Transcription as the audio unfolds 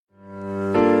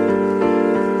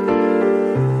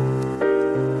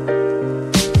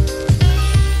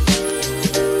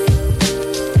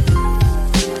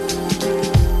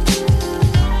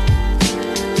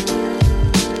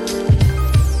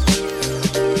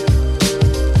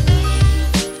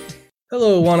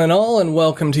Hello, one and all, and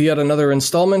welcome to yet another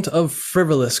installment of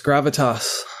Frivolous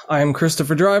Gravitas. I am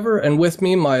Christopher Driver, and with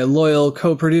me, my loyal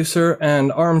co-producer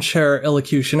and armchair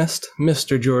elocutionist,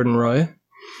 Mr. Jordan Roy.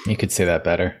 You could say that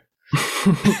better.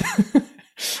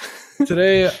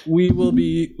 Today, we will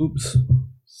be...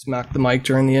 smack the mic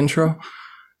during the intro.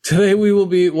 Today, we will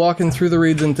be walking through the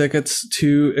reeds and thickets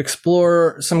to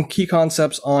explore some key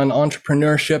concepts on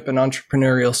entrepreneurship and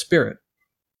entrepreneurial spirit.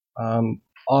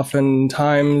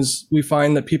 Oftentimes, we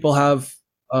find that people have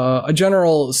a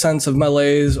general sense of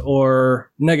malaise or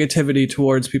negativity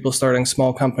towards people starting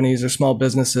small companies or small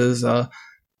businesses. A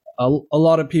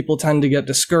lot of people tend to get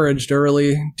discouraged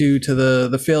early due to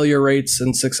the failure rates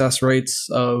and success rates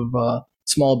of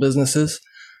small businesses.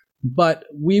 But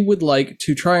we would like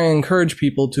to try and encourage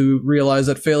people to realize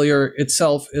that failure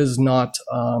itself is not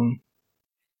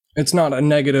it's not a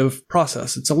negative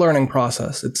process. It's a learning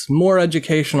process. It's more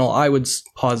educational, I would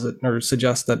posit or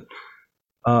suggest that,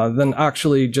 than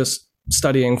actually just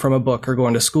studying from a book or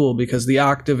going to school, because the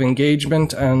active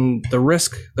engagement and the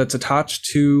risk that's attached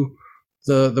to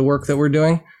the work that we're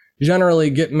doing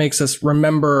generally makes us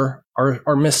remember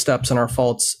our missteps and our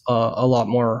faults a lot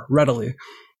more readily.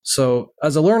 So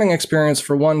as a learning experience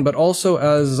for one, but also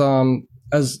as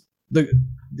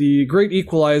the great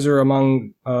equalizer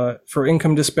among for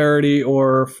income disparity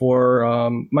or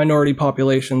for minority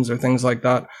populations or things like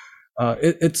that.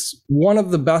 It's one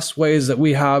of the best ways that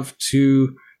we have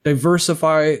to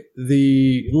diversify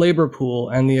the labor pool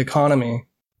and the economy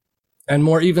and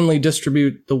more evenly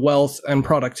distribute the wealth and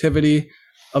productivity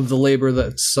of the labor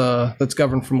that's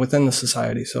governed from within the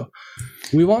society. So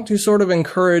we want to sort of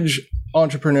encourage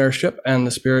entrepreneurship and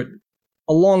the spirit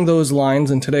along those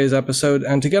lines in today's episode.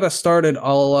 And to get us started,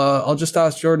 I'll just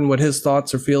ask Jordan what his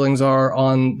thoughts or feelings are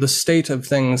on the state of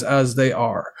things as they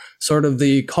are, sort of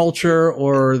the culture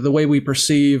or the way we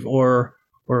perceive or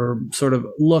sort of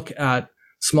look at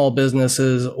small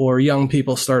businesses or young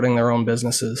people starting their own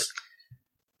businesses.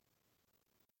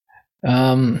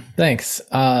 Thanks.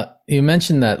 You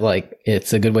mentioned that like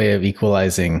it's a good way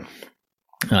it's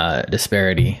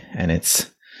disparity, and it's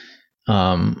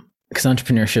because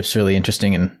entrepreneurship is really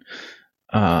interesting, and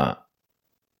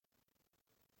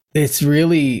it's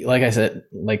really, like I said,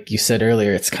 like you said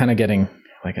earlier, it's kind of getting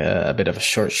like a bit of a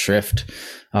short shrift,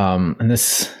 and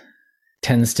this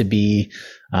tends to be,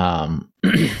 in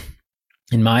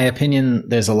my opinion,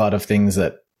 there's a lot of things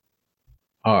that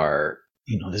are,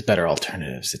 there's better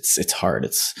alternatives. It's hard.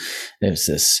 There's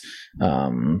this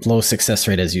low success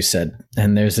rate, as you said,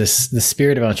 and there's the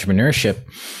spirit of entrepreneurship,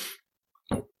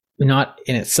 not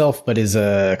in itself, but is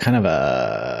a kind of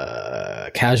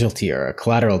a casualty or a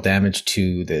collateral damage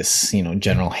to this,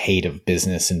 general hate of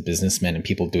business and businessmen and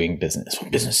people doing business.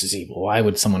 Well, business is evil. Why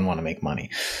would someone want to make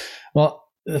money? Well,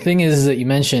 the thing is that you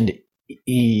mentioned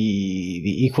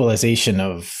the equalization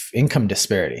of income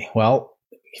disparity. Well,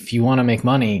 if you want to make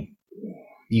money,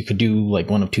 you could do like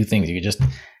one of two things. You could just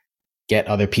get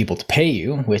other people to pay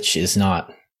you, which is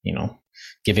not,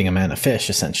 giving a man a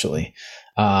fish, essentially.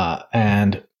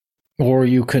 Or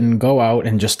you can go out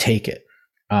and just take it.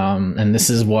 And this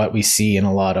is what we see in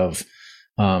a lot of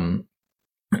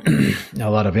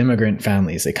immigrant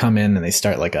families. They come in and they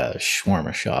start like a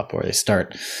shawarma shop, or they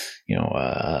start,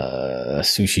 a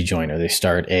sushi joint, or they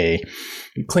start a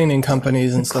cleaning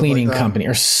companies and stuff like that. Company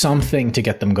or something to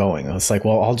get them going. It's like,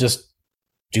 well, I'll just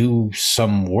do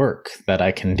some work that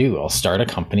I can do. I'll start a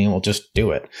company and we'll just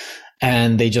do it.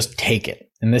 And they just take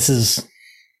it. And this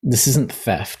isn't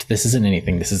theft. This isn't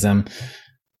anything. This is them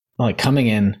like coming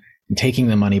in and taking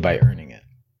the money by earning it,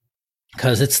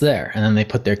 because it's there. And then they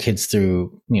put their kids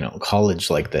through, college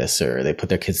like this, or they put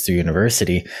their kids through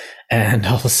university. And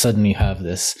all of a sudden you have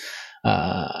this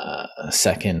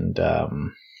second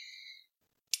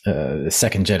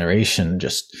generation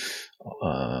just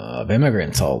of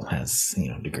immigrants all has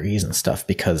degrees and stuff,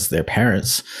 because their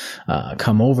parents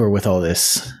come over with all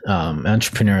this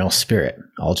entrepreneurial spirit.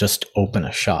 I'll just open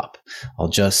a shop. I'll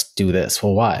just do this.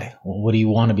 Well, why? Well, what do you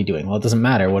want to be doing? Well, it doesn't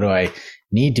matter. What do I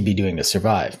need to be doing to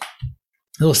survive?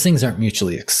 Those things aren't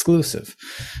mutually exclusive,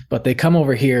 but they come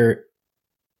over here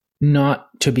not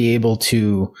to be able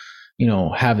to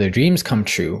have their dreams come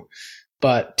true,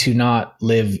 but to not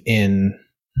live in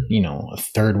a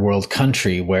third world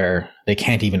country where they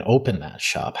can't even open that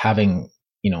shop. Having,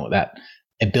 that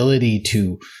ability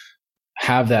to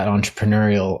have that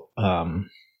entrepreneurial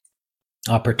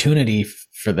opportunity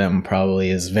for them probably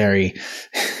is very,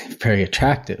 very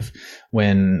attractive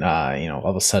when, all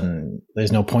of a sudden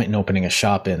there's no point in opening a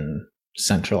shop in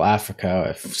Central Africa,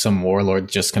 if some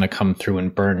warlord's just going to come through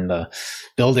and burn the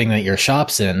building that your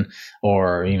shop's in,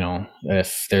 or, you know,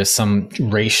 if there's some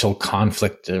racial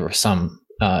conflict or some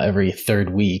every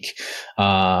third week,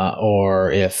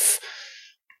 or if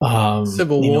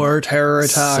civil war, terror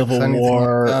attacks, civil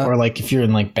war, or like if you're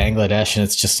in like Bangladesh and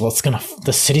it's just, well,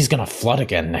 the city's gonna flood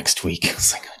again next week.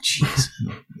 It's like, oh, jeez.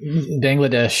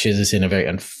 Bangladesh is in a very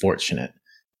unfortunate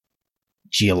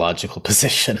geological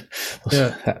position.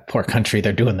 Yeah. That poor country,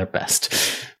 they're doing their best,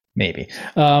 maybe.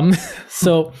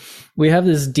 So we have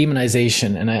this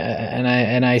demonization,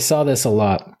 and I saw this a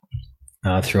lot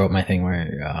throughout my thing, where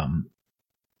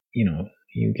you know,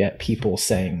 you get people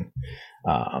saying,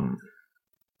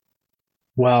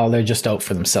 well, they're just out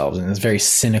for themselves, and this very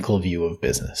cynical view of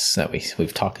business that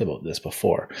we've talked about this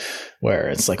before, where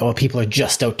it's like, oh, people are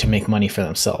just out to make money for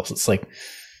themselves. It's like,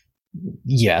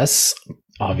 yes,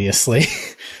 obviously,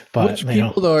 but which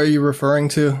people though are you referring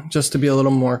to? Just to be a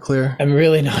little more clear, I'm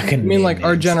really not going to. I mean, like names.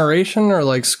 Our generation, or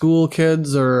like school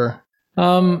kids, or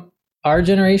our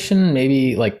generation,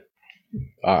 maybe like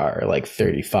our like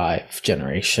 35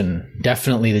 generation,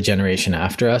 definitely the generation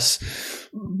after us,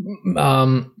 but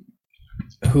I'm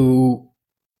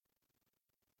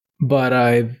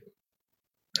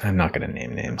not going to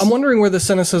name names. I'm wondering where the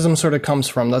cynicism sort of comes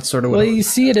from. That's sort of what. Well, you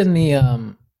see it in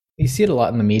the you see it a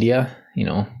lot in the media. You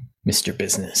know, Mr.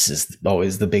 Business is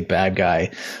always the big bad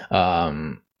guy.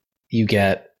 You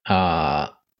get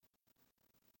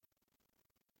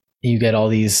all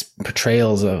these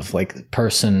portrayals of like the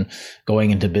person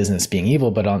going into business being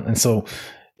evil, and so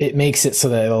it makes it so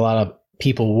that a lot of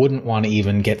people wouldn't want to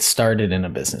even get started in a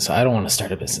business. I don't want to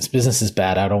start a business. Business is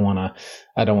bad. I don't want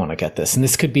to get this. And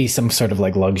this could be some sort of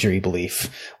like luxury belief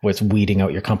where it's weeding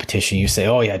out your competition. You say,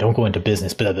 oh yeah, don't go into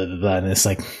business, blah, blah, blah, blah. And it's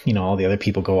like, you know, all the other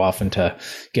people go off into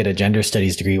get a gender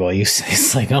studies degree while you say,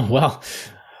 it's like, oh, well,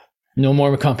 no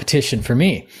more competition for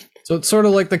me. So it's sort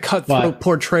of like the cutthroat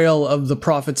portrayal of the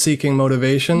profit-seeking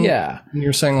motivation. Yeah. And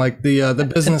you're saying like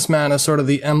the businessman is sort of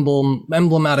the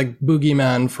emblematic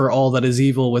boogeyman for all that is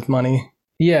evil with money.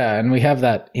 Yeah, and we have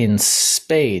that in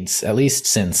spades, at least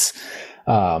since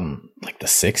like the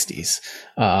 60s.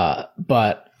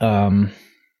 But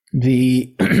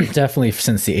the definitely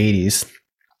since the 80s.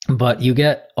 But you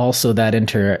get also that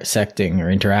intersecting or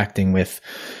interacting with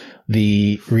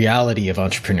the reality of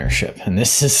entrepreneurship, and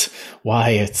this is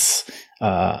why it's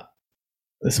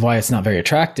not very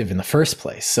attractive in the first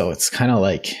place. So it's kind of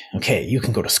like, okay, you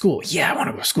can go to school. Yeah, I want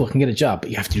to go to school. I can get a job, but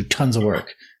you have to do tons of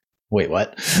work. Wait,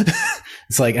 what?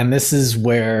 It's like, and this is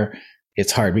where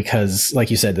it's hard because, like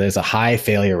you said, there's a high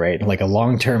failure rate. Like a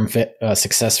long-term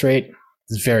success rate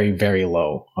is very, very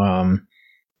low.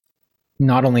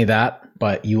 Not only that,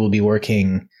 but you will be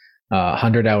working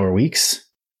 100-hour weeks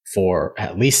for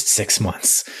at least 6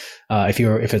 months.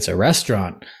 If it's a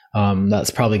restaurant,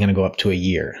 that's probably going to go up to a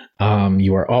year.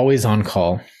 You are always on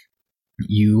call.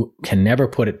 You can never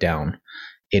put it down.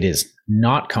 It is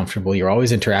not comfortable. You're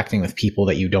always interacting with people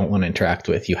that you don't want to interact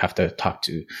with. You have to talk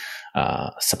to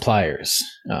suppliers,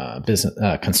 business,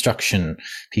 construction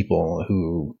people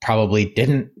who probably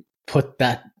didn't put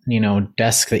that, you know,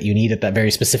 desk that you need at that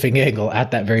very specific angle,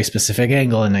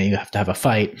 and now you have to have a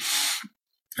fight.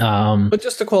 But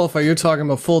just to qualify, you're talking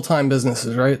about full-time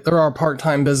businesses, right? There are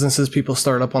part-time businesses people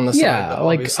start up on the side. Yeah,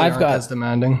 like I've got as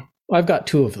demanding. I've got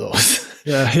 2 of those.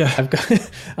 Yeah. I've got.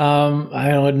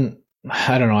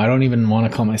 I don't know. I don't even want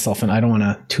to call myself I don't want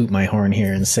to toot my horn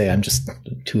here and say I'm just a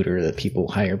tutor that people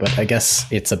hire, but I guess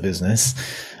it's a business.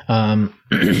 But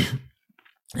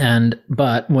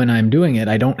when I'm doing it,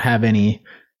 I don't have any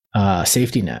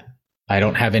safety net. I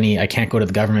can't go to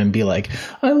the government and be like,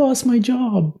 I lost my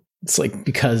job. It's like,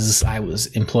 because I was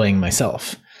employing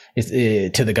myself.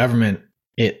 To the government,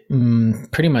 it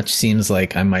pretty much seems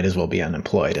like I might as well be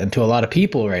unemployed. And to a lot of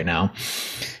people right now,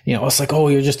 you know, it's like, oh,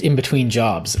 you're just in between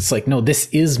jobs. It's like, no, this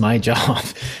is my job.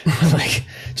 Like,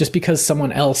 just because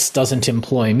someone else doesn't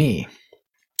employ me,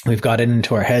 we've got it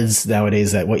into our heads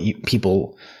nowadays that what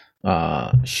people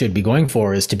should be going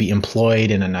for is to be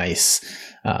employed in a nice,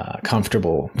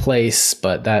 comfortable place.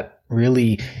 But that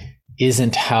really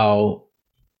isn't how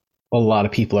a lot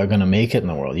of people are going to make it in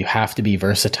the world. You have to be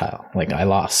versatile. Like I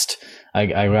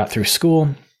got through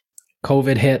school,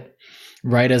 COVID hit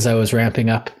right as I was ramping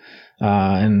up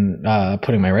and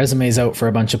putting my resumes out for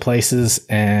a bunch of places,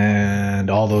 and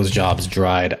all those jobs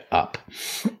dried up.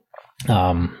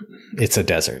 It's a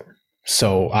desert.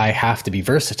 So I have to be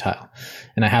versatile,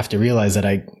 and I have to realize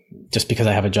that just because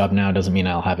I have a job now doesn't mean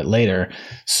I'll have it later.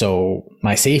 So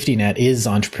my safety net is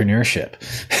entrepreneurship.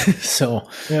 So,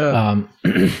 yeah.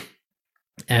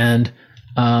 And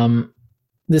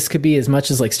this could be as much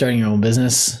as like starting your own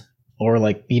business, or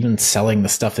like even selling the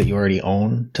stuff that you already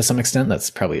own to some extent. That's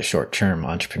probably a short-term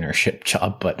entrepreneurship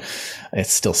job, but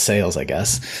it's still sales, I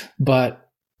guess. But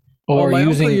or my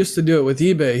uncle used to do it with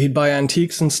eBay. He'd buy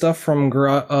antiques and stuff from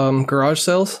garage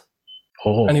sales.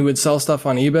 Oh. And he would sell stuff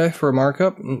on eBay for a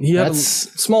markup. He had a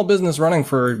small business running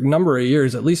for a number of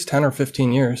years, at least 10 or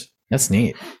 15 years. That's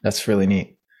neat. That's really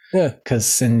neat. Yeah.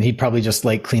 And he'd probably just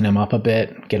like clean them up a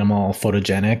bit, get them all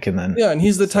photogenic, and then. Yeah, and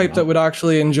he's the type that would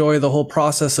actually enjoy the whole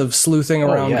process of sleuthing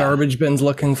around garbage bins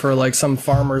looking for like some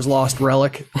farmer's lost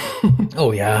relic.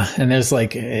 Oh, yeah. And there's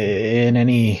like in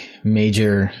any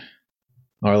major,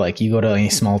 or like you go to any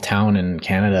small town in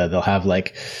Canada, they'll have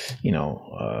like,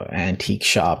 antique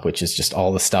shop, which is just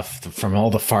all the stuff from all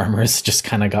the farmers just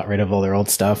kind of got rid of all their old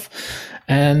stuff.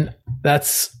 And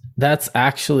that's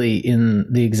actually in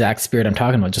the exact spirit I'm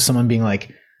talking about. Just someone being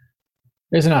like,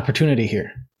 there's an opportunity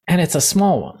here, and it's a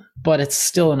small one, but it's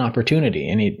still an opportunity.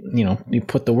 And you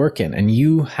put the work in, and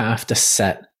you have to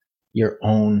set your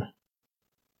own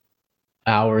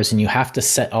hours, and you have to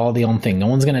set all the own thing. No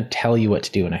one's going to tell you what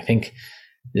to do. And I think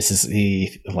this is the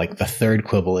third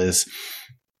quibble is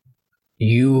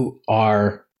you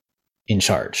are in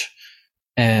charge.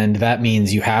 And that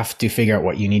means you have to figure out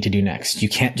what you need to do next. You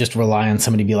can't just rely on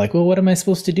somebody to be like, well, what am I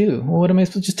supposed to do? Well, what am I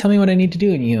supposed to just tell me what I need to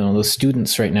do? And, those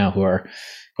students right now who are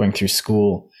going through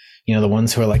school, the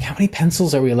ones who are like, how many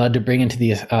pencils are we allowed to bring into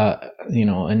the,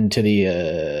 into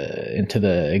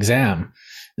the exam?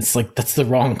 It's like, that's the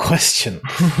wrong question.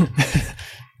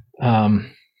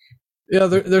 Yeah,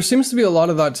 there seems to be a lot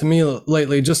of that to me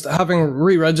lately, just having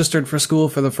re-registered for school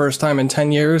for the first time in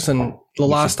 10 years. And the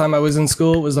last time I was in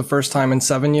school was the first time in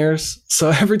 7 years. So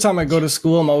every time I go to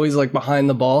school, I'm always like behind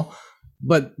the ball.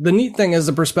 But the neat thing is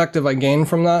the perspective I gain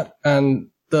from that. And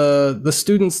the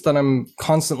students that I'm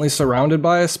constantly surrounded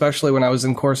by, especially when I was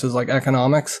in courses like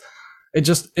economics,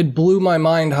 it blew my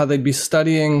mind how they'd be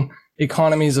studying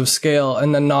economies of scale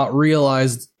and then not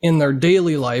realize in their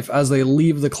daily life as they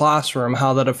leave the classroom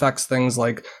how that affects things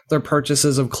like their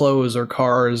purchases of clothes or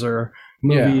cars or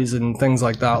movies and things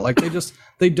like that. Like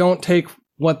they don't take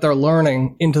what they're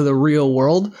learning into the real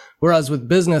world. Whereas with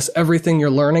business, everything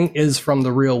you're learning is from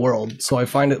the real world. So I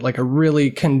find it like a really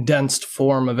condensed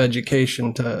form of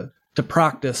education to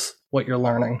practice what you're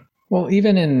learning. Well,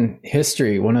 even in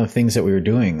history, one of the things that we were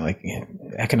doing, like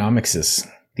economics is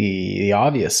the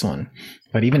obvious one,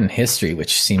 but even in history,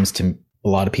 which seems to a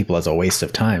lot of people as a waste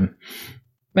of time,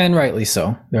 and rightly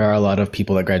so. There are a lot of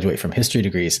people that graduate from history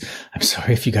degrees. I'm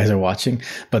sorry if you guys are watching,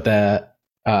 but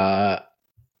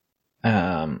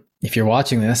if you're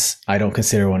watching this, I don't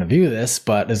consider one of you this,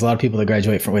 but there's a lot of people that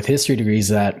graduate with history degrees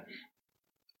that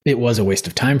it was a waste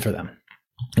of time for them.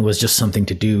 It was just something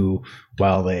to do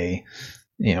while they,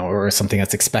 or something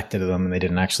that's expected of them, and they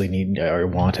didn't actually need or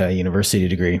want a university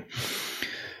degree.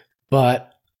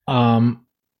 But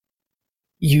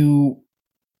you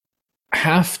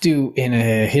have to, in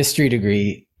a history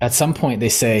degree, at some point they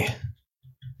say,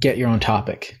 get your own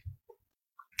topic.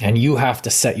 And you have to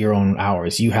set your own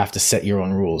hours. You have to set your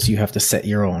own rules. You have to set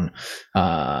your own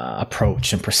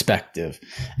approach and perspective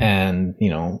and,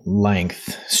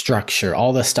 length, structure.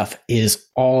 All this stuff is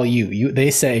all you.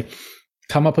 They say,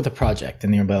 come up with a project.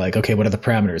 And you'll be like, okay, what are the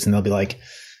parameters? And they'll be like,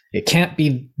 it can't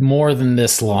be more than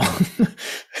this long.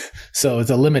 So it's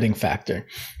a limiting factor.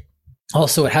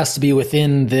 Also, it has to be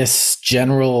within this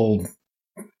general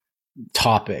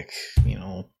topic,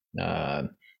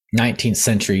 19th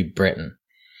century Britain.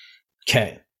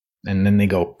 Okay. And then they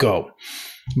go.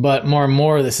 But more and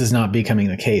more, this is not becoming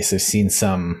the case. I've seen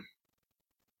some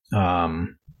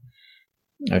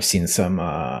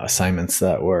assignments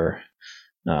that were,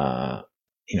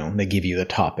 they give you the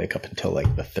topic up until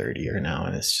like the third year now.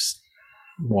 And it's just,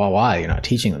 well, why? You're not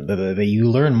teaching them. You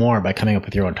learn more by coming up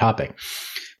with your own topic.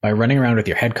 By running around with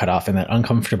your head cut off in that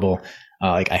uncomfortable,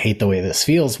 I hate the way this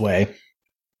feels way.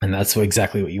 And that's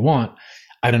exactly what you want.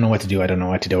 I don't know what to do. I don't know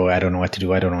what to do. I don't know what to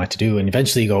do. I don't know what to do. And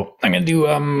eventually you go, I'm going to do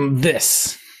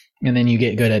this. And then you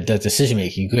get good at decision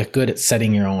making. You get good at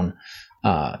setting your own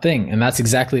thing. And that's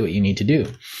exactly what you need to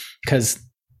do. Because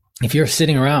if you're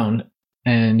sitting around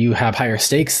and you have higher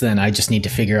stakes than I just need to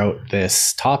figure out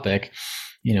this topic,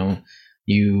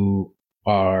 you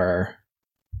are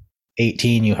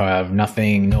 18, you have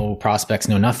nothing, no prospects,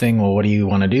 no nothing. Well, what do you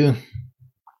want to do?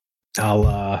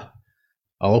 I'll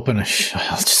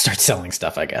just start selling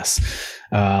stuff, I guess.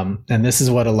 And this is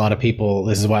what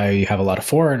this is why you have a lot of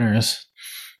foreigners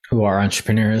who are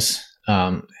entrepreneurs.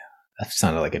 That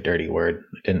sounded like a dirty word.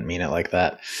 I didn't mean it like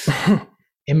that.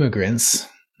 Immigrants.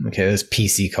 Okay, there's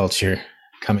PC culture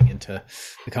coming into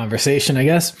the conversation, I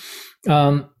guess.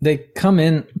 They come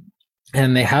in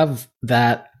and they have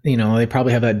that they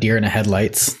probably have that deer in the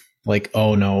headlights. Like,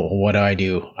 oh no, what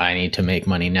do? I need to make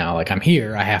money now. Like, I'm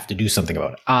here. I have to do something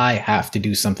about it. I have to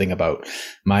do something about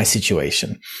my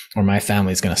situation or my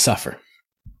family's going to suffer.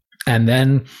 And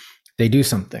then they do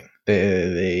something.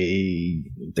 They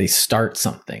start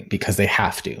something because they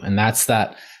have to. And that's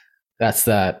that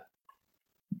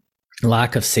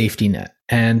lack of safety net.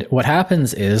 And what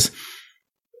happens is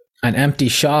an empty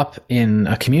shop in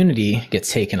a community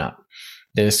gets taken up.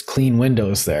 There's clean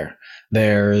windows there.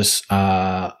 There's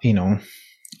a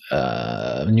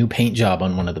new paint job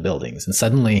on one of the buildings, and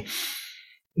suddenly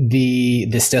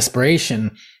this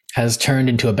desperation has turned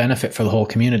into a benefit for the whole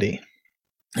community.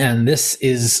 And this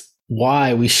is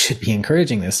why we should be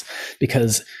encouraging this,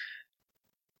 because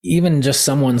even just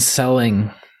someone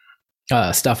selling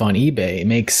stuff on eBay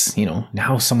makes,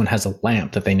 now someone has a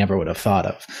lamp that they never would have thought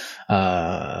of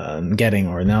getting,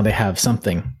 or now they have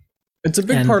something. It's a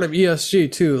big part of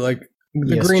ESG too. Like,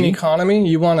 the ESG? Green economy,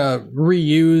 you want to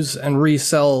reuse and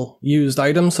resell used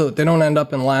items so that they don't end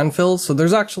up in landfills. So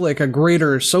there's actually like a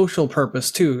greater social purpose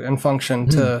too and function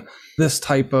to this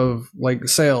type of like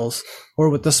sales. Or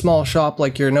with the small shop,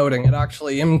 like you're noting, it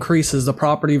actually increases the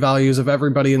property values of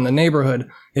everybody in the neighborhood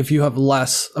if you have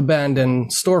less abandoned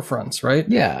storefronts, right?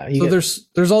 Yeah. So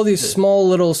there's all these small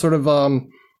little sort of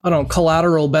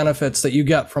collateral benefits that you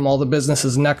get from all the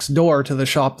businesses next door to the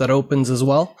shop that opens as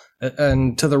well,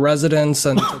 and to the residents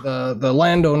and to the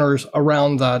landowners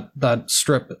around that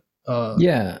strip.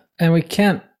 Yeah, and we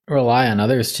can't rely on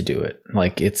others to do it.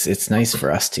 Like, it's nice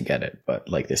for us to get it, but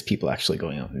like, there's people actually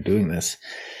going out and doing this.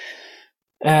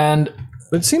 And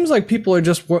it seems like people are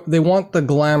they want the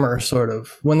glamour, sort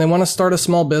of. When they want to start a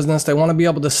small business, they want to be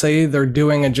able to say they're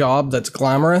doing a job that's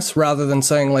glamorous, rather than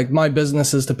saying, like, my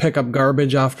business is to pick up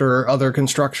garbage after other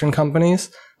construction companies.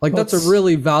 Like, that's a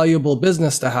really valuable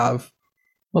business to have.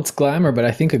 Well, it's glamour, but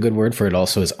I think a good word for it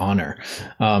also is honor.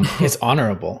 It's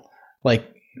honorable. Like,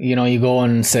 you go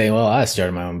and say, well, I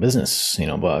started my own business,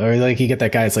 but, or like, you get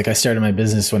that guy, it's like, I started my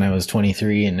business when I was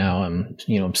 23 and now I'm,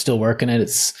 I'm still working it.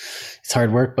 It's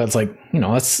hard work, but it's like,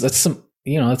 that's some,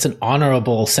 that's an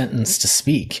honorable sentence to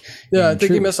speak. Yeah. I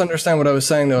think you misunderstand what I was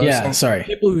saying though. Yeah. Sorry.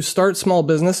 People who start small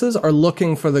businesses are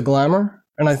looking for the glamour.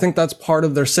 And I think that's part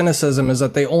of their cynicism, is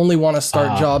that they only want to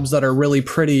start jobs that are really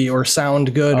pretty or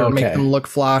sound good or make them look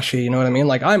flashy. You know what I mean?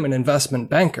 Like, I'm an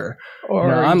investment banker,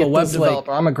 or I'm a web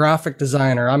developer, I'm a graphic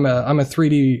designer, I'm a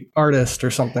 3D artist or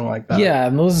something like that. Yeah,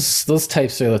 and those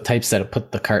types are the types that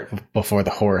put the cart before the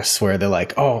horse, where they're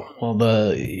like, oh, well,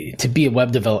 to be a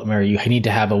web developer, you need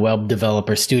to have a web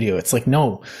developer studio. It's like,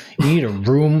 no, you need a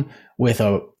room with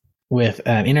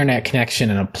an internet connection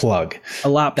and a plug, a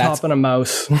laptop and a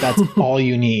mouse. That's all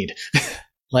you need.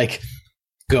 Like,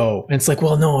 go. And it's like,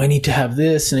 well, no, I need to have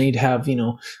this, and I need to have, I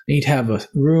need to have a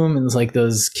room. And it's like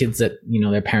those kids that,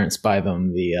 their parents buy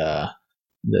them the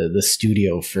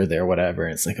studio for their whatever.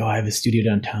 And it's like, oh, I have a studio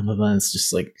downtown. And it's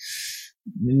just like,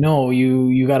 no,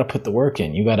 you got to put the work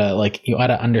in. You got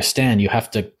to understand. You have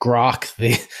to grok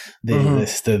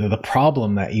the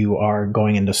problem that you are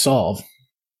going in to solve.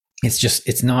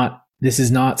 This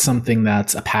is not something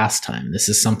that's a pastime. This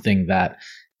is something that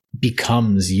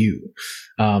becomes you.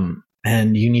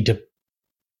 And you need to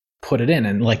put it in.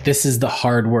 And like, this is the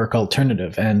hard work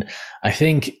alternative. And I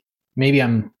think maybe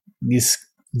this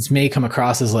may come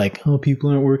across as like, oh, people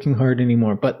aren't working hard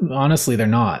anymore. But honestly, they're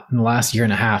not. In the last year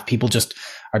and a half, people just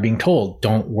are being told,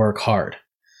 don't work hard.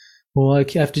 Well, I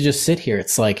have to just sit here.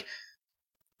 It's like,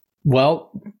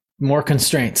 well, more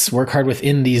constraints, work hard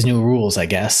within these new rules, I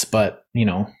guess. But,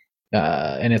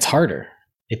 and it's harder.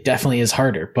 It definitely is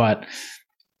harder. But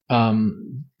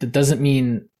that doesn't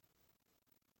mean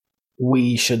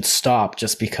we should stop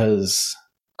just because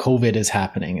COVID is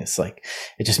happening. It's like,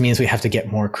 it just means we have to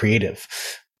get more creative.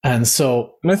 And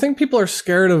I think people are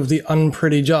scared of the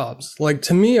unpretty jobs. Like,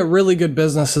 to me, a really good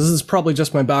business, this is probably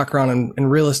just my background in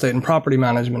real estate and property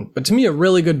management, but to me, a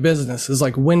really good business is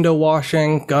like window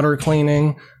washing, gutter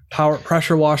cleaning,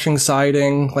 pressure washing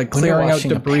siding, like clearing out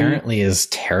debris. Apparently is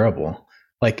terrible.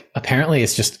 Like, apparently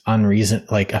it's just unreason.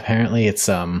 Like, apparently it's,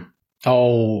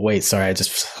 oh, wait, sorry. I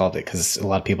just solved it because a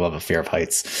lot of people have a fear of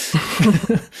heights.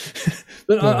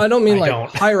 But I don't mean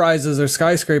high rises or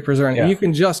skyscrapers or anything. Yeah. You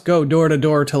can just go door to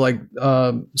door to like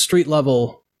street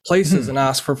level places and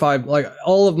ask for like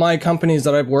all of my companies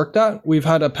that I've worked at, we've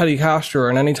had a petty cash drawer.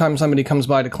 And anytime somebody comes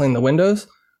by to clean the windows,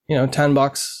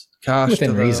 $10 cash within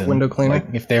to the reason. Window cleaner. Like,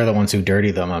 if they're the ones who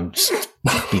dirty them, I'm just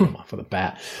beat them off with a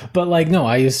bat. But like, no,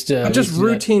 I used to just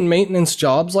routine maintenance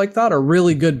jobs like that are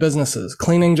really good businesses.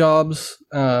 Cleaning jobs.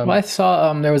 Well, I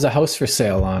saw there was a house for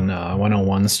sale on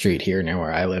 101 Street here near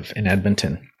where I live in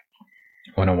Edmonton.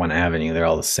 101 Avenue. They're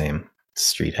all the same.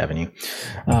 Street Avenue.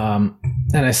 And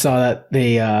I saw that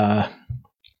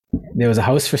there was a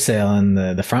house for sale and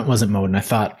the front wasn't mowed. And I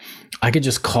thought I could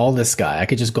just call this guy. I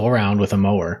could just go around with a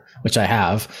mower, which I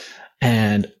have,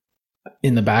 and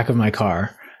in the back of my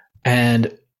car,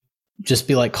 and just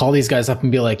be like, call these guys up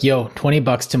and be like, yo,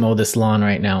 $20 to mow this lawn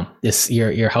right now.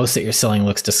 Your house that you're selling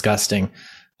looks disgusting.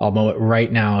 I'll mow it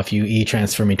right now if you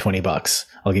e-transfer me $20.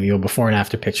 I'll give you a before and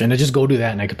after picture. And I just go do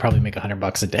that and I could probably make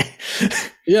 $100 a day.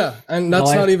 Yeah. And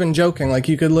that's not even joking. Like,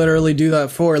 you could literally do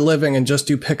that for a living and just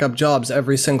do pickup jobs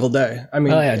every single day. I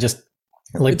mean, just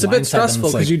like it's a bit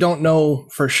stressful because you don't know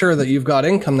for sure that you've got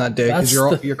income that day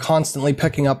because you're constantly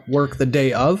picking up work the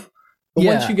day of. But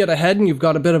once you get ahead and you've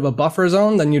got a bit of a buffer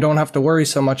zone, then you don't have to worry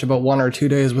so much about 1 or 2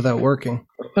 days without working.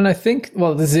 And I think,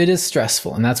 it is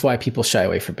stressful. And that's why people shy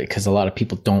away from it, because a lot of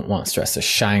people don't want stress. They're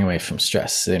shying away from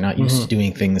stress. They're not used to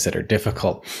doing things that are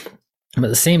difficult. But at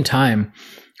the same time,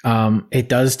 it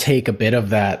does take a bit of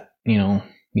that,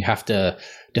 you have to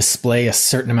display a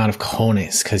certain amount of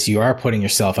cojones because you are putting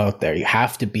yourself out there. You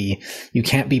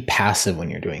can't be passive when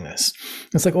you're doing this.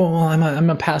 It's like, I'm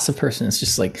a passive person. It's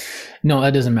just like, no,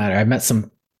 that doesn't matter. I've met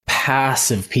some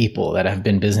passive people that have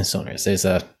been business owners. There's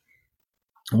a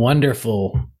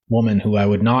wonderful woman who I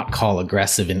would not call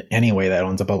aggressive in any way that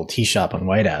owns a bubble tea shop on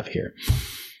White Ave here.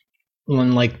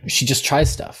 When she just tries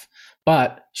stuff,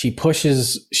 but this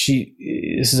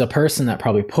is a person that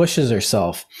probably pushes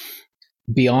herself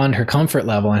beyond her comfort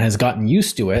level and has gotten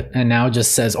used to it, and now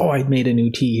just says, oh, I made a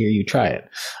new tea here, you try it.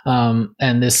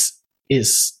 And this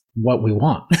is what we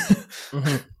want.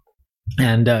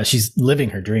 And she's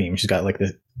living her dream. She's got like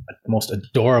the most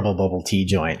adorable bubble tea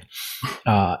joint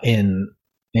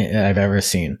I've ever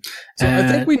seen. So I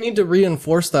think we need to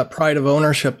reinforce that pride of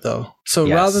ownership, though. So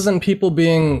rather than people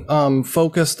being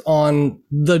focused on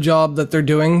the job that they're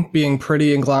doing being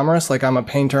pretty and glamorous, like I'm a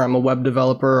painter, I'm a web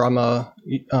developer, I'm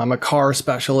a car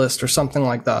specialist or something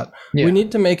like that. Yeah. We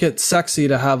need to make it sexy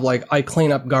to have like, I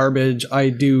clean up garbage, I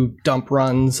do dump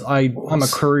runs, I'm a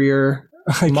courier.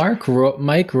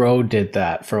 Mike Rowe did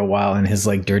that for a while in his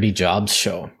like Dirty Jobs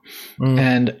show.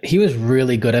 And he was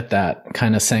really good at that,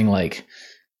 kind of saying like,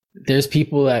 there's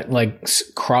people that like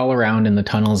crawl around in the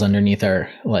tunnels underneath our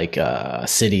like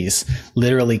cities,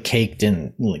 literally caked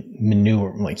in like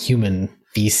manure, like human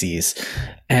feces,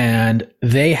 and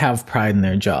they have pride in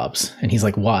their jobs. And he's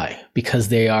like, why? Because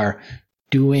they are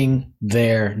doing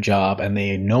their job and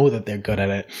they know that they're good at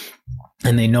it,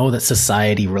 and they know that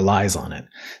society relies on it.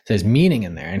 There's meaning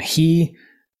in there. And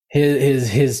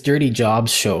his Dirty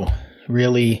Jobs show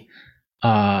really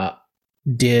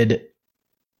did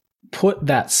put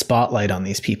that spotlight on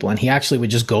these people. And he actually would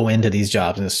just go into these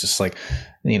jobs, and it's just like,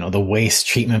 the waste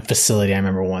treatment facility. I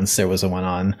remember once there was one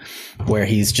on where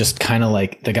he's just kind of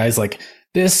like, the guy's like,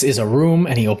 this is a room,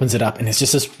 and he opens it up and it's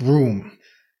just this room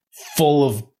full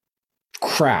of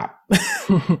crap,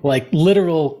 like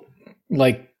literal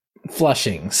like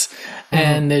flushings.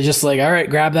 And they're just like, all right,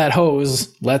 grab that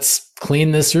hose, let's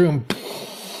clean this room.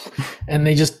 And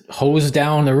they just hose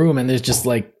down the room, and there's just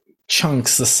like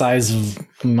chunks the size of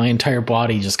my entire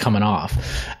body just coming off,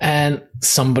 and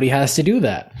somebody has to do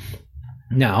that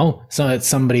now. So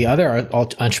that other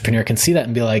entrepreneur can see that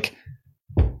and be like,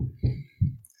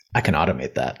 I can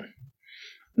automate that.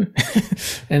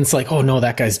 And it's like, oh no,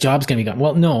 that guy's job's gonna be gone.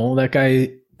 Well, no, that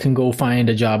guy can go find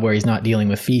a job where he's not dealing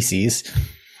with feces,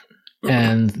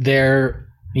 and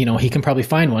he can probably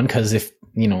find one, because if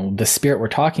the spirit we're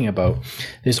talking about,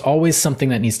 there's always something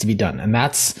that needs to be done, and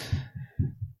that's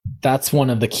one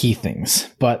of the key things.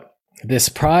 But this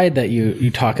pride that you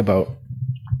talk about,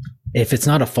 if it's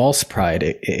not a false pride,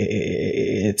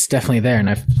 it's definitely there.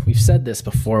 And we've said this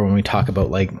before when we talk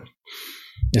about like,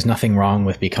 there's nothing wrong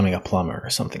with becoming a plumber or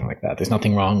something like that. There's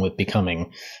nothing wrong with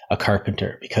becoming a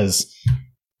carpenter, because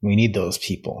we need those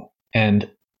people. And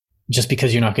just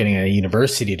because you're not getting a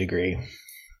university degree,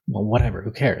 well, whatever,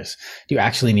 who cares? Do you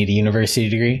actually need a university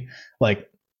degree? Like,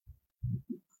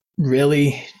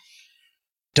 really?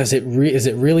 Is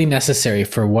it really necessary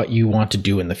for what you want to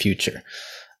do in the future?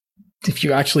 If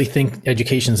you actually think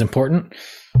education is important,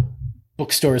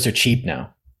 bookstores are cheap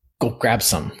now. Go grab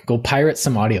some. Go pirate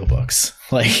some audiobooks.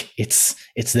 Like, it's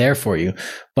there for you.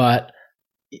 But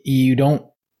you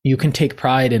can take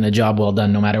pride in a job well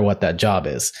done, no matter what that job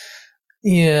is.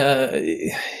 Yeah.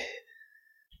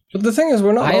 But the thing is,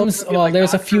 we're not.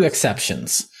 There's a few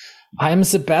exceptions. I'm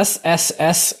the best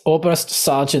SS Oberst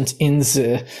Sergeant in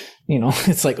the.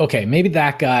 It's like, okay, maybe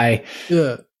that guy,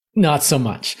 not so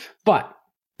much. But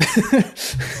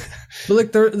But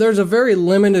like there's a very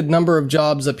limited number of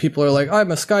jobs that people are like,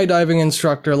 I'm a skydiving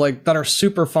instructor, like that are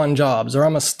super fun jobs, or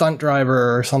I'm a stunt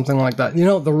driver or something like that. You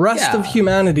know, the rest of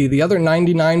humanity, the other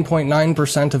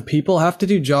 99.9% of people have to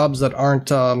do jobs that aren't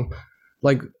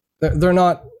like they're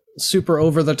not super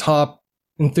over the top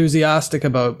enthusiastic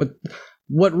about. But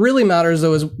what really matters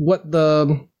though is what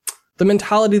the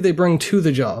mentality they bring to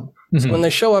the job. So when they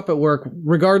show up at work,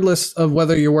 regardless of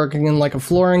whether you're working in like a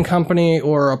flooring company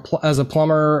or as a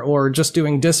plumber or just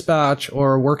doing dispatch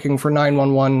or working for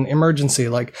 911 emergency,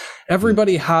 like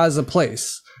everybody has a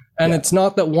place. And it's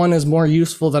not that one is more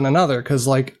useful than another, because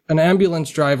like an ambulance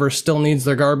driver still needs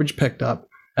their garbage picked up,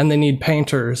 and they need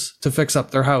painters to fix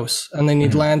up their house, and they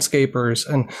need landscapers.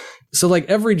 And so like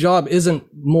every job isn't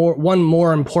one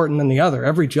more important than the other.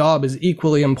 Every job is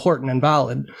equally important and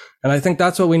valid. And I think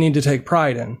that's what we need to take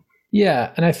pride in.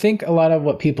 Yeah, and I think a lot of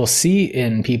what people see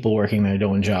in people working their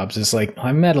own jobs is like,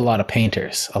 I met a lot of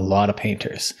painters.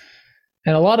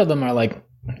 And a lot of them are like,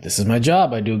 this is my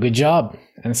job, I do a good job.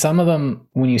 And some of them,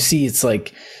 when you see, it's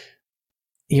like,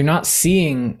 you're not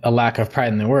seeing a lack of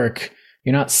pride in their work.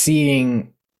 You're not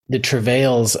seeing the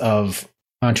travails of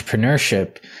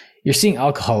entrepreneurship. You're seeing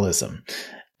alcoholism.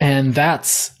 And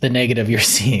that's the negative you're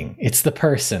seeing. It's the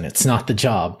person, it's not the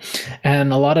job.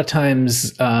 And a lot of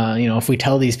times, if we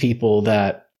tell these people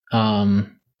that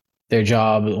their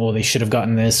job, well, they should have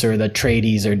gotten this, or the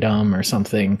tradies are dumb or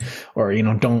something, or,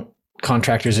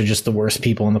 contractors are just the worst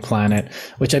people on the planet,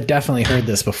 which I've definitely heard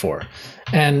this before.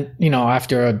 And,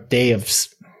 after a day of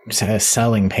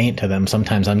selling paint to them,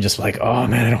 sometimes I'm just like, oh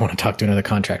man, I don't want to talk to another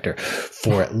contractor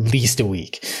for at least a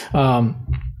week.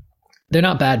 They're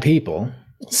not bad people.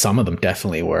 Some of them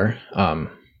definitely were.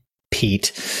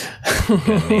 Pete.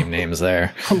 Name names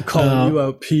there. I'm calling you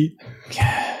out, Pete.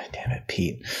 Yeah, damn it,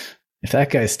 Pete. If that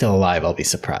guy's still alive, I'll be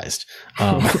surprised.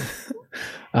 And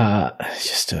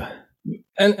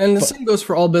the same goes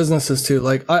for all businesses too.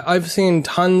 Like I've seen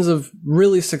tons of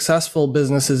really successful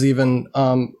businesses even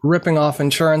ripping off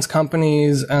insurance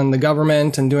companies and the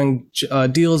government and doing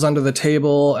deals under the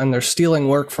table, and they're stealing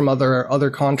work from other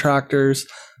contractors.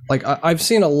 Like I've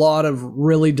seen a lot of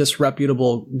really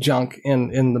disreputable junk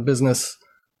in the business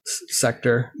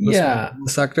sector.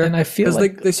 And I feel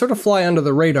like they sort of fly under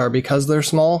the radar because they're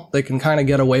small. They can kind of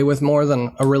get away with more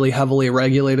than a really heavily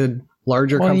regulated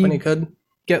larger company could.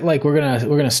 Get like we're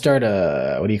gonna start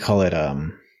a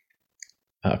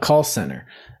call center,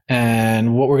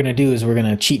 and what we're gonna do is we're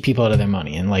gonna cheat people out of their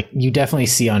money. And like you definitely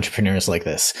see entrepreneurs like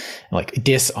this, like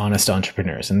dishonest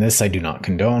entrepreneurs, and this I do not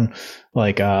condone.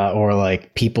 Like or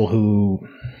like people who,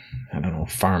 I don't know,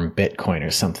 farm Bitcoin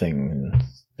or something, and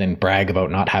then brag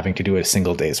about not having to do a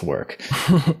single day's work.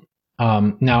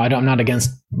 Now I'm not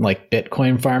against like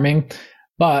Bitcoin farming,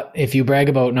 but if you brag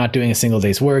about not doing a single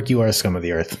day's work, you are a scum of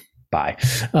the earth. Bye.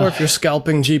 Or if you're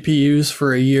scalping GPUs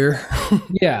for a year.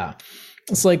 Yeah.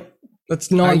 It's like,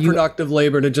 that's non-productive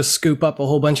labor to just scoop up a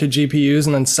whole bunch of GPUs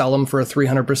and then sell them for a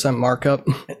 300% markup.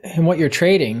 And what you're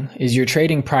trading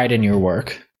pride in your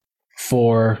work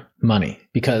for money,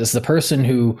 because the person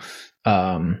who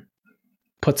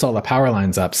puts all the power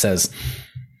lines up says,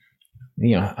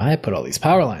 I put all these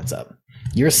power lines up.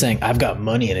 You're saying I've got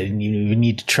money in it and you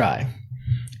need to try.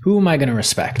 Who am I going to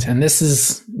respect? And this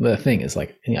is the thing, is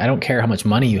like, I don't care how much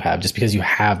money you have. Just because you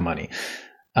have money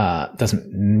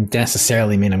doesn't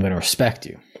necessarily mean I'm going to respect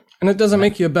you. And it doesn't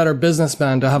make you a better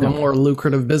businessman to have a more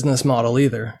lucrative business model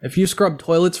either. If you scrub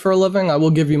toilets for a living, I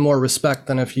will give you more respect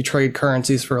than if you trade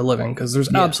currencies for a living, because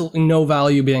there's absolutely no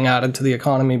value being added to the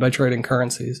economy by trading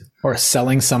currencies. Or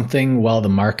selling something while the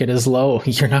market is low.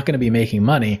 You're not going to be making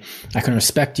money. I can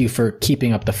respect you for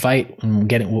keeping up the fight and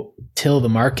getting till the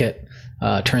market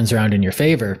turns around in your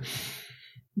favor.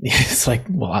 It's like,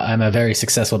 well, I'm a very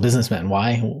successful businessman.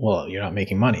 Why? Well, you're not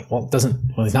making money. Well,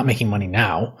 he's not making money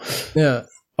now. Yeah.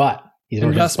 But he's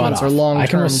investments are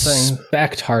long-term things. I can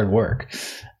respect hard work.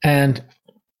 And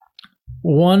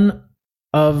one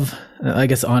of, I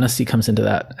guess, honesty comes into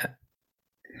that.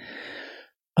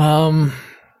 I'm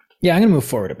going to move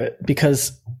forward a bit,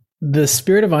 because the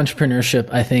spirit of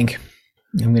entrepreneurship, I think,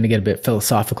 I'm going to get a bit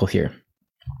philosophical here,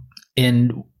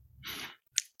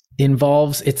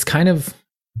 involves, it's kind of,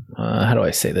 how do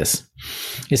I say this?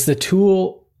 It's the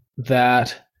tool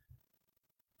that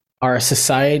our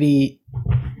society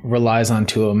relies on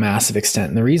to a massive extent.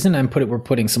 And the reason we're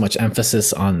putting so much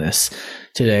emphasis on this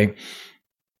today,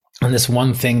 on this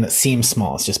one thing that seems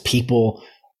small, it's just people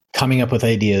coming up with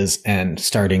ideas and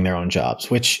starting their own jobs,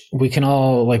 which we can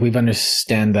all, like, we've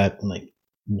understand that, like,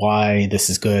 why this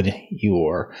is good.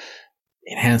 You're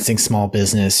enhancing small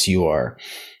business. You're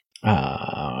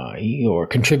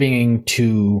contributing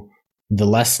to the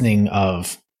lessening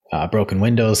of broken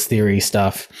windows theory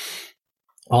stuff,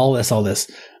 all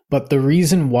this. But the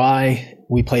reason why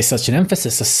we place such an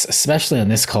emphasis, especially on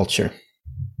this culture,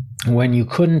 when you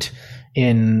couldn't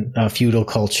in a feudal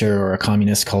culture or a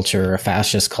communist culture or a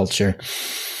fascist culture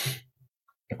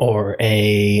or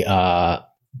a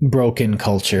broken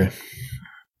culture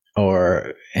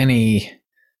or any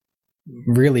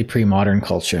really pre-modern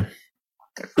culture.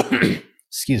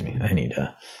 Excuse me, I need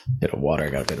a bit of water. I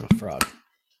got a bit of a frog.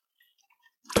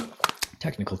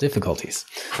 Technical difficulties.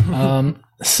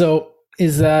 So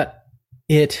is that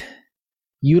it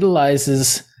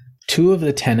utilizes two of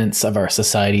the tenets of our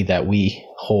society that we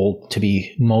hold to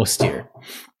be most dear.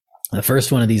 The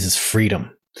first one of these is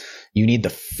freedom. You need the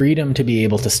freedom to be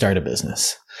able to start a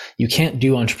business. You can't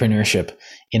do entrepreneurship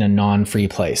in a non-free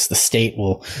place. The state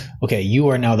will, okay, you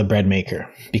are now the bread maker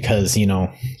because,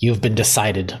 you've been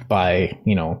decided by,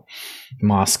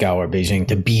 Moscow or Beijing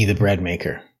to be the bread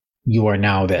maker. You are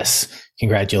now this.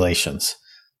 Congratulations.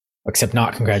 Except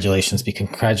not congratulations, because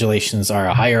congratulations are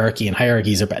a hierarchy and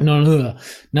hierarchies are bad. No,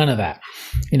 none of that.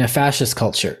 In a fascist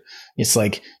culture, it's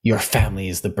like your family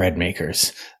is the bread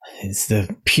makers. It's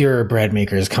the pure bread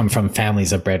makers come from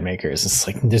families of bread makers. It's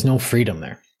like there's no freedom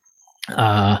there.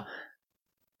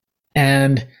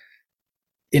 And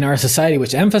in our society,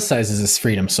 which emphasizes this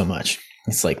freedom so much,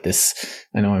 it's like this,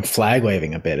 I know I'm flag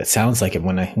waving a bit. It sounds like it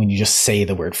when you just say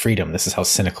the word freedom. This is how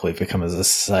cynical we've become as a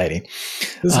society.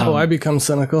 This is how I become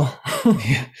cynical.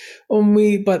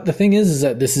 But the thing is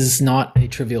that this is not a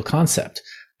trivial concept.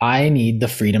 I need the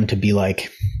freedom to be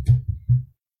like,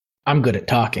 I'm good at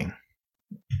talking.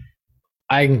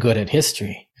 I'm good at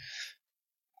history.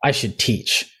 I should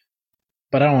teach,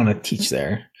 but I don't want to teach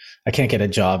there. I can't get a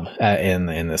job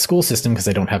in the school system because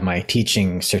I don't have my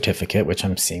teaching certificate, which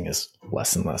I'm seeing is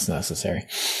less and less necessary.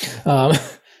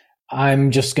 I'm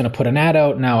just going to put an ad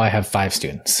out. Now I have 5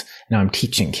 students. Now I'm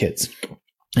teaching kids.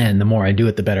 And the more I do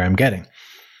it, the better I'm getting.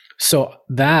 So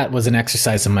that was an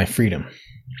exercise of my freedom.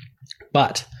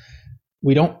 But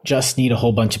we don't just need a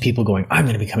whole bunch of people going, I'm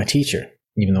going to become a teacher,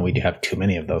 even though we do have too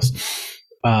many of those.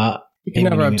 You can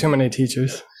never have too many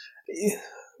teachers.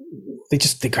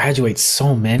 They graduate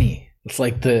so many. It's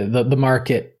like the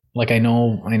market. Like I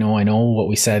know what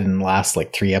we said in the last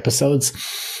 3 episodes,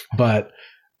 but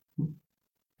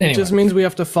anyway. It just means we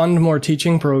have to fund more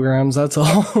teaching programs. That's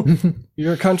all.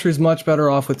 Your country's much better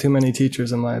off with too many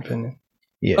teachers, in my opinion.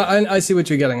 Yeah, I see what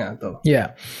you're getting at, though.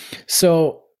 Yeah.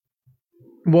 So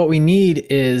what we need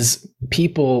is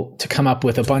people to come up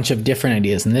with a bunch of different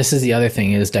ideas, and this is the other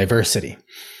thing: is diversity.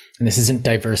 And this isn't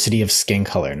diversity of skin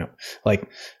color. No,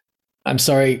 I'm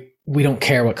sorry, we don't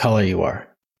care what color you are.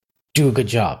 Do a good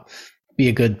job. Be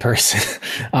a good person.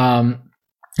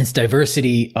 It's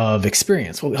diversity of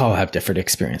experience. Well, we all have different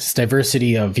experiences.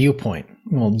 Diversity of viewpoint.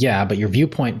 Well, yeah, but your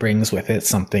viewpoint brings with it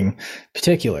something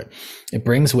particular. It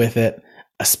brings with it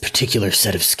a particular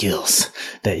set of skills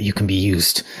that you can be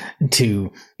used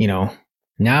to,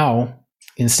 now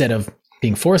instead of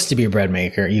being forced to be a bread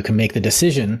maker, you can make the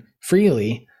decision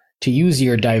freely to use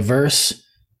your diverse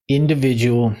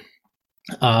individual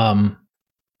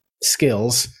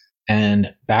skills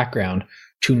and background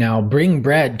to now bring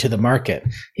bread to the market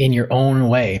in your own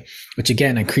way, which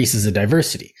again increases the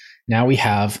diversity. Now we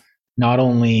have not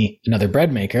only another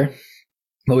bread maker,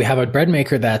 but we have a bread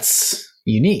maker that's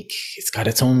unique. It's got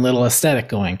its own little aesthetic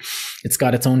going. It's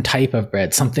got its own type of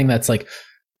bread, something that's that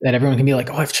everyone can be like,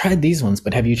 oh, I've tried these ones,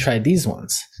 but have you tried these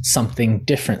ones? Something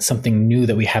different, something new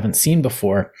that we haven't seen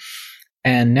before.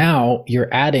 And now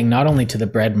you're adding not only to the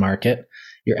bread market,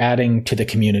 you're adding to the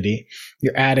community,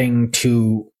 you're adding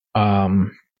to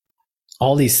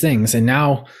all these things. And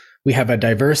now we have a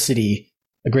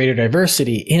greater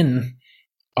diversity in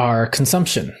our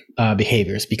consumption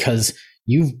behaviors, because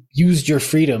you've used your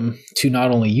freedom to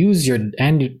not only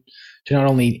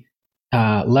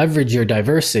leverage your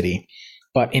diversity,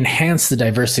 but enhance the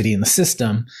diversity in the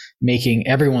system, making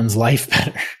everyone's life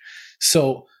better.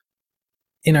 So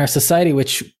in our society,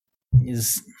 which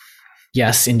is,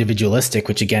 yes, individualistic,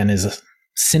 which again is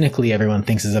cynically everyone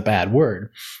thinks is a bad word,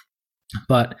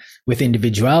 but with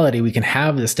individuality, we can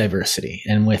have this diversity,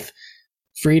 and with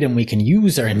freedom, we can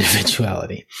use our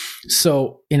individuality.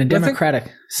 So in a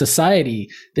democratic society,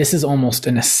 this is almost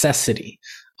a necessity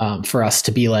for us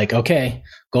to be like, okay,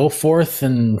 go forth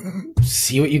and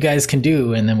see what you guys can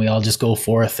do. And then we all just go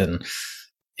forth, and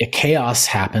chaos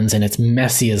happens, and it's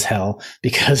messy as hell,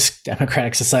 because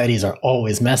democratic societies are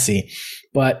always messy.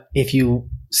 But if you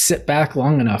sit back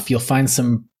long enough, you'll find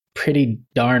some pretty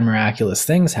darn miraculous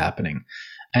things happening,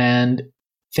 and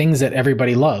things that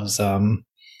everybody loves.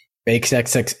 Baked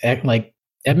XXX, like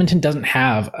Edmonton doesn't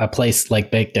have a place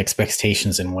like Baked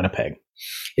Expectations in Winnipeg.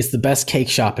 It's the best cake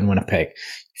shop in Winnipeg.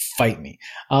 Fight me.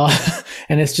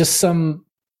 And it's just some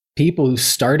people who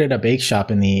started a bake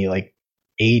shop in the like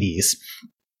 80s,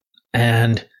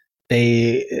 and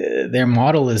their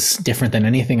model is different than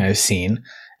anything I've seen,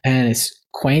 and it's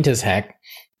quaint as heck,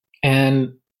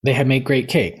 and they have made great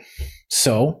cake.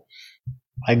 So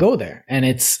I go there, and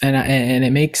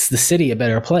it makes the city a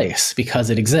better place because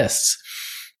it exists.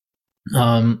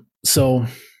 So I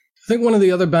think one of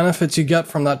the other benefits you get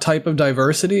from that type of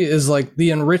diversity is like the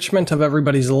enrichment of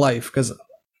everybody's life. Because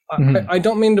I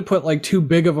don't mean to put like too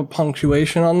big of a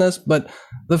punctuation on this, but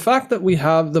the fact that we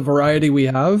have the variety we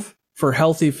have for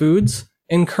healthy foods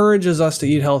encourages us to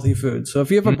eat healthy food. So if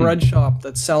you have a bread shop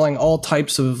that's selling all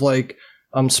types of like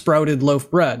sprouted loaf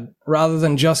bread, rather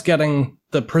than just getting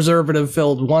the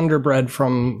preservative-filled Wonder Bread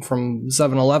from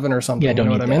 7-Eleven or something, you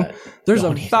know what I mean? There's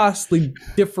a vastly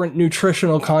different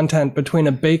nutritional content between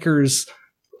a baker's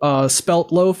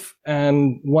spelt loaf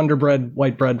and Wonder Bread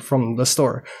white bread from the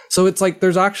store. So it's like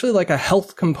there's actually like a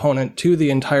health component to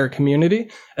the entire community,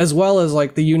 as well as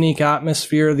like the unique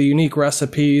atmosphere, the unique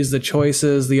recipes, the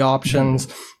choices, the options.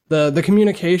 The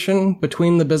communication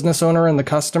between the business owner and the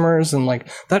customers, and like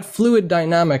that fluid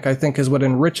dynamic, I think, is what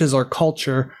enriches our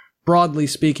culture, broadly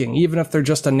speaking, even if they're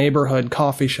just a neighborhood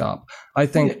coffee shop. I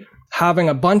think having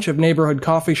a bunch of neighborhood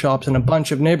coffee shops in a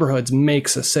bunch of neighborhoods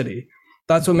makes a city.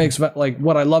 That's what makes like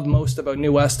what I love most about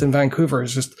New West and Vancouver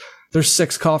is just there's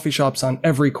 6 coffee shops on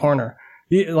every corner.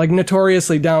 Like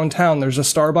notoriously downtown, there's a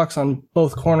Starbucks on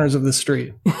both corners of the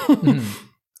street.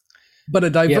 But a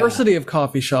diversity of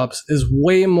coffee shops is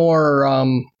way more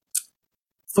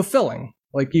fulfilling.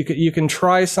 Like you can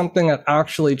try something that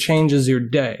actually changes your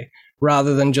day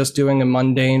rather than just doing a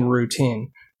mundane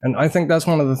routine. And I think that's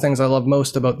one of the things I love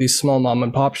most about these small mom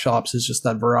and pop shops is just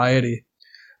that variety.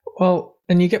 Well,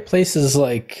 and you get places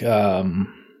like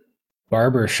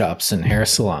barber shops and hair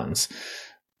salons.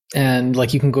 And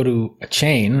like you can go to a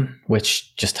chain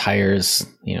which just hires,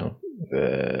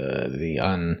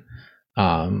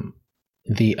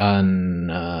 the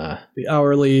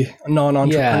hourly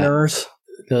non-entrepreneurs.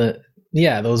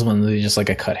 Those ones who just like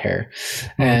a cut hair,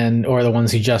 or the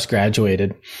ones who just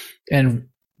graduated, and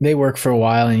they work for a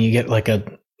while, and you get like a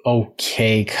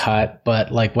okay cut.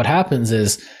 But like what happens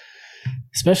is,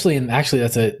 especially actually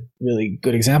that's a really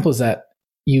good example, is that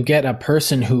you get a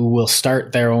person who will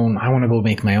start their own. I want to go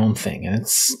make my own thing, and it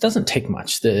doesn't take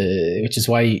much. Which is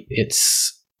why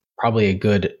it's probably a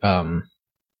good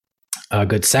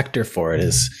sector for it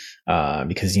is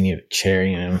because you need a chair,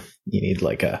 you need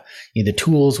the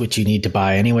tools, which you need to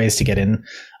buy anyways to get in.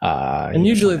 And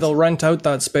usually they'll rent out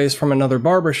that space from another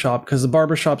barbershop because the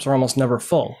barbershops are almost never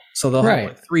full. So they'll have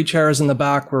like 3 chairs in the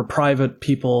back where private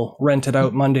people rent it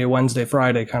out Monday, Wednesday,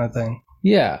 Friday kind of thing.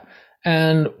 Yeah.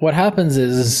 And what happens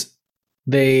is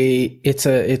it's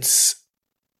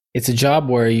a job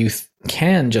where you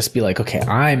can just be like, okay,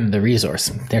 I'm the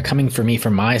resource. They're coming for me for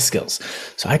my skills.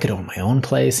 So I could own my own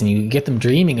place, and you get them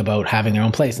dreaming about having their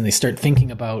own place, and they start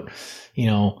thinking about,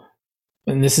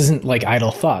 and this isn't like idle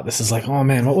thought. This is like, oh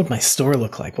man, what would my store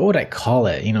look like? What would I call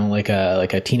it? Like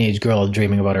a teenage girl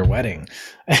dreaming about her wedding.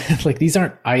 Like these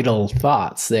aren't idle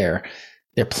thoughts. They're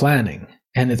planning.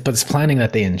 And it's planning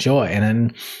that they enjoy. And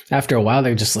then after a while,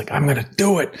 they're just like, I'm going to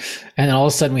do it. And then all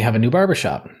of a sudden we have a new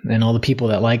barbershop, and all the people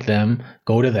that like them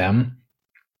go to them.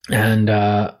 And,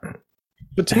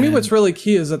 but to me, what's really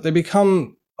key is that they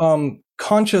become,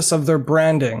 conscious of their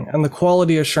branding and the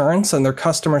quality assurance and their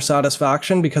customer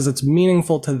satisfaction, because it's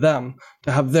meaningful to them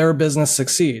to have their business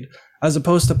succeed, as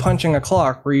opposed to punching a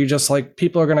clock where you just like,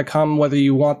 people are going to come whether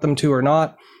you want them to or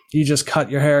not. You just cut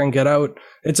your hair and get out.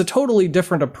 It's a totally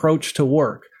different approach to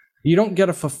work. You don't get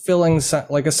a fulfilling,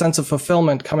 like a sense of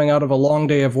fulfillment coming out of a long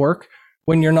day of work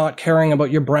when you're not caring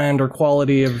about your brand or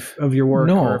quality of your work,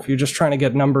 or if you're just trying to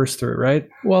get numbers through, right?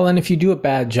 Well, and if you do a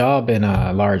bad job in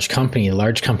a large company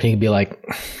can be like,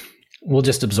 we'll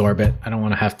just absorb it. I don't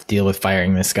want to have to deal with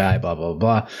firing this guy, blah, blah,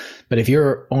 blah. But if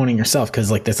you're owning yourself,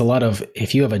 because like there's a lot of,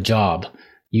 if you have a job,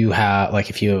 you have, like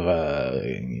if you have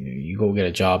you go get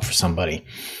a job for somebody,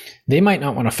 they might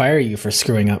not want to fire you for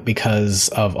screwing up because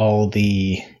of all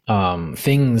the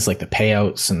things like the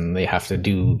payouts, and they have to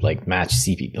do like match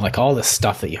CP, like all the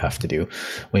stuff that you have to do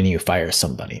when you fire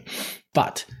somebody.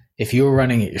 But if you're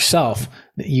running it yourself,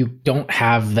 you don't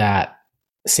have that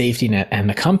safety net, and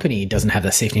the company doesn't have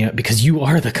that safety net because you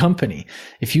are the company.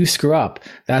 If you screw up,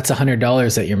 that's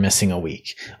 $100 that you're missing a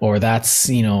week, or that's,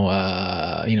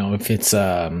 if it's,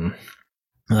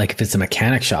 like if it's a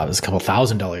mechanic shop, it's a couple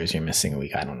 $1,000 you're missing a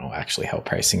week. I don't know actually how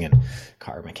pricing in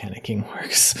car mechanicing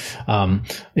works.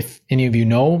 If any of you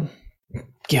know,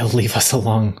 he'll leave us a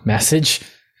long message.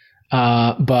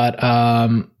 But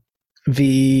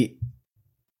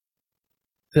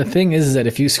the thing is that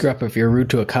if you screw up, if you're rude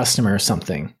to a customer or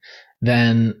something,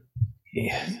 then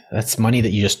that's money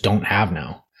that you just don't have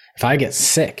now. If I get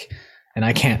sick and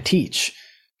I can't teach,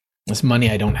 that's money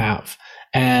I don't have.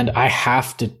 And I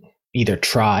have to either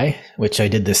try, which I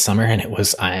did this summer, and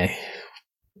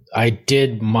I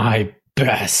did my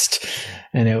best,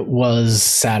 and it was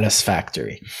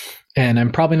satisfactory. And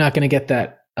I'm probably not going to get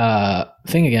that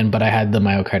thing again, but I had the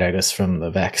myocarditis from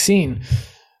the vaccine,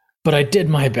 but I did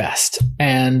my best.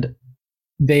 And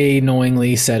they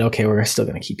knowingly said, okay, we're still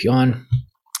going to keep you on,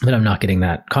 but I'm not getting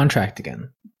that contract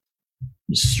again,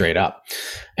 straight up.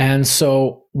 And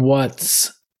so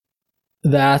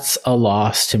that's a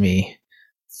loss to me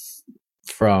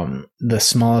from the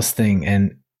smallest thing,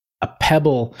 and a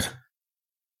pebble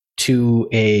to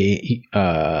a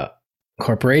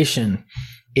corporation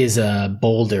is a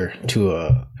boulder to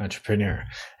an entrepreneur.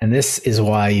 And this is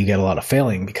why you get a lot of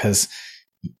failing, because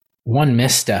one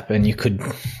misstep and you could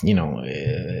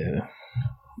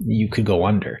go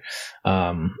under.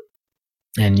 And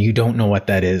you don't know what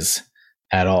that is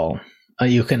at all.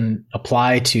 You can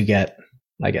apply to get,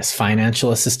 I guess,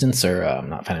 financial assistance, or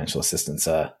not financial assistance,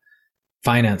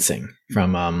 financing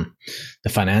from the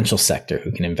financial sector,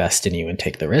 who can invest in you and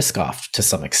take the risk off to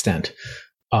some extent.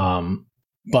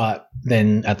 But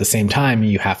then at the same time,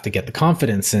 you have to get the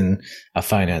confidence in a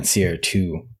financier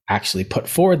to actually put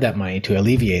forward that money to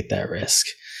alleviate that risk.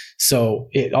 So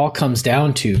it all comes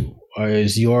down to,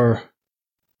 is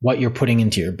what you're putting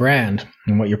into your brand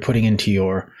and what you're putting into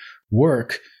your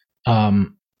work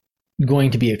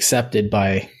going to be accepted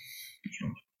by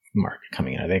market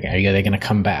coming in? Are they going to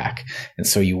come back? And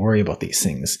so you worry about these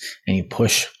things and you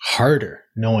push harder,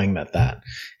 knowing that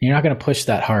you're not going to push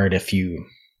that hard if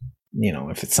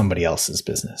if it's somebody else's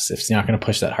business. If you're not going to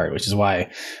push that hard, which is why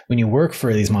when you work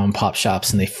for these mom and pop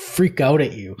shops and they freak out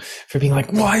at you for being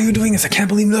like, why are you doing this? I can't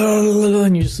believe that.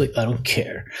 And you're just like, I don't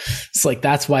care. It's like,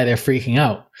 that's why they're freaking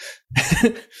out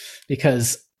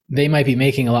because they might be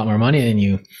making a lot more money than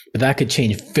you, but that could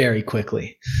change very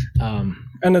quickly.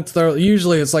 And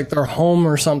usually it's like their home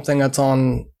or something that's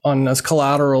on as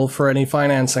collateral for any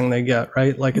financing they get,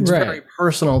 right? Like it's right. Very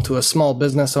personal to a small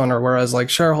business owner, whereas like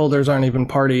shareholders aren't even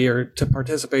party or to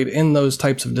participate in those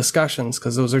types of discussions,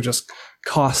 because those are just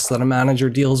costs that a manager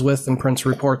deals with and prints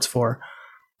reports for.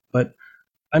 But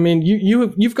I mean,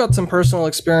 you've got some personal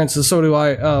experiences, so do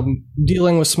I,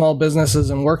 dealing with small businesses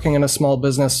and working in a small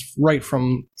business right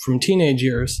from teenage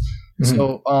years. Mm-hmm.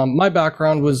 So my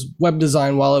background was web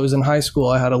design. While I was in high school,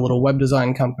 I had a little web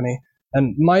design company.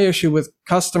 And my issue with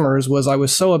customers was I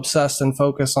was so obsessed and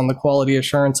focused on the quality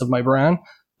assurance of my brand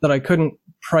that I couldn't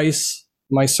price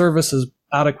my services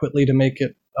adequately to make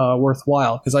it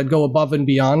worthwhile, because I'd go above and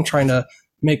beyond trying to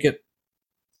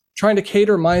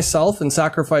cater myself and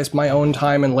sacrifice my own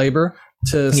time and labor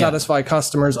to satisfy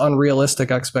customers'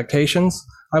 unrealistic expectations.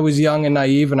 I was young and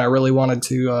naive, and I really wanted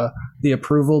the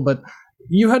approval, but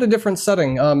you had a different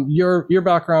setting. Your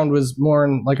background was more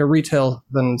in like a retail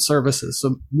than services.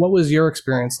 So what was your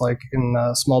experience like in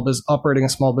operating a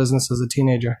small business as a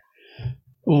teenager?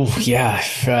 Oh yeah,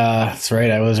 that's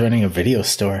right. I was running a video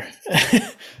store.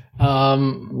 A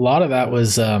lot of that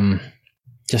was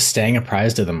just staying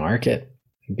apprised of the market,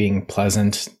 being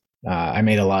pleasant. I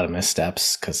made a lot of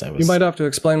missteps because I was... You might have to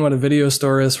explain what a video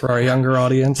store is for our younger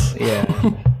audience. Yeah.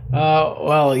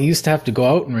 Well, you used to have to go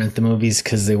out and rent the movies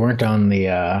because they weren't in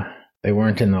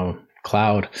the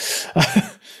cloud,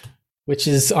 which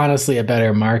is honestly a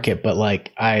better market. But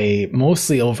like, I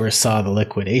mostly oversaw the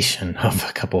liquidation of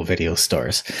a couple of video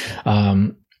stores,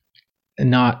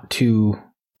 not to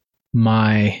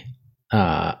my,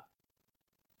 I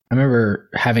remember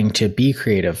having to be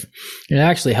creative. It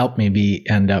actually helped me be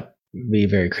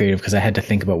very creative, because I had to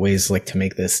think about ways like to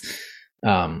make this,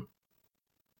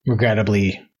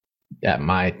 regrettably at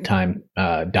my time,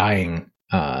 dying,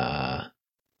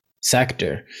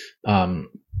 sector,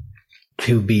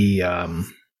 to be,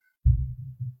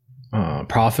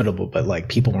 profitable, but like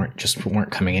people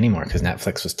weren't coming anymore because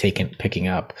Netflix was picking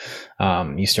up.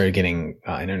 You started getting,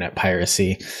 internet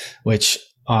piracy, which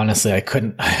honestly, I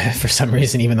couldn't, for some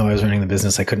reason, even though I was running the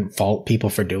business, I couldn't fault people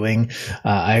for doing.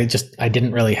 I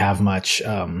didn't really have much,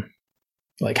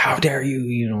 like, how dare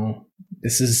you,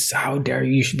 how dare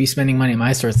you should be spending money at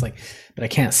my store. It's like, but I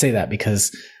can't say that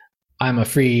because I'm a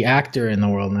free actor in the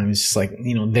world. And I was just like,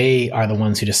 they are the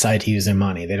ones who decide to use their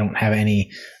money. They don't have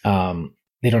any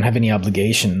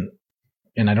obligation,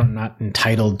 and I'm not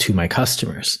entitled to my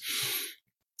customers.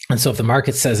 And so if the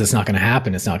market says it's not going to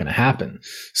happen, it's not going to happen.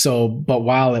 So, but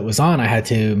while it was on, I had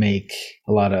to make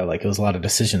it was a lot of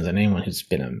decisions. And anyone who's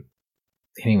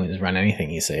run anything,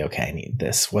 you say, okay, I need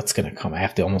this. What's going to come? I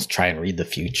have to almost try and read the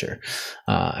future.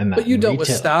 But you dealt with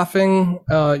staffing.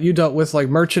 You dealt with like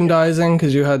merchandising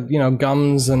because you had,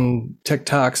 gums and Tic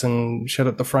Tacs and shit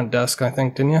at the front desk, I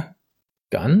think, didn't you?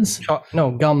 Guns?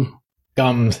 No, gum.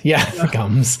 Gums. Yeah.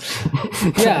 Gums.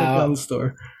 Yeah. Gun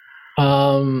store.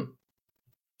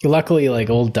 Luckily,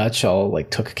 like Old Dutch all like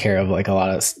took care of like a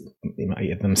lot of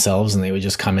themselves, and they would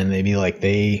just come in.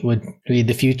 They would read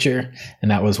the future, and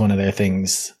that was one of their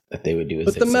things that they would do.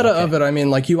 But the meta of it, I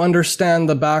mean, like you understand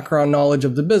the background knowledge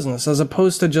of the business as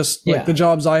opposed to just like the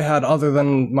jobs I had other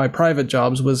than my private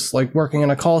jobs was like working in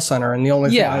a call center. And the only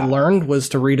thing I learned was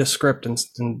to read a script and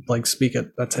like speak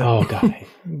it. That's it. Oh, God.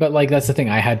 But like, that's the thing.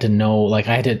 I had to know,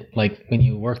 when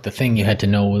you work the thing, you had to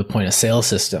know the point of sale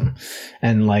system.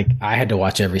 And like, I had to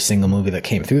watch every single movie that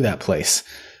came through that place.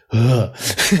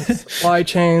 Supply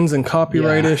chains and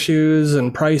copyright issues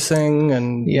and pricing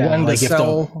and when to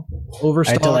sell,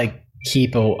 overstock. I had to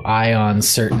keep an eye on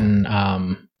certain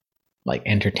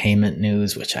entertainment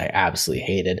news, which I absolutely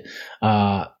hated.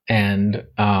 I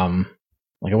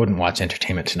wouldn't watch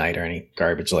Entertainment Tonight or any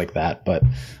garbage like that, but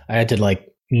I had to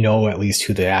know at least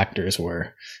who the actors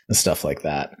were and stuff like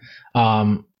that.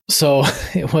 So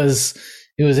it was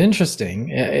interesting.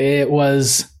 It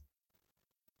was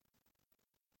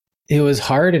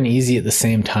hard and easy at the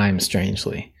same time,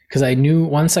 strangely, because I knew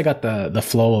once I got the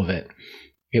flow of it,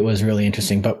 it was really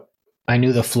interesting. But I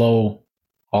knew the flow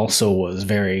also was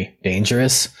very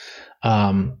dangerous,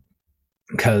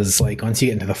 because once you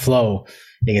get into the flow,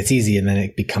 it gets easy, and then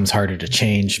it becomes harder to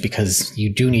change because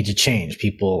you do need to change.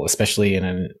 People, especially in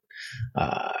a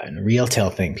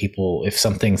retail thing, people, if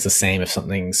something's the same, if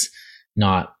something's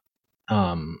not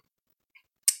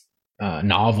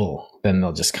novel, then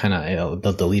they'll just they'll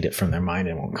delete it from their mind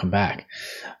and won't come back.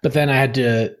 But then I had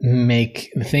to make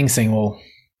the thing saying, well,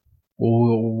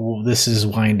 this is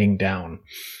winding down.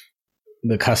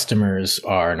 The customers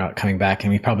are not coming back,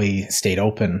 and we probably stayed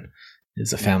open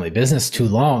as a family business too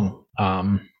long.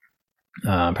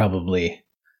 Probably,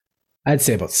 I'd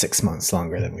say about 6 months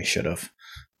longer than we should have.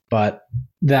 But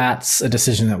that's a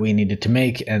decision that we needed to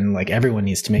make, and everyone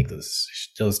needs to make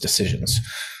those decisions.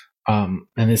 And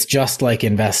it's just like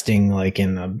investing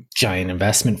in a giant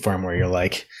investment firm where you're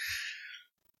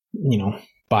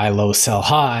buy low, sell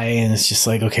high. And it's just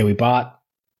okay, we bought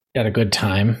at a good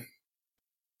time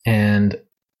and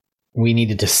we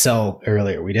needed to sell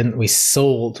earlier. We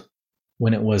sold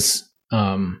when it was,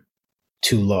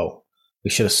 too low. We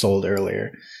should have sold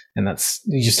earlier. And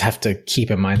you just have to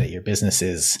keep in mind that your business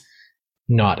is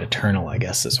not eternal, I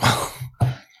guess, as well.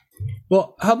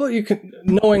 Well, how about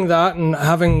knowing that and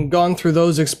having gone through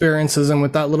those experiences and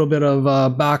with that little bit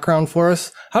of background for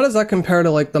us, how does that compare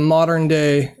to the modern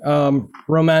day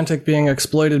romantic being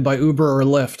exploited by Uber or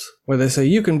Lyft, where they say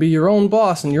you can be your own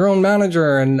boss and your own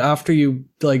manager, and after you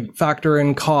factor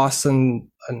in costs and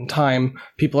time,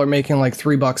 people are making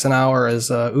 $3 an hour as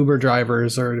Uber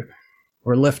drivers or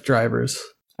Lyft drivers?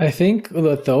 I think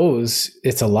with those,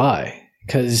 it's a lie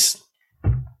because,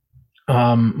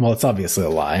 it's obviously a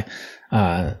lie.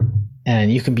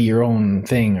 And you can be your own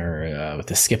thing or with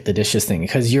the skip the dishes thing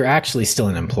because you're actually still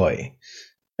an employee.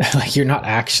 You're not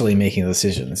actually making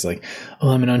decisions.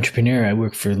 I'm an entrepreneur. I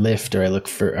work for Lyft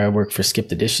or I work for Skip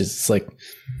the Dishes. It's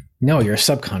no, you're a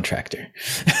subcontractor.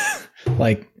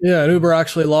 And Uber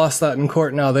actually lost that in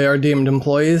court now. They are deemed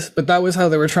employees, but that was how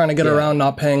they were trying to get around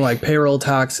not paying payroll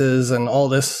taxes and all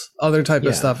this other type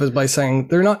of stuff, is by saying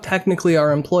they're not technically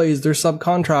our employees, they're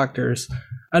subcontractors.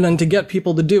 And then to get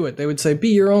people to do it, they would say, be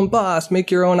your own boss,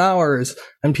 make your own hours.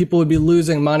 And people would be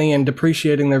losing money and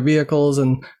depreciating their vehicles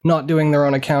and not doing their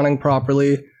own accounting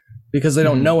properly because they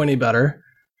don't know any better.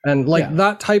 And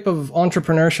that type of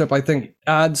entrepreneurship, I think,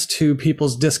 adds to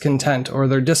people's discontent or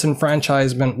their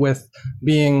disenfranchisement with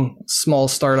being small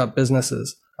startup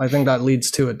businesses. I think that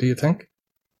leads to it. Do you think?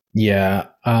 Yeah.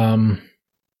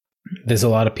 There's a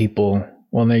lot of people,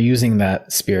 they're using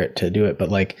that spirit to do it,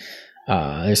 but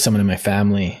there's someone in my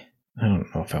family, I don't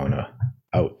know if I want to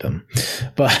out them,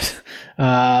 but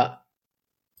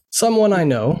someone I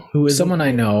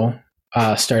know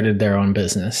started their own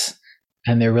business,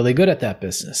 and they're really good at that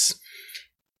business.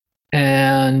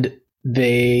 And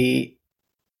they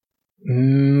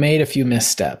made a few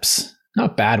missteps,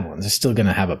 not bad ones. They're still going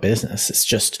to have a business. It's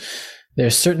just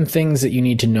there's certain things that you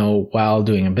need to know while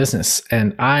doing a business.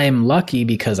 And I'm lucky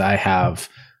because I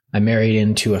married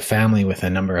into a family with a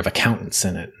number of accountants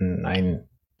in it, and I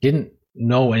didn't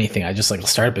know anything. I just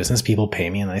start a business, people pay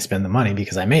me, and I spend the money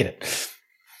because I made it.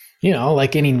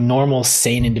 like any normal,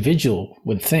 sane individual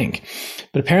would think.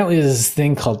 But apparently there's this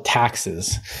thing called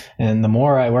taxes. And the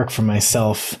more I work for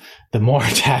myself, the more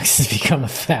taxes become a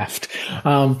theft.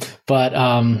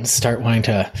 But start wanting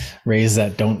to raise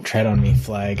that "don't tread on me"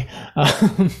 flag.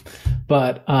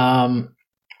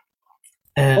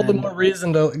 And all the more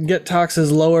reason to get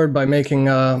taxes lowered by making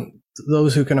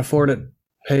those who can afford it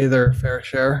pay their fair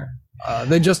share.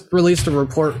 They just released a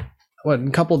report, a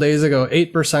couple days ago.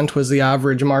 8% was the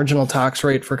average marginal tax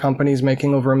rate for companies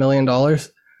making over $1 million.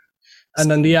 And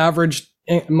then the average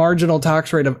marginal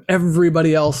tax rate of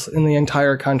everybody else in the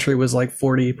entire country was like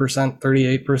 40%,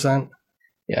 38%.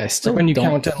 Yeah, I still when you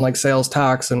count in like sales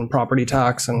tax and property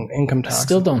tax and income tax. I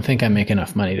still don't think I make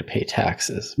enough money to pay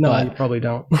taxes. No, you probably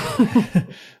don't.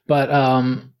 But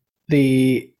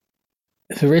the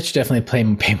rich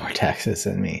definitely pay more taxes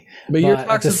than me. But your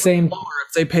taxes are lower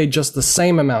if they pay just the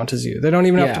same amount as you. They don't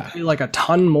even have to pay like a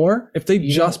ton more. If they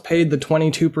just paid the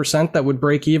 22% that would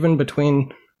break even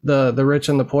between the rich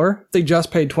and the poor, if they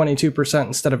just paid 22%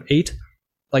 instead of 8%.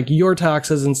 Like your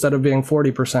taxes, instead of being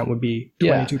 40%, would be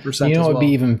 22%. You know what would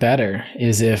be even better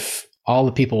is if all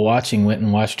the people watching went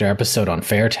and watched our episode on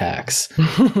fair tax.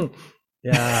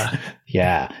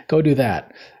 Yeah. Go do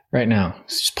that right now.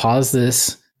 Just pause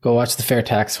this, go watch the fair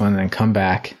tax one, and then come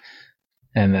back.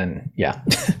 And then,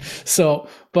 So,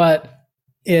 but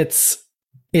it's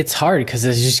hard because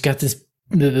there's just got this,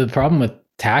 the problem with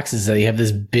taxes that you have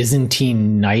this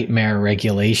Byzantine nightmare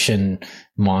regulation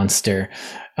monster,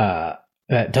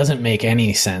 that doesn't make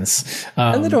any sense.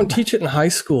 And they don't teach it in high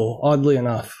school, oddly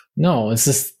enough. No, it's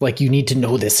just like you need to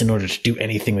know this in order to do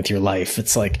anything with your life.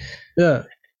 It's like,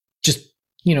 just,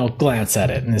 glance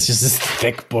at it. And it's just this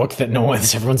thick book that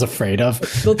everyone's afraid of.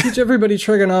 They'll teach everybody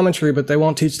trigonometry, but they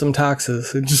won't teach them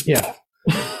taxes. It just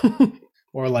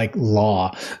Or like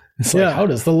law. It's like, how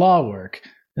does the law work?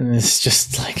 And it's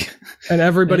just like... And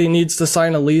everybody needs to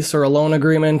sign a lease or a loan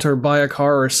agreement or buy a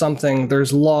car or something.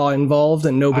 There's law involved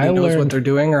and nobody knows what they're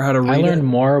doing or how to read it. I learned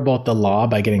more about the law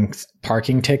by getting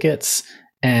parking tickets.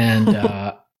 And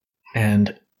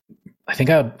and I think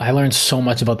I learned so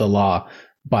much about the law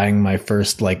buying my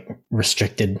first like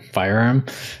restricted firearm,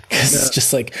 because it's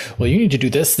just like, well, you need to do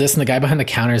this, and the guy behind the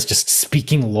counter is just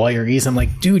speaking lawyerese. I'm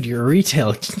like, dude, you're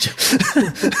retail.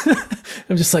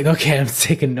 I'm just like, okay, I'm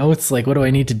taking notes. Like, what do I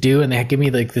need to do? And they give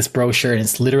me like this brochure, and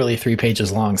it's literally 3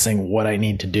 pages long saying what I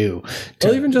need to do.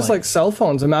 Well, even just like cell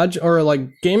phones, imagine, or like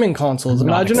gaming consoles.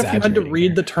 Imagine if you had to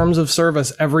read the terms of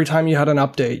service every time you had an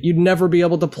update. You'd never be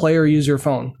able to play or use your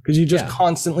phone because you'd just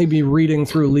constantly be reading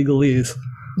through legalese.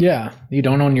 Yeah, you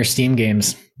don't own your Steam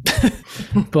games.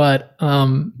 But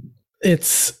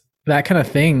it's that kind of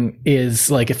thing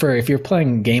is like if you're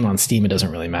playing a game on Steam, it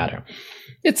doesn't really matter.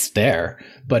 It's there,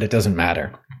 but it doesn't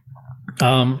matter.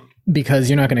 Because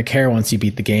you're not going to care once you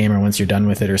beat the game or once you're done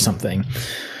with it or something.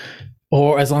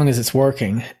 Or as long as it's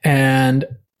working.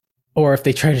 Or if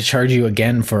they try to charge you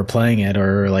again for playing it,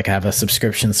 or like have a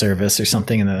subscription service or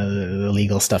something, and the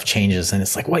legal stuff changes, and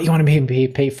it's like, what, you want to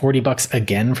pay $40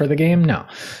 again for the game? No.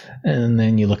 And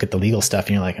then you look at the legal stuff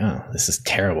and you're like, oh, this is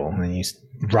terrible. And then you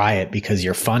riot because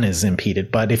your fun is impeded.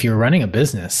 But if you're running a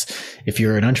business, if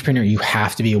you're an entrepreneur, you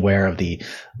have to be aware of the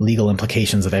legal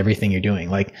implications of everything you're doing.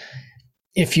 Like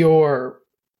if you're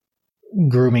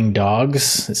grooming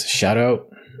dogs, it's a shout out.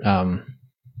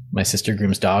 My sister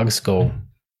grooms dogs. Go.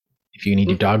 If you need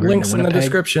your dog groomed, links in the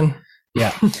description.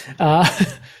 Yeah.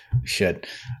 Should.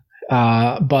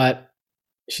 But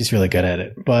she's really good at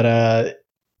it. But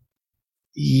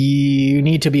you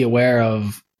need to be aware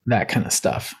of that kind of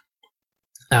stuff.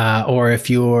 Or if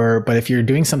you're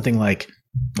doing something like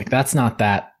that's not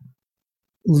that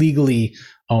legally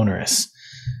onerous.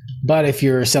 But if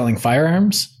you're selling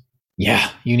firearms,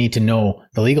 you need to know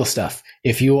the legal stuff.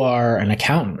 If you are an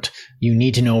accountant, you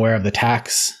need to know aware of the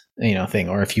tax thing.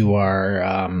 Or if you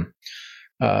are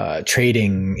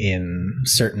trading in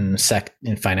certain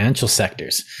in financial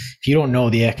sectors, if you don't know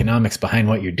the economics behind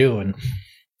what you're doing,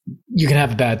 you can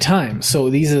have a bad time. So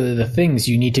these are the things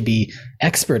you need to be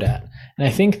expert at. And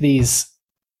I think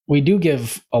we do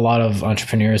give a lot of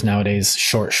entrepreneurs nowadays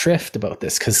short shrift about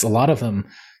this, because a lot of them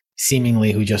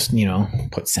seemingly who just,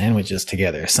 put sandwiches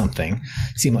together or something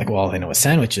seem like, well, they know what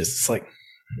sandwiches. It's like,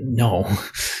 no,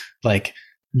 like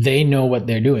they know what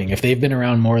they're doing. If they've been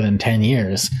around more than 10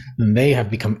 years, then they have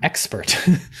become expert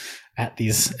at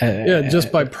these.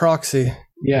 Just by proxy.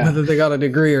 Yeah. Whether they got a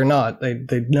degree or not,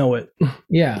 they know it.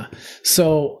 Yeah.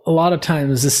 So a lot of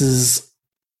times this is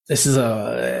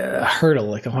a hurdle.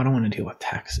 Like, oh, I don't want to deal with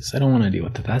taxes. I don't want to deal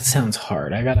with that. That sounds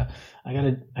hard. I gotta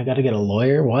get a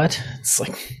lawyer. What? It's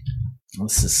like,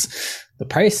 This is the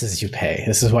prices you pay.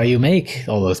 This is why you make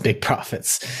all those big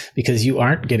profits, because you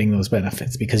aren't getting those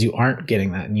benefits, because you aren't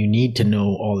getting that. And you need to know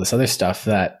all this other stuff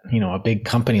that, a big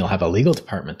company will have a legal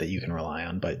department that you can rely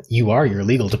on, but you are your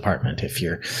legal department if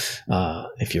you're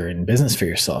in business for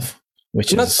yourself.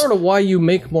 And that's sort of why you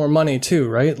make more money too,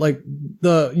 right? Like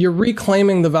you're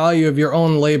reclaiming the value of your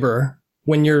own labor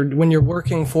when you're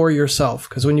working for yourself.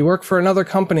 Because when you work for another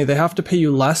company, they have to pay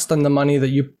you less than the money that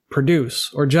you produce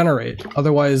or generate.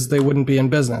 Otherwise, they wouldn't be in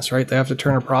business, right? They have to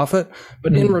turn a profit.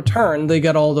 But in return, they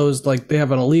get all those, like they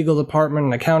have a legal department,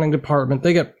 an accounting department.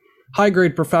 They get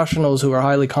high-grade professionals who are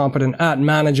highly competent at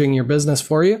managing your business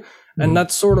for you. And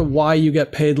that's sort of why you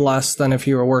get paid less than if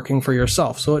you were working for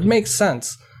yourself. So it makes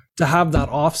sense to have that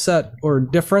offset or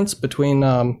difference between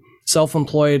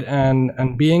self-employed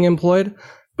and being employed.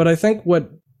 But I think what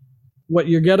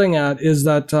you're getting at is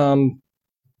that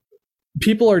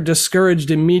people are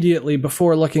discouraged immediately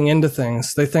before looking into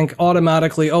things. They think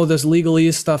automatically, oh, this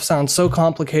legalese stuff sounds so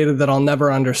complicated that I'll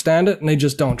never understand it, and they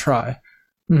just don't try.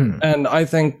 And I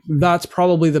think that's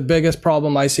probably the biggest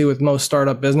problem I see with most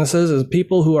startup businesses is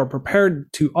people who are prepared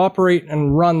to operate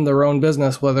and run their own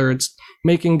business, whether it's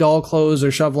making doll clothes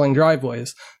or shoveling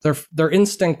driveways. Their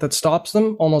instinct that stops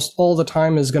them almost all the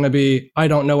time is going to be, I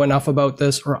don't know enough about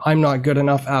this, or I'm not good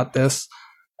enough at this.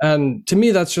 And to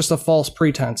me, that's just a false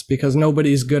pretense, because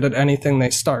nobody's good at anything they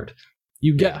start.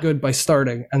 You get good by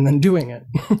starting and then doing it.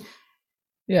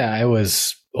 Yeah, I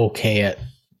was okay at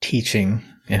teaching,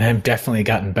 and I've definitely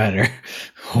gotten better.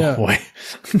 Oh boy.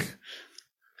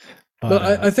 But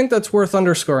I think that's worth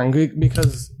underscoring,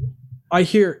 because I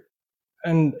hear,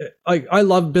 and I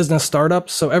love business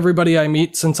startups. So everybody I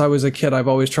meet since I was a kid, I've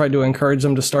always tried to encourage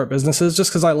them to start businesses, just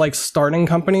because I like starting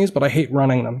companies, but I hate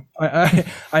running them.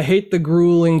 I hate the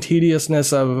grueling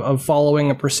tediousness of following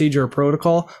a procedure or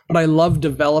protocol, but I love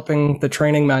developing the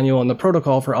training manual and the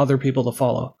protocol for other people to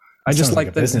follow. I just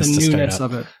like the newness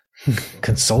of it.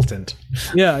 Consultant.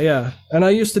 Yeah. And I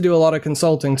used to do a lot of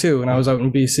consulting too when I was out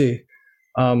in BC.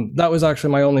 That was actually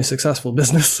my only successful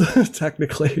business,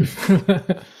 technically.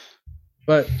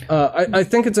 But I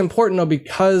think it's important, though,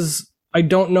 because I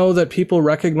don't know that people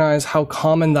recognize how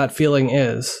common that feeling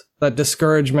is, that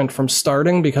discouragement from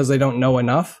starting because they don't know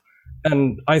enough.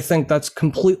 And I think that's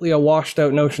completely a washed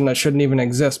out notion that shouldn't even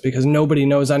exist, because nobody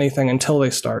knows anything until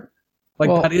they start.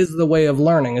 That is the way of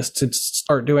learning, is to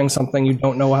start doing something you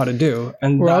don't know how to do.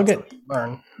 And that's how you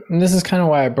learn. And this is kind of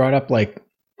why I brought up, we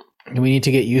need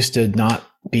to get used to not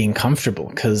being comfortable,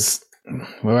 because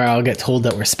where I'll get told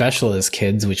that we're special as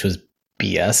kids, which was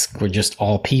BS. We're just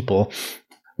all people.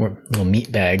 We're little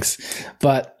meat bags.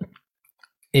 But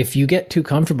if you get too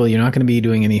comfortable, you're not going to be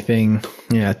doing anything.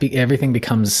 Everything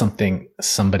becomes something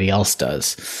somebody else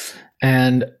does.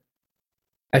 And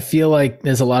I feel like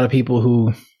there's a lot of people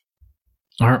who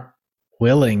aren't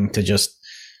willing to just,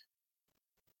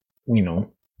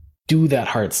 do that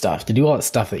hard stuff, to do all that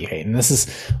stuff that you hate. And this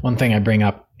is one thing I bring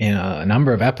up in a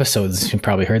number of episodes. You've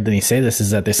probably heard me say this,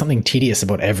 is that there's something tedious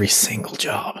about every single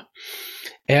job.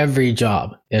 Every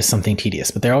job is something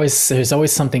tedious, but there's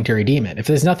always something to redeem it. If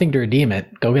there's nothing to redeem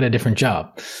it, go get a different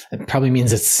job. It probably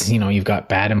means it's, you've got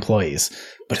bad employees,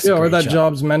 but it's or that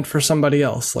job's meant for somebody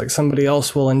else. Like somebody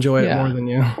else will enjoy it more than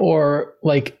you. Or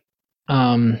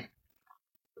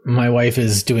my wife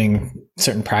is doing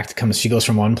certain practicums. She goes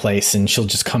from one place and she'll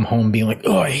just come home being like,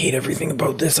 oh, I hate everything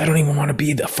about this. I don't even want to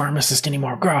be the pharmacist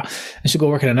anymore. And she'll go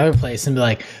work at another place and be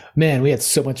like, man, we had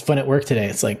so much fun at work today.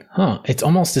 It's like, it's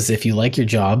almost as if you like your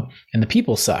job and the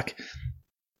people suck.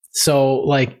 So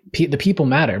the people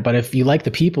matter. But if you like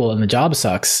the people and the job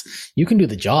sucks, you can do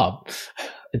the job.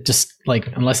 It just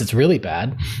unless it's really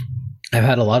bad. I've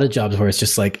had a lot of jobs where it's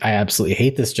just I absolutely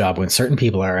hate this job when certain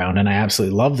people are around, and I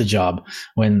absolutely love the job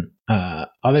when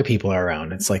other people are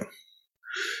around. It's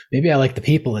maybe I like the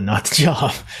people and not the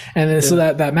job. And then, so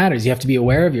that matters. You have to be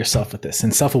aware of yourself with this,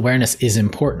 and self-awareness is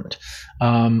important.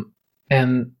 And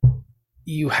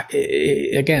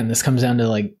again, this comes down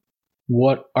to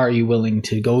what are you willing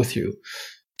to go through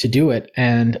to do it?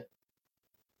 And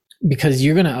because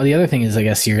the other thing is, I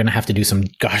guess you're going to have to do some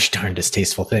gosh darn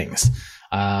distasteful things.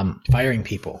 Firing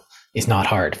people is not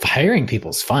hard. Hiring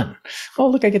people is fun. Oh,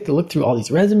 look, I get to look through all these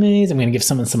resumes. I'm going to give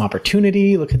someone some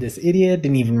opportunity. Look at this idiot.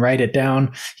 Didn't even write it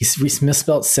down. He's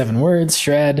misspelled 7 words,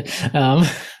 shred.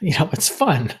 It's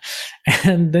fun.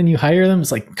 And then you hire them.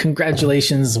 It's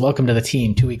congratulations. Welcome to the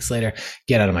team. 2 weeks later,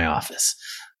 get out of my office.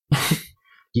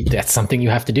 That's something you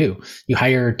have to do. You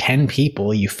hire 10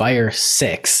 people, you fire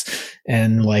 6,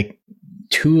 and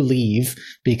two leave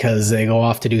because they go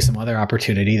off to do some other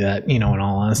opportunity that, in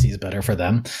all honesty is better for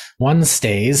them. One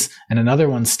stays and another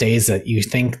one stays that you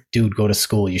think, dude, go to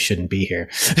school. You shouldn't be here.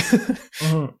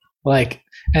 Mm-hmm.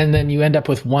 And then you end up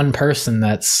with one person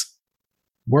that's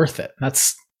worth it.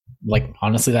 That's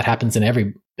honestly, that happens in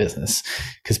every business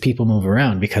because people move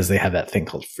around because they have that thing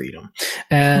called freedom.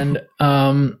 And,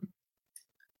 and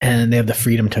they have the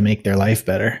freedom to make their life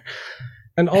better.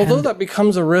 And although that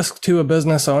becomes a risk to a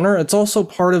business owner, it's also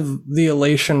part of the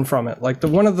elation from it.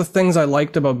 One of the things I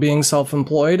liked about being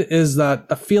self-employed is that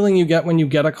the feeling you get when you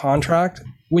get a contract,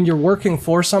 when you're working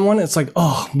for someone, it's like,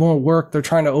 oh, more work. They're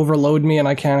trying to overload me and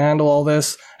I can't handle all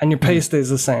this. And your pay stays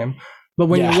the same. But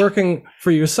when you're working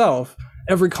for yourself,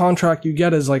 every contract you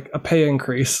get is like a pay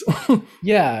increase.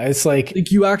 Yeah. It's like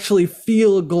you actually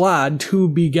feel glad to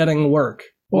be getting work.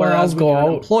 Whereas when you're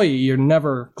an employee, you're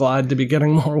never glad to be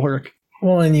getting more work.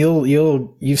 Well, and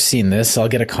you've seen this. I'll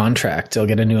get a contract. I'll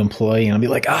get a new employee and I'll be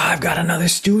like, oh, I've got another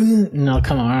student. And I'll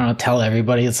come on and I'll tell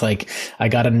everybody it's like, I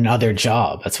got another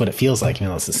job. That's what it feels like, even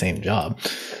though it's the same job.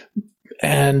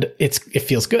 And it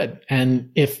feels good. And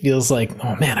it feels like,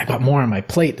 oh man, I got more on my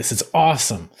plate. This is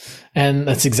awesome. And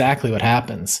that's exactly what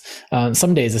happens.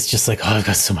 Some days it's just like, oh, I've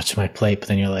got so much on my plate. But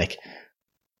then you're like,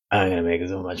 I'm going to make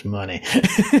so much money.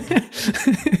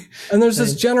 And there's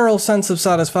this general sense of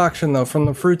satisfaction, though, from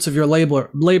the fruits of your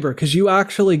labor, because you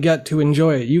actually get to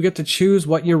enjoy it. You get to choose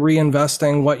what you're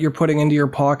reinvesting, what you're putting into your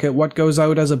pocket, what goes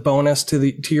out as a bonus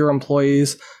to your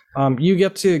employees. You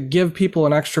get to give people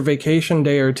an extra vacation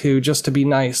day or two just to be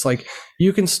nice.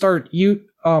 You can start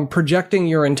projecting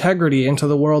your integrity into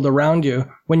the world around you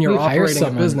when you're operating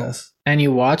a business. And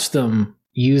you watch them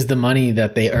use the money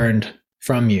that they earned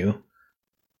from you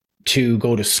to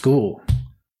go to school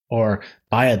or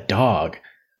buy a dog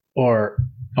or,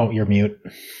 oh, you're mute.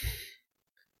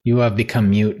 You have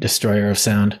become mute, destroyer of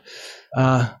sound.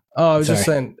 I was just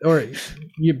saying, or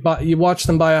you watch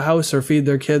them buy a house or feed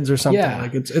their kids or something. Yeah.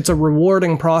 It's a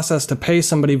rewarding process to pay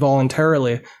somebody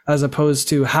voluntarily as opposed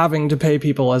to having to pay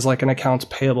people as an accounts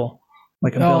payable.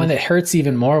 And it hurts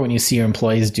even more when you see your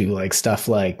employees do stuff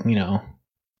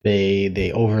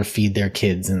they overfeed their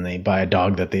kids and they buy a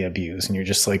dog that they abuse. And you're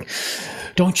just like,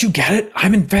 don't you get it?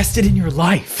 I'm invested in your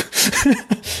life.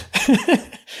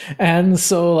 And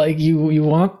so you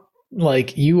want,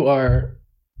 you are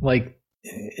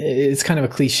it's kind of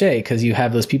a cliche because you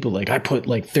have those people I put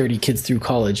 30 kids through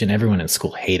college and everyone in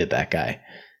school hated that guy.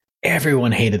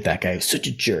 Everyone hated that guy. He was such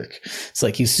a jerk. It's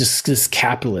he's just this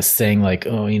capitalist saying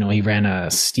he ran a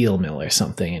steel mill or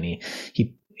something and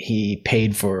he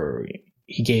paid for,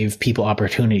 he gave people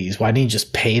opportunities. Why didn't he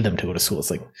just pay them to go to school?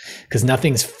 It's because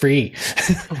nothing's free.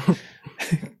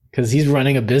 Because he's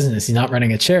running a business. He's not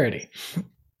running a charity.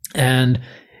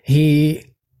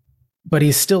 But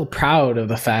he's still proud of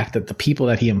the fact that the people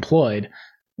that he employed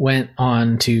went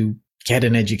on to get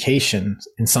an education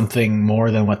in something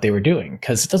more than what they were doing.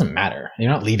 Because it doesn't matter.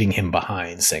 You're not leaving him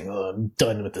behind saying, oh, I'm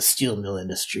done with the steel mill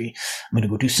industry. I'm going to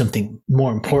go do something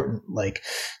more important like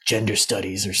gender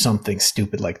studies or something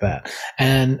stupid like that.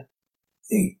 And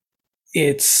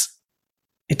it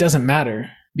doesn't matter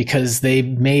because they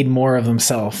made more of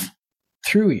themselves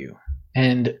through you.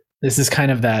 And this is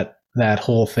kind of that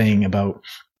whole thing about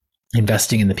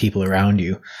investing in the people around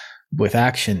you. With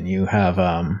action, you have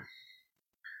I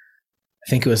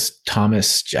think it was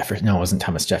Thomas Jefferson. No, it wasn't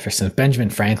Thomas Jefferson.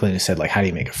 Benjamin Franklin who said, how do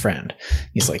you make a friend?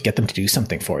 He's get them to do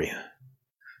something for you.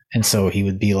 And so he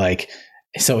would be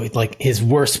his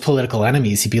worst political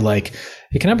enemies, he'd be like,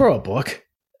 hey, can I borrow a book?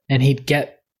 And he'd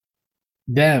get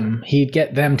them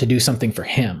to do something for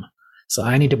him. So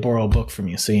I need to borrow a book from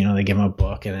you. So, they give him a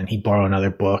book and then he'd borrow another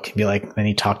book and be then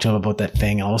he'd talk to him about that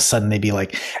thing. All of a sudden they'd be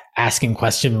asking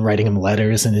questions and writing him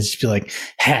letters and it'd just be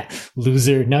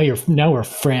loser. Now we're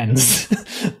friends.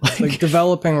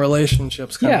 Developing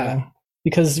relationships.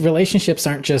 Because relationships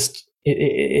aren't just,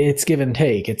 it's give and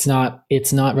take. It's not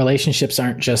relationships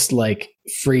aren't just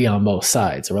free on both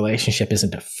sides. A relationship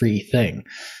isn't a free thing.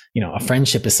 A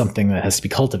friendship is something that has to be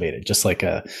cultivated, just like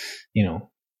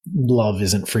love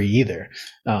isn't free either.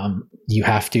 You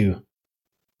have to,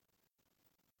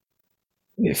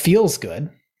 it feels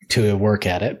good to work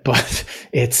at it, but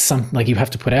it's something you have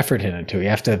to put effort into it. You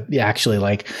have to actually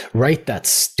write that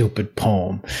stupid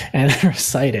poem and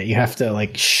recite it. You have to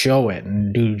show it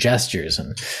and do gestures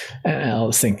and all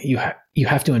this thing. You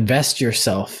have to invest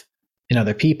yourself in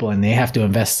other people and they have to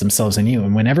invest themselves in you.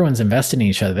 And when everyone's invested in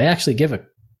each other, they actually give a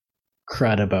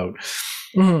crud about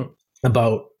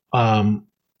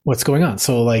what's going on.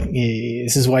 So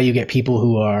this is why you get people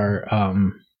who are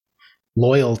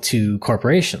loyal to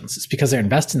corporations. It's because they're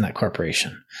invested in that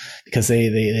corporation, because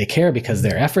they care, because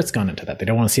their effort's gone into that. They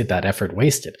don't want to see that effort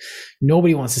wasted.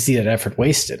 Nobody wants to see that effort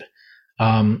wasted.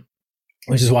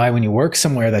 Which is why when you work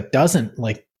somewhere that doesn't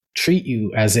like treat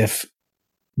you as if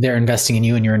they're investing in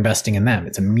you and you're investing in them,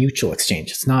 it's a mutual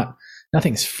exchange. It's not,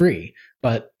 nothing's free,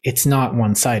 but it's not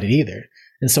one-sided either.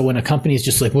 And so when a company is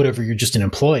just like, whatever, you're just an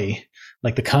employee,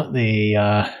 like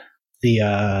the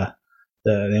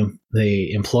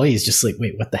employee is just like,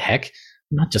 wait, what the heck?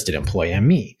 I'm not just an employee, I'm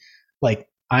me. Like,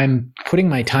 I'm putting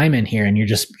my time in here and you're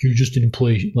just an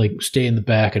employee, like stay in the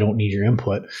back. I don't need your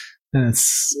input. And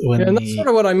it's and that's sort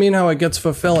of what I mean, how it gets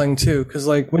fulfilling too. Cause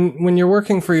like when you're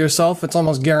working for yourself, it's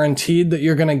almost guaranteed that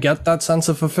you're going to get that sense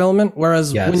of fulfillment.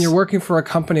 Whereas when you're working for a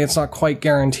company, it's not quite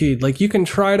guaranteed. Like you can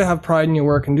try to have pride in your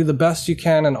work and do the best you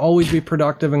can and always be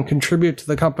productive and contribute to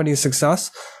the company's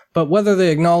success. But whether they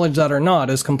acknowledge that or not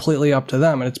is completely up to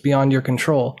them and it's beyond your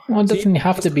control. Well, it doesn't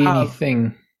have to be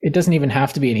anything. It doesn't even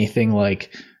have to be anything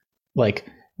like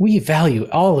we value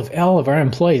all of our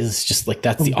employees. It's just like,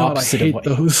 that's the opposite of what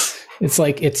those. It's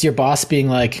like, it's your boss being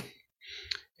like,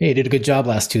 hey, you did a good job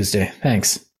last Tuesday.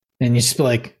 Thanks. And you just be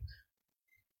like,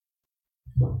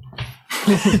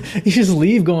 you just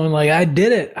leave going like, I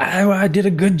did it. I did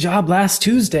a good job last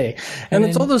Tuesday. And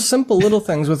it's all those simple little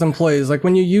things with employees. Like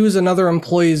when you use another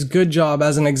employee's good job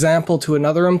as an example to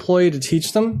another employee to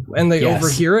teach them and they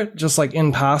overhear it just like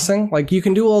in passing, like you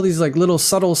can do all these like little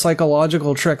subtle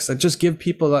psychological tricks that just give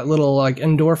people that little like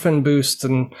endorphin boost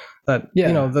and that,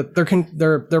 you know, that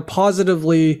they're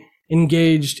positively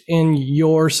engaged in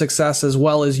your success as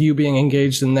well as you being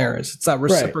engaged in theirs. It's that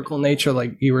reciprocal nature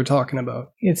like you were talking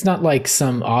about. It's not like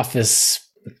some office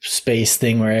space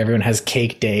thing where everyone has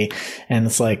cake day and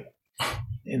it's like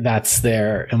that's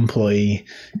their employee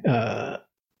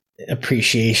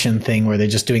appreciation thing where they're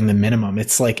just doing the minimum.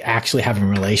 It's like actually having a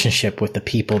relationship with the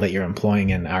people that you're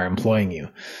employing and are employing you.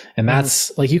 And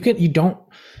that's like you can't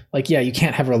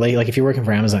have like if you're working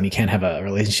for Amazon, you can't have a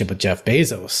relationship with Jeff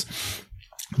Bezos.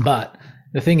 But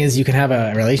the thing is, you can have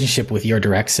a relationship with your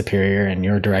direct superior and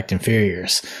your direct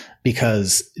inferiors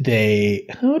because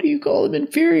how do you call them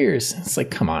inferiors? It's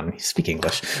like, come on, speak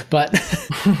English. But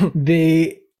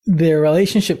their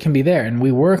relationship can be there. And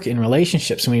we work in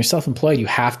relationships. When you're self-employed, you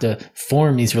have to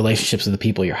form these relationships with the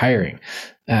people you're hiring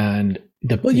and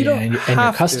your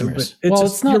customers.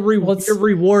 It's not. You're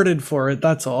rewarded for it.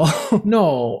 That's all.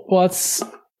 No, well, it's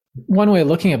one way of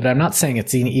looking at it, but I'm not saying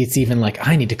it's even like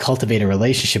I need to cultivate a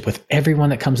relationship with everyone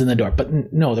that comes in the door.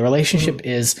 But no, the relationship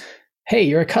is, hey,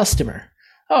 you're a customer.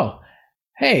 Oh,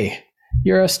 hey,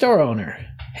 you're a store owner.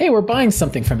 Hey, we're buying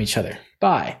something from each other.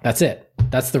 Bye. That's it.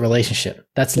 That's the relationship.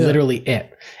 That's literally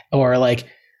it. Or like,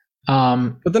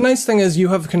 but the nice thing is you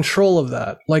have control of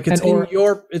that. Like it's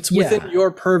within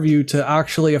your purview to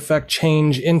actually affect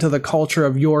change into the culture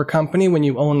of your company when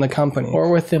you own the company.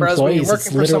 Or with employees, when you're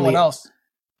working for someone else.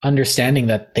 Understanding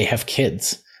that they have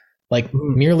kids, like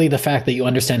merely the fact that you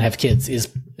understand have kids is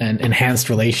an enhanced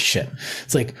relationship.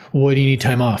 It's like, why do you need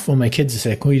time off? Well, my kids are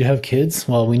sick. Well, you have kids?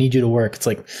 Well, we need you to work. It's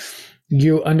like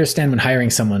you understand when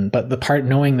hiring someone, but the part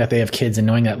knowing that they have kids and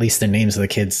knowing at least the names of the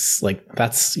kids, like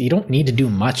you don't need to do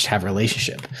much to have a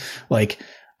relationship. Like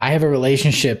I have a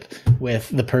relationship with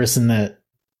the person that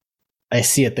I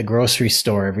see at the grocery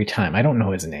store every time. I don't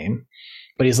know his name.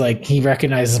 But he's like, he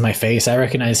recognizes my face. I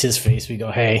recognize his face. We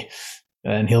go, hey,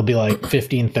 and he'll be like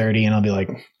 15:30 and I'll be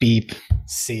like, beep,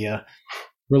 see ya.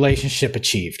 Relationship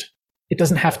achieved. It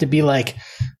doesn't have to be like,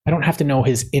 I don't have to know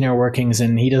his inner workings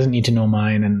and he doesn't need to know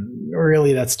mine. And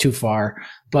really that's too far.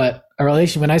 But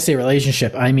when I say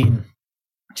relationship, I mean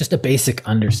just a basic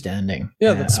understanding.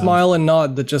 Yeah, that smile and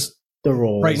nod that just the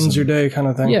roles brightens your day kind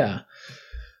of thing. Yeah.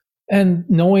 And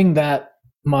knowing that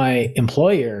my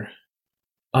employer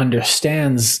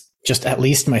understands just at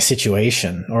least my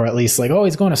situation, or at least like, oh,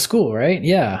 he's going to school, right?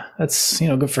 Yeah, that's,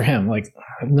 good for him. Like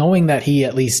knowing that he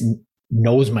at least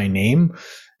knows my name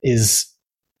is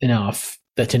enough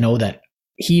to know that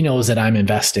he knows that I'm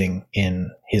investing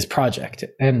in his project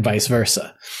and vice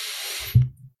versa.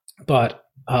 But,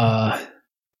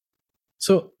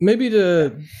 so maybe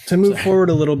to move forward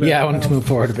a little bit. Yeah, I wanted to move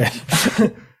forward a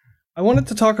bit. I wanted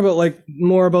to talk about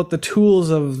more about the tools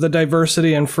of the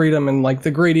diversity and freedom and like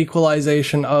the great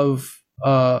equalization of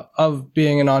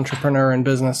being an entrepreneur in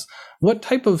business. What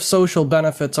type of social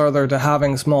benefits are there to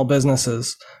having small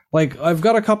businesses? Like I've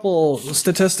got a couple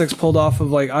statistics pulled off of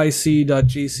like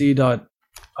ic.gc.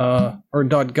 Or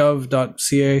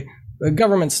 .gov.ca, the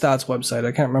government stats website.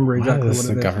 I can't remember exactly what it is.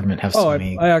 The government have so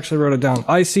many. I actually wrote it down.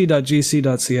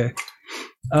 ic.gc.ca.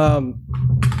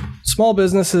 small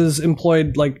businesses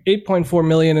employed like 8.4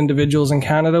 million individuals in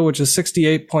Canada, which is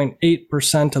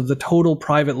 68.8% of the total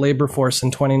private labor force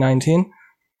in 2019.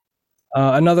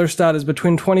 Another stat is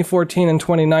between 2014 and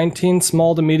 2019,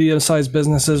 small to medium-sized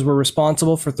businesses were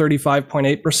responsible for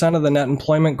 35.8% of the net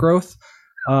employment growth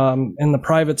in the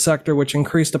private sector, which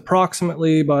increased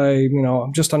approximately by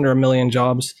just under 1 million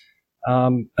jobs.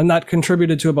 And that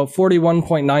contributed to about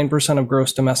 41.9% of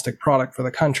gross domestic product for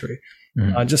the country,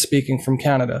 just speaking from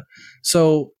Canada.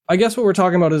 So I guess what we're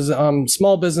talking about is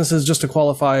small businesses, just to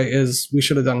qualify, is we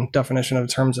should have done definition of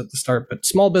terms at the start, but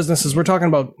small businesses, we're talking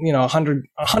about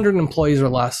 100 employees or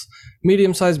less.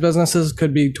 Medium-sized businesses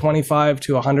could be 25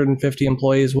 to 150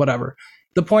 employees, whatever.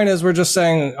 The point is we're just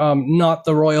saying not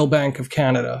the Royal Bank of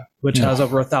Canada, which has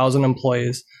over 1,000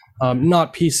 employees,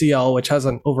 not PCL, which has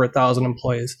over 1,000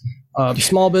 employees.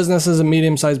 Small businesses and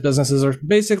medium-sized businesses are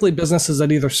basically businesses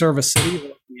that either serve a city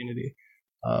or a community,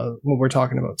 what we're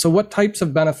talking about. So what types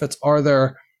of benefits are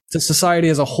there to society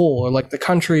as a whole, or like the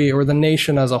country or the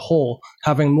nation as a whole,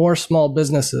 having more small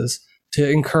businesses to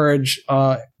encourage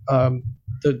the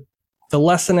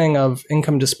lessening of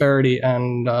income disparity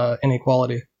and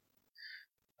inequality?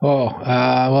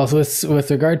 Well, with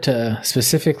regard to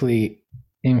specifically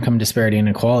income disparity and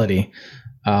inequality,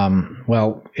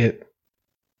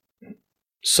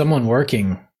 someone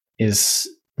working is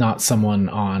not someone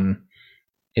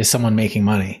is someone making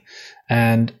money.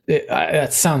 And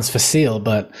that sounds facile,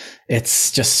 but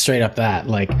it's just straight up that.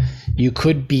 Like, you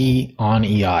could be on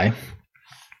EI,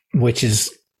 which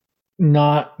is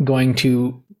not going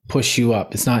to push you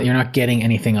up. You're not getting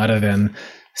anything other than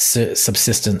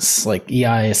subsistence. Like,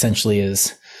 EI essentially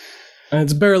is, and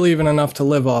it's barely even enough to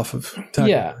live off of.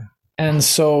 Yeah. And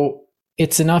so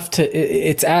it's enough to,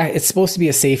 it's supposed to be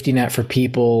a safety net for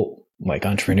people like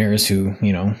entrepreneurs who,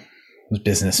 whose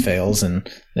business fails, and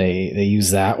they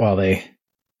use that while they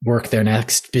work their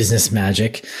next business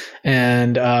magic.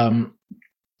 And,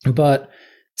 but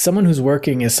someone who's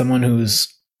working is someone who's,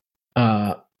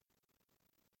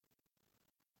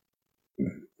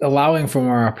 allowing for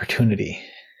more opportunity.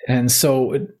 And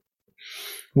so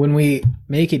when we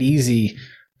make it easy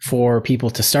for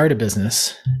people to start a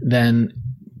business, then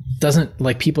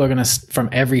people are going to, from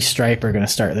every stripe, are going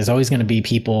to start. There's always going to be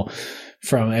people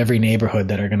from every neighborhood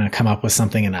that are going to come up with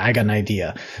something. And I got an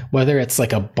idea, whether it's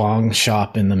like a bong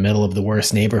shop in the middle of the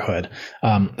worst neighborhood.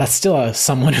 That's still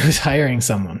someone who's hiring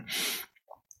someone.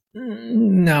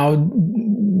 Now,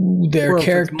 their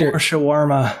character, more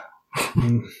shawarma.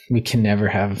 We can never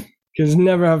have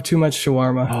too much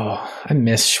shawarma. Oh, I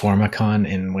miss ShawarmaCon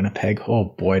in Winnipeg.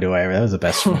 Oh boy, do I ever. That was the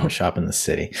best shawarma shop in the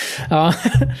city.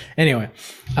 Anyway,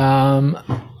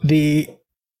 the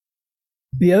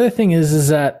other thing is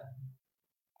that,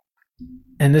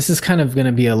 and this is kind of going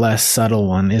to be a less subtle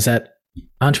one, is that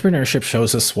entrepreneurship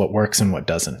shows us what works and what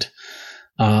doesn't.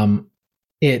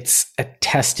 It's a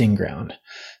testing ground.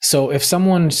 So if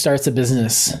someone starts a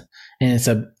business and it's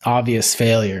an obvious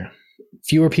failure,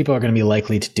 fewer people are going to be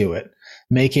likely to do it.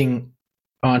 Making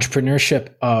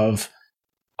entrepreneurship of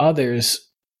others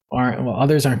aren't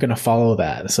going to follow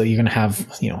that. So you're going to have,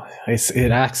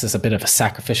 it acts as a bit of a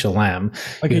sacrificial lamb.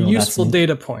 Like a useful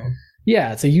data point.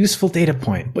 Yeah, it's a useful data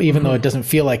point. But even though it doesn't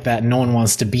feel like that, no one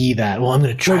wants to be that. Well, I'm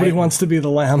going to try. Nobody wants to be the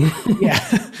lamb. Yeah.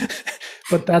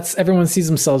 But everyone sees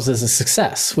themselves as a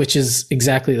success, which is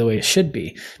exactly the way it should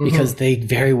be, because they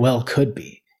very well could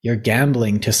be. You're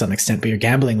gambling to some extent, but you're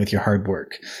gambling with your hard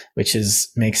work, which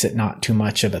makes it not too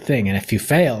much of a thing. And if you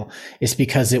fail, it's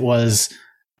because it was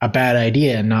a bad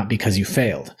idea and not because you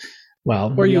failed.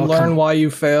 Well, or you learn why you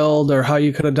failed or how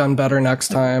you could have done better next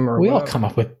time. Or we all come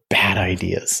up with bad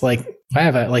ideas. Like, you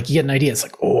get an idea. It's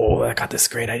like, oh, I got this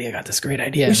great idea. And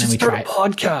then we try a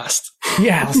podcast.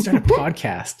 Yeah, I'll start a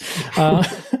podcast.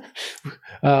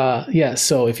 Yeah.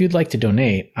 So if you'd like to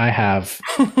donate, I have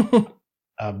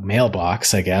a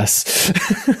mailbox, I guess.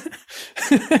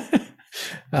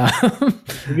 I'll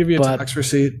give you a tax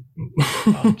receipt.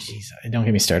 Oh, jeez. Don't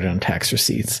get me started on tax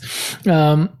receipts.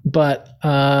 It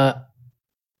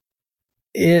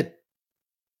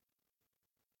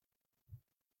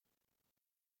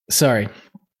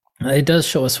does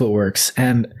show us what works,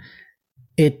 and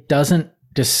it doesn't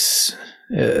and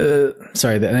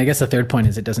I guess the third point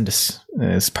is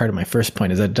as part of my first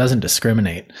point, is that it doesn't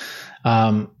discriminate.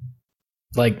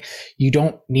 Like, you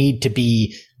don't need to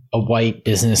be a white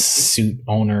business suit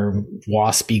owner,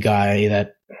 waspy guy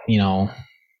that,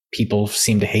 people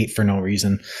seem to hate for no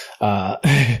reason, to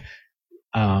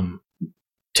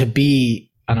be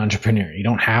an entrepreneur. You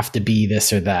don't have to be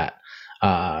this or that.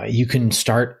 You can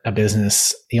start a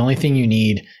business. The only thing you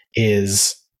need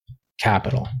is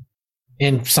capital,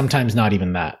 and sometimes not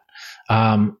even that.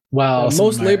 Well,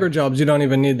 most labor jobs, you don't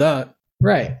even need that.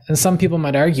 Right. And some people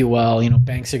might argue, well,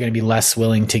 banks are going to be less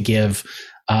willing to give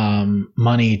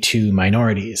money to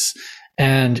minorities.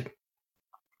 And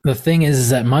the thing is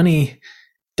that money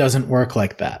doesn't work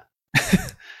like that.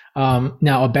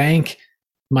 Now, a bank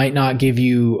might not give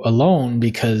you a loan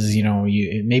because,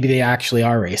 maybe they actually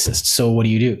are racist. So what do?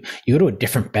 You go to a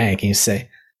different bank and you say,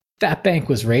 that bank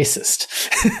was racist.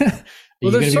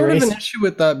 Well, there's sort of an issue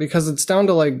with that because it's down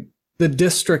to like the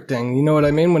districting. You know what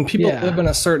I mean? When people live in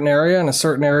a certain area and a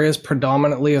certain area is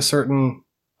predominantly a certain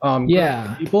group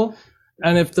of people.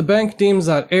 And if the bank deems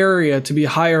that area to be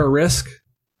higher risk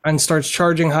and starts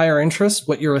charging higher interest,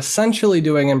 what you're essentially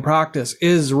doing in practice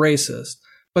is racist.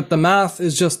 But the math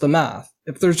is just the math.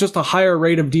 If there's just a higher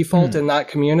rate of default in that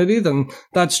community, then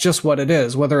that's just what it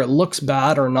is. Whether it looks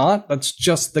bad or not, that's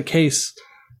just the case.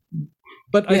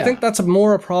 But I think that's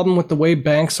more a problem with the way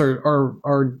banks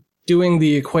are doing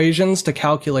the equations to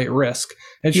calculate risk.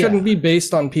 It shouldn't be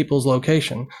based on people's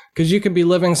location, because you could be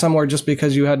living somewhere just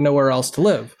because you had nowhere else to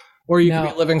live. Or you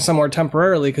could be living somewhere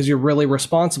temporarily because you're really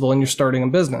responsible and you're starting a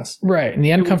business. Right. And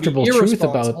the uncomfortable truth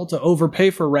about to overpay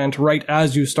for rent right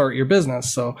as you start your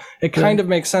business. So it kind of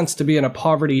makes sense to be in a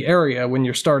poverty area when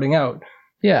you're starting out.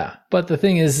 Yeah. But the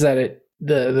thing is that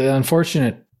the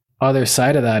unfortunate other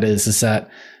side of that is that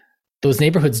those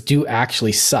neighborhoods do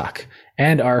actually suck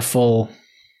and are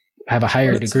have a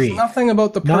higher degree. Nothing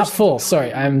about the person. Not full.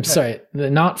 Sorry. I'm sorry.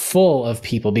 Not full of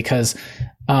people, because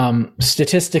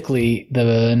statistically,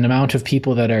 the amount of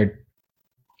people that are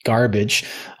garbage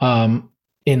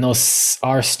in those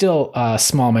are still a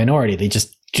small minority. They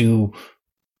just do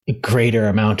a greater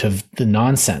amount of the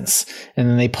nonsense, and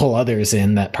then they pull others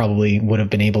in that probably would have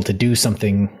been able to do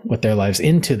something with their lives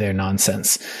into their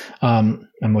nonsense. I'm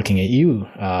looking at you,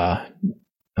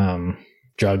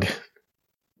 drug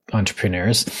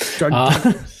entrepreneurs,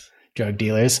 drug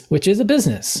dealers, which is a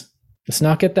business. Let's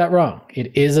not get that wrong.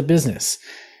 It is a business.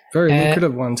 Very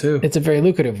lucrative one too. It's a very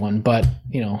lucrative one, but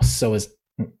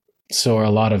so are a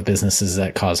lot of businesses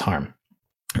that cause harm.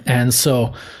 And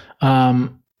so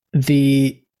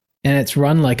it's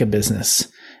run like a business.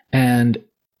 And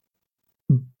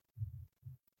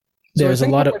there's a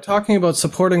lot of, we're talking about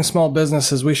supporting small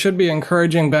businesses. We should be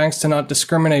encouraging banks to not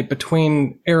discriminate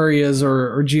between areas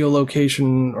or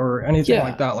geolocation or anything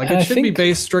like that. Like it should be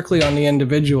based strictly on the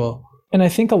individual. And I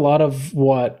think a lot of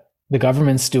what the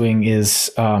government's doing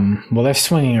is, they're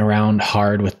swinging around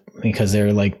hard because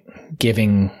they're like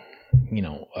giving,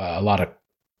 a lot of.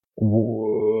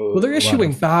 They're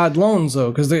issuing bad loans though,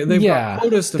 because they've got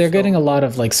quotas to they're getting a lot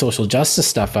of like social justice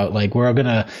stuff out. Like, we're going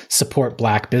to support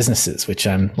black businesses, which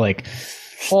I'm like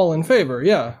all in favor.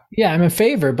 Yeah, I'm in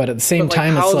favor, but at the same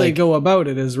time, how it's they go about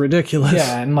it is ridiculous.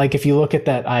 Yeah, and like if you look at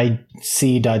that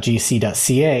ic.gc.ca,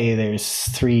 there's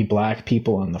 3 black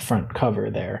people on the front cover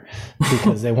there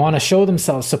because they want to show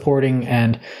themselves supporting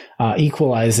and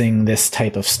equalizing this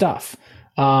type of stuff.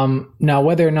 Now,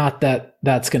 whether or not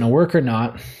that's going to work or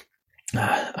not,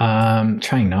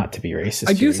 trying not to be racist.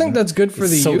 I do think that's good for the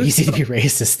youth. It's so easy to be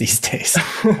racist these days.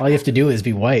 All you have to do is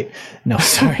be white. No,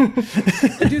 sorry.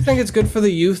 I do think it's good for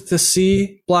the youth to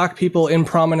see black people in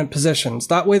prominent positions.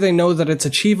 That way they know that it's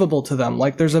achievable to them.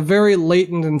 Like there's a very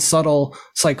latent and subtle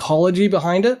psychology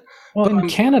behind it. Well, in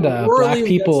Canada, black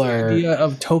people are... the idea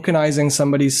of tokenizing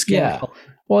somebody's skin color.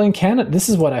 Well, in Canada, this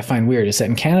is what I find weird, is that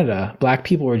in Canada, black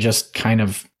people were just kind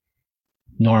of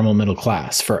normal middle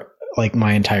class for like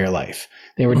my entire life.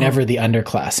 They were never the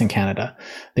underclass in Canada.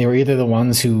 They were either the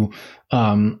ones who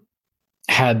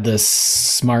had the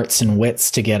smarts and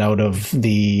wits to get out of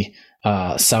the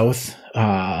south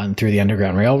and through the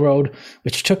Underground Railroad,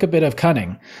 which took a bit of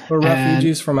cunning. Or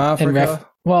refugees from Africa.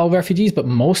 Refugees, but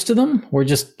most of them were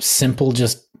just simple,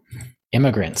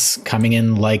 immigrants coming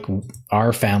in like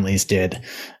our families did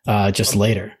just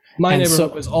later. My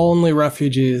neighborhood was only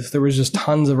refugees. There was just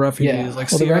tons of refugees.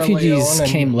 The refugees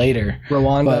came later.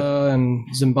 Rwanda and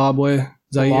Zimbabwe,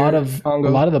 Zaire, Congo. A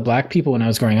lot of the black people when I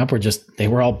was growing up they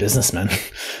were all businessmen.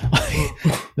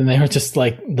 And they were just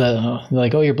like,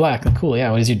 oh, you're black. Like, cool.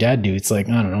 Yeah. What does your dad do? It's like,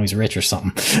 I don't know. He's rich or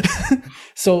something.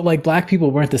 So like black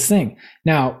people weren't this thing.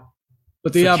 Now,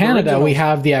 but for Canada, we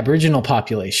have the Aboriginal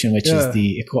population, which is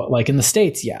like in the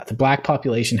States. Yeah, the black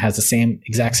population has the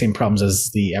exact same problems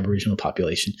as the Aboriginal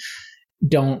population.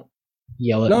 Don't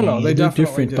yell at me. No, they definitely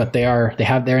different, do. But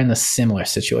they're in the similar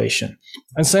situation.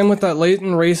 And same with that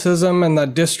latent racism and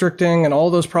that districting and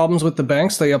all those problems with the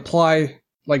banks. They apply,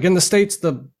 like in the States,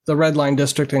 the red line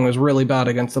districting was really bad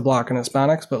against the black and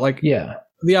Hispanics, but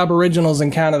the Aboriginals in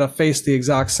Canada face the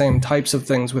exact same types of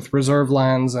things with reserve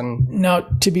lands and. Now,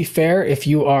 to be fair, if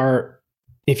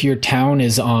your town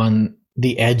is on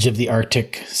the edge of the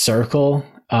Arctic Circle,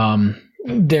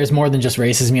 there's more than just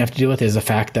racism you have to deal with. There's the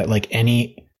fact that like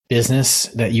any business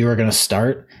that you are going to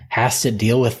start has to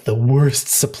deal with the worst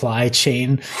supply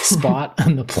chain spot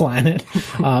on the planet.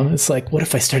 It's like, what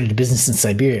if I started a business in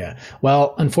Siberia?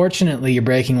 Well, unfortunately, you're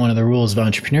breaking one of the rules of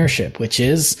entrepreneurship, which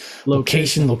is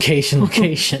location. Well,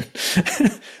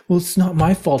 it's not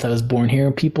my fault I was born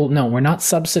here. No, we're not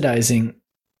subsidizing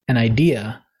an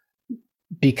idea,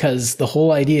 because the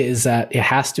whole idea is that it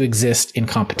has to exist in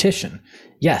competition.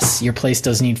 Yes, your place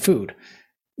does need food.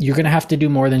 You're going to have to do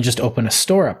more than just open a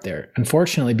store up there.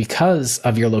 Unfortunately, because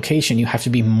of your location, you have to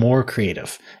be more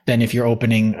creative than if you're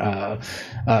opening a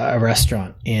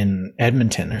restaurant in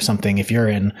Edmonton or something. If you're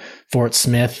in Fort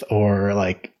Smith or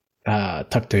like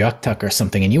Tuktoyaktuk or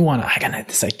something, and I got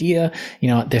this idea,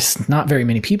 there's not very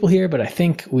many people here, but I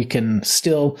think we can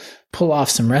still pull off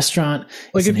some restaurant.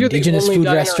 Like if you're an indigenous food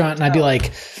restaurant, and I'd be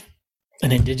like,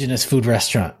 an indigenous food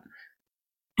restaurant,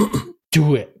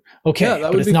 do it. Okay,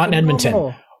 yeah, but it's not in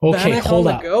Edmonton. Okay, hold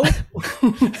up.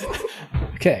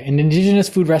 Okay, an indigenous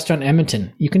food restaurant in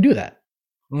Edmonton, you can do that.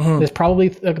 Mm-hmm. There's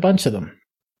probably a bunch of them.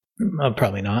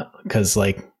 Probably not, because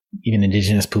like even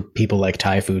indigenous people like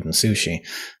Thai food and sushi.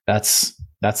 That's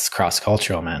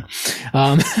cross-cultural, man.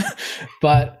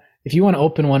 But if you want to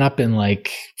open one up in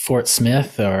like Fort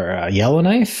Smith or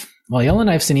Yellowknife, well,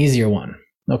 Yellowknife's an easier one.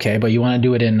 Okay, but you want to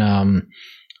do it in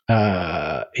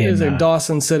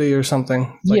Dawson City or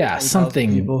something. Like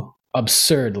something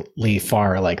absurdly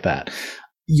far like that.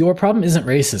 Your problem isn't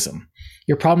racism.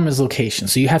 Your problem is location.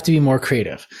 So you have to be more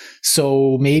creative.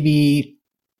 So maybe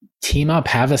team up,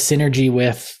 have a synergy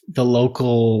with the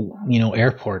local,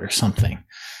 airport or something,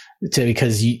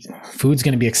 because food's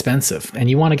going to be expensive, and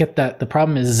you want to get that. The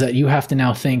problem is that you have to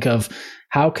now think of,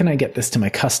 how can I get this to my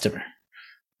customer,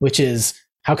 which is,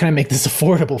 how can I make this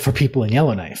affordable for people in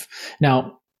Yellowknife?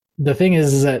 Now, the thing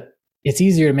is that it's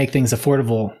easier to make things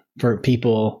affordable for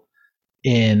people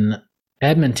in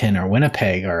Edmonton or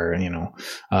Winnipeg or,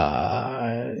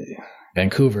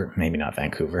 Vancouver, maybe not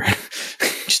Vancouver,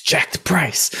 just jack the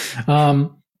price.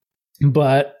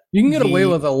 But you can get away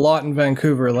with a lot in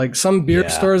Vancouver. Like some beer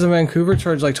stores in Vancouver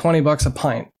charge like $20 a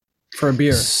pint for a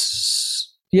beer.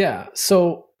 Yeah.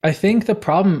 So I think the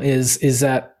problem is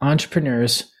that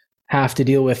entrepreneurs have to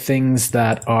deal with things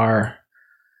that are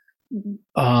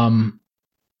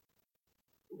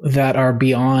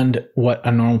beyond what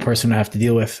a normal person would have to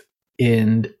deal with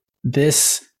in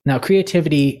this. Now,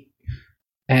 creativity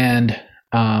and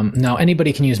now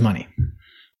anybody can use money.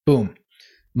 Boom.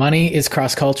 Money is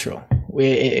cross-cultural.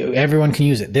 Everyone can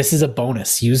use it. This is a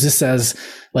bonus. Use this as,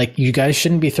 like, you guys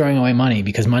shouldn't be throwing away money,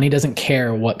 because money doesn't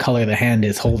care what color the hand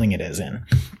is holding it is in.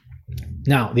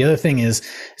 Now, the other thing is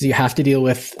you have to deal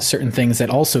with certain things that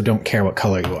also don't care what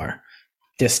color you are.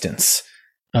 Distance,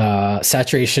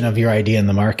 saturation of your idea in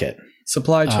the market,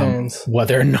 supply chains,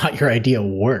 whether or not your idea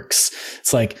works.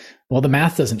 It's like, well, the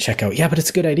math doesn't check out. Yeah, but it's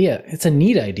a good idea. It's a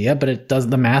neat idea, but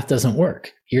the math doesn't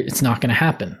work. It's not going to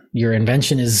happen. Your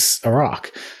invention is a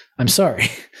rock. I'm sorry.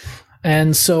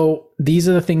 And so these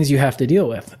are the things you have to deal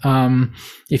with.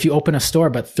 If you open a store,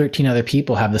 but 13 other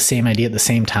people have the same idea at the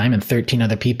same time, and 13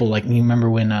 other people, like, you remember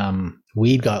when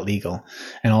weed got legal,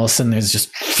 and all of a sudden there's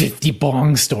just 50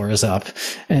 bong stores up,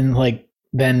 and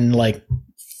then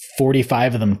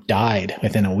 45 of them died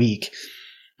within a week.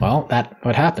 Well,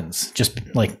 what happens. Just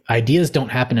like, ideas don't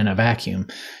happen in a vacuum.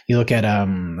 You look at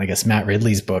I guess Matt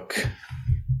Ridley's book.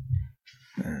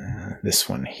 This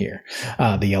one here,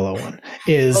 the yellow one,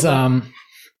 he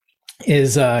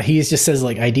just says,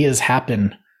 like, ideas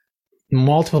happen.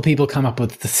 Multiple people come up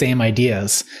with the same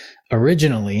ideas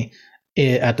originally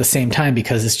at the same time,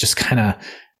 because it's just kind of,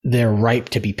 they're ripe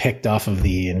to be picked off of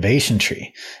the innovation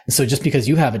tree. And so just because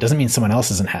you have it doesn't mean someone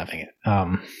else isn't having it.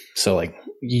 So like,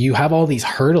 you have all these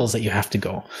hurdles that you have to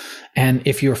go. And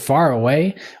if you're far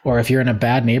away, or if you're in a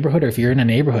bad neighborhood, or if you're in a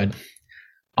neighborhood,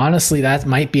 honestly, that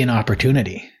might be an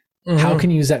opportunity. Mm-hmm. How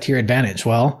can you use that to your advantage?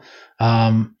 Well,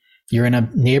 you're in a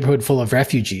neighborhood full of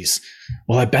refugees.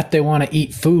 Well, I bet they want to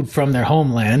eat food from their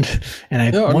homeland.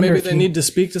 And or maybe they need to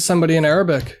speak to somebody in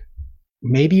Arabic.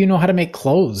 Maybe you know how to make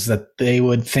clothes that they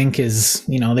would think is,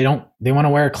 they want to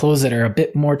wear clothes that are a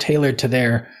bit more tailored to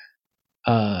their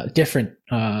different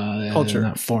culture,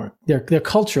 not foreign, their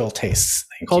cultural tastes.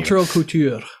 Cultural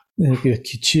couture.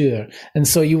 And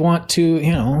so you want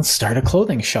to, start a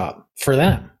clothing shop for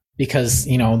them, because,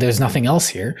 there's nothing else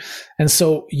here. And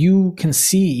so you can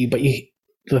see, but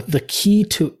the key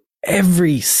to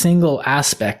every single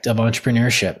aspect of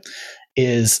entrepreneurship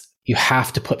is you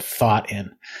have to put thought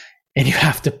in, and you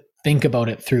have to think about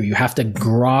it through. You have to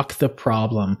grok the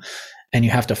problem, and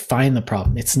you have to find the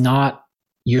problem. It's not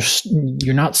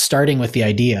you're not starting with the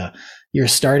idea. You're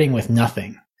starting with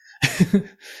nothing.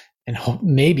 And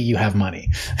maybe you have money.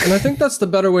 And I think that's the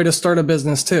better way to start a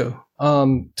business too.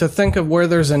 To think of where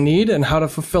there's a need and how to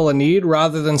fulfill a need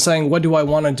rather than saying, what do I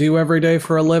want to do every day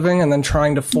for a living? And then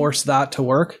trying to force that to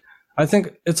work. I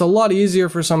think it's a lot easier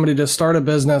for somebody to start a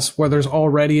business where there's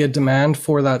already a demand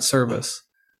for that service.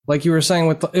 Like you were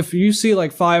saying, if you see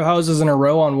like 5 houses in a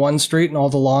row on one street and all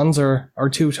the lawns are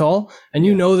too tall, and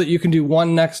you know that you can do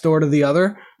one next door to the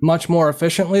other much more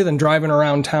efficiently than driving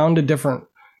around town to different.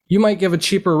 You might give a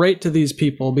cheaper rate to these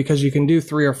people because you can do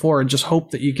 3 or 4 and just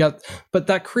hope that you get, but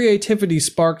that creativity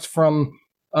sparked from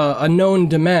a known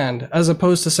demand, as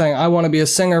opposed to saying, I want to be a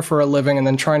singer for a living and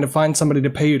then trying to find somebody to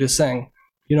pay you to sing.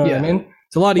 You know what I mean?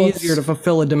 It's a lot easier to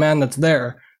fulfill a demand that's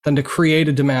there than to create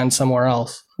a demand somewhere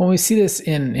else. Well, we see this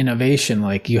in innovation.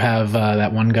 Like you have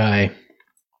that one guy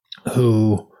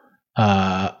who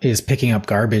is picking up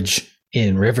garbage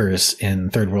in rivers in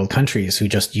third world countries who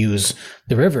just use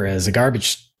the river as a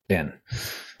garbage bin.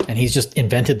 And he's just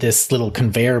invented this little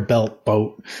conveyor belt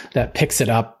boat that picks it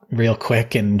up real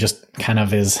quick and just kind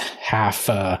of is half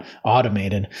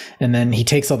automated. And then he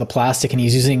takes all the plastic and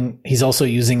he's also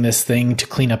using this thing to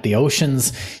clean up the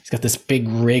oceans. He's got this big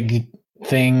rig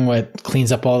thing that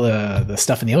cleans up all the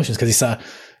stuff in the oceans because he saw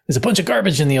there's a bunch of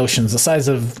garbage in the oceans the size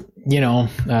of,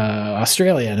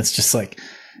 Australia. And it's just like,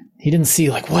 he didn't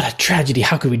see like, what a tragedy.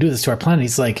 How could we do this to our planet?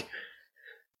 He's like,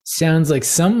 sounds like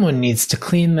someone needs to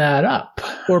clean that up.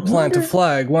 Or plant a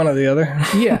flag, one or the other.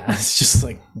 Yeah, it's just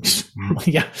like,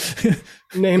 yeah.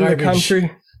 Name the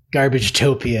country.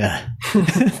 Garbage-topia.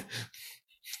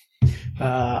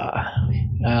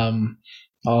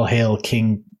 All hail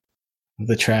King of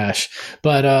the Trash.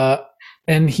 But,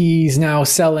 and he's now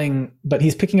selling, but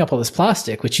he's picking up all this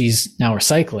plastic, which he's now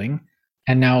recycling.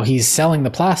 And now he's selling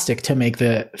the plastic to make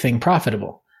the thing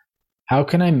profitable. How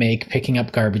can I make picking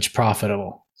up garbage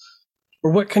profitable?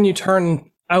 Or what can you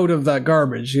turn out of that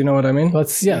garbage? You know what I mean?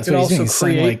 You can also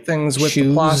create things with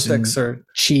the plastics or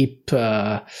cheap,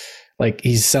 like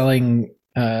he's selling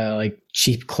like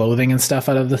cheap clothing and stuff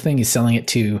out of the thing. He's selling it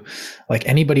to like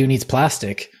anybody who needs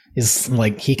plastic is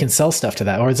like, he can sell stuff to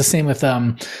that. Or it's the same with,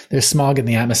 there's smog in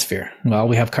the atmosphere. Well,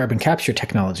 we have carbon capture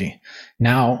technology.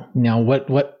 Now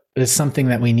what is something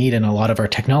that we need in a lot of our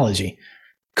technology?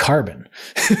 Carbon.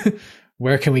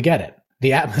 Where can we get it?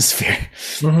 The atmosphere.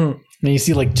 Mm-hmm. And you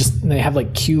see they have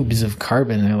like cubes of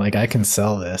carbon and they're like, I can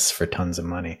sell this for tons of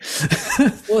money.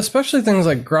 Well, especially things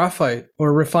like graphite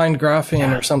or refined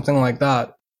graphene or something like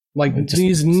that. Like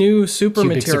these new super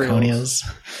materials.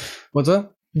 What's that?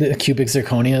 The cubic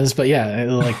zirconias. But yeah,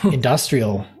 like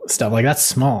industrial stuff. Like that's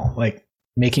small. Like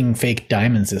making fake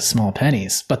diamonds is small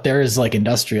pennies. But there is like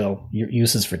industrial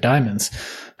uses for diamonds.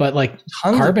 But like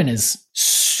carbon is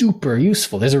super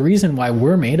useful. There's a reason why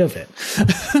we're made of it.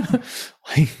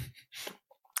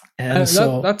 And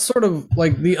so that's sort of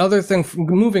like the other thing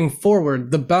moving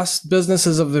forward. The best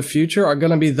businesses of the future are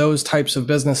going to be those types of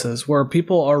businesses where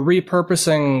people are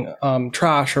repurposing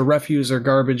trash or refuse or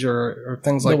garbage or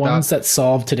things like that. The ones that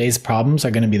solve today's problems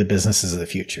are going to be the businesses of the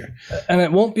future. And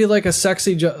it won't be like a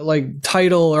sexy like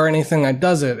title or anything that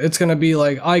does it. It's going to be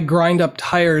like, I grind up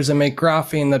tires and make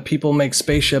graphene that people make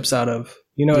spaceships out of.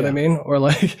 You know what I mean? Or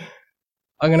like,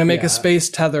 I'm going to make a space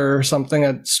tether or something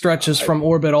that stretches from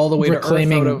orbit all the way to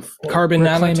Earth out of carbon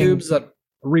nanotubes that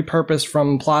repurposed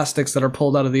from plastics that are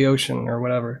pulled out of the ocean or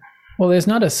whatever. Well, there's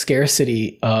not a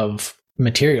scarcity of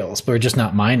materials, but we're just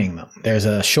not mining them. There's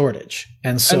a shortage.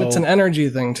 And it's an energy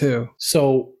thing too.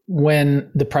 So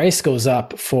when the price goes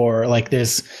up for like,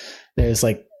 there's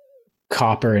like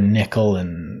copper and nickel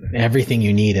and everything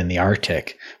you need in the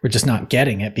Arctic, we're just not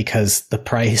getting it because the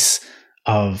price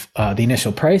of the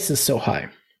initial price is so high.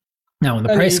 Now, when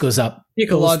the price goes up,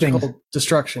 ecological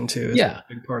destruction too. Is a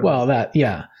big part of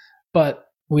that. But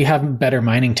we have better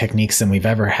mining techniques than we've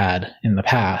ever had in the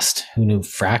past. Who knew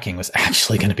fracking was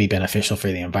actually going to be beneficial for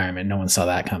the environment? No one saw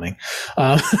that coming.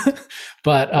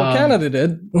 But Canada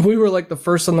did. We were like the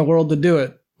first in the world to do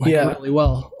it. Really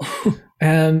well.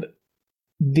 And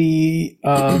the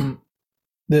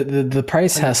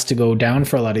price has to go down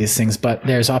for a lot of these things, but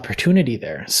there's opportunity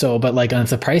there. So, but like if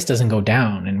the price doesn't go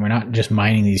down and we're not just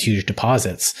mining these huge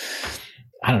deposits,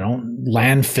 I don't know,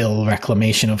 landfill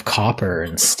reclamation of copper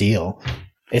and steel,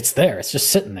 it's there. It's just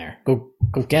sitting there. Go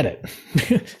get it.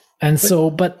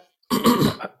 But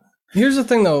here's the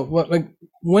thing though,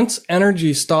 once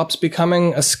energy stops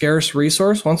becoming a scarce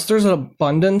resource, once there's an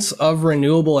abundance of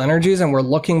renewable energies and we're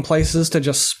looking places to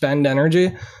just spend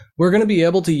energy, we're going to be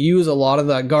able to use a lot of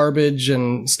that garbage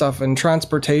and stuff in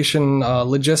transportation,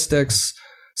 logistics,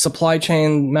 supply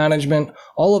chain management,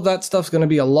 all of that stuff's going to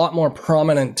be a lot more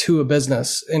prominent to a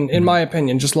business, in my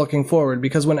opinion, just looking forward,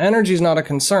 because when energy is not a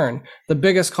concern, the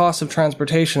biggest cost of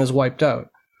transportation is wiped out.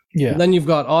 Yeah. And then you've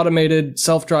got automated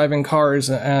self-driving cars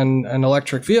and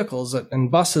electric vehicles and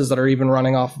buses that are even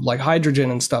running off like hydrogen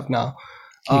and stuff now.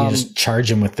 You just charge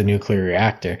them with the nuclear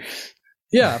reactor.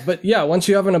 Yeah, but once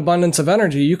you have an abundance of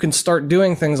energy, you can start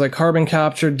doing things like carbon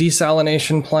capture,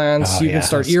 desalination plants. You can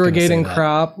start irrigating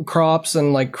crops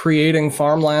and like creating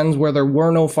farmlands where there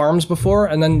were no farms before.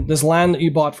 And then this land that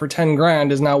you bought for 10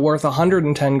 grand is now worth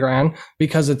 110 grand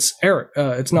because it's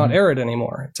not arid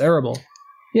anymore. It's arable.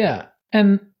 Yeah.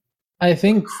 And I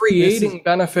think creating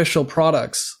beneficial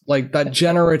products, like that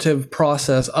generative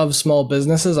process of small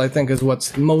businesses, I think is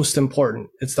what's most important.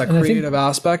 It's that creative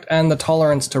aspect and the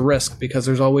tolerance to risk, because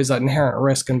there's always that inherent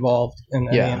risk involved in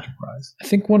any enterprise. I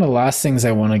think one of the last things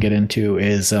I want to get into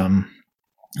is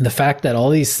the fact that all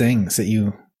these things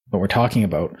that we're talking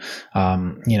about,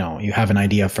 you have an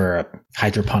idea for a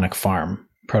hydroponic farm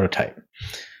prototype.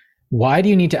 Why do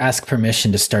you need to ask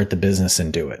permission to start the business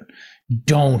and do it?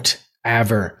 Don't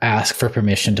ever ask for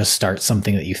permission to start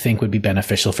something that you think would be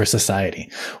beneficial for society.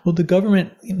 Well,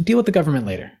 deal with the government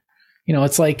later.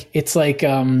 It's like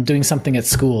doing something at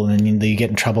school and then you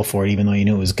get in trouble for it, even though you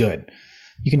knew it was good.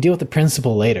 You can deal with the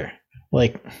principal later.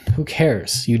 Like, who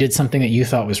cares? You did something that you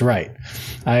thought was right.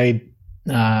 I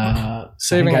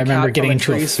remember getting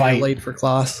into a fight. So late for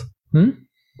class.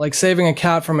 Like saving a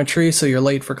cat from a tree so you're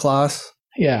late for class.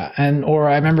 Yeah, or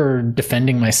I remember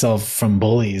defending myself from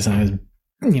bullies, and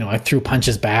I threw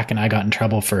punches back and I got in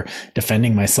trouble for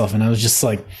defending myself. And I was just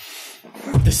like,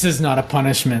 this is not a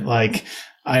punishment. Like,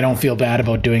 I don't feel bad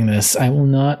about doing this. I will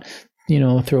not,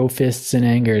 throw fists in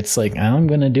anger. It's like, I'm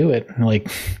going to do it. Like,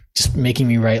 just making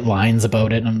me write lines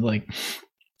about it. And I'm like,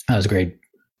 I was grade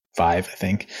 5, I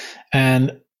think.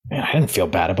 And I didn't feel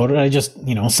bad about it. I just,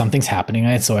 something's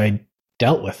happening. So I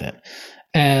dealt with it.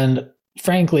 And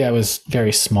frankly, I was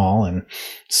very small, and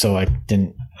so I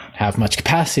didn't have much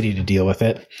capacity to deal with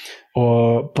it.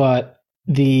 But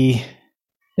the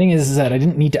thing is that I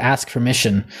didn't need to ask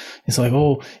permission. It's like,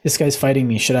 oh, this guy's fighting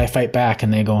me. Should I fight back?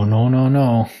 And they go,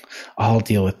 no, I'll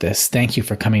deal with this. Thank you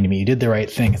for coming to me. You did the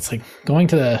right thing. It's like going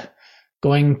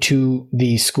to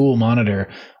the school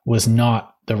monitor was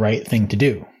not the right thing to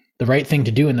do. The right thing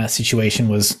to do in that situation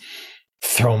was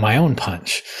throw my own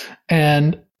punch.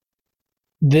 And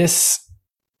this,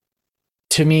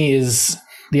 to me, is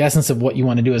the essence of what you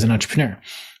want to do as an entrepreneur.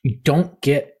 You don't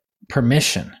get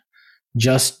permission.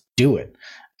 Just do it.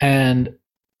 And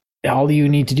all you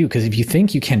need to do, because if you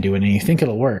think you can do it and you think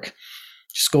it'll work,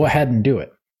 just go ahead and do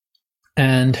it.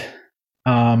 And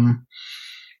I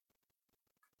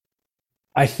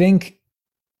think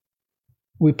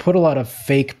we put a lot of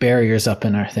fake barriers up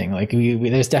in our thing. Like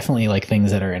there's definitely like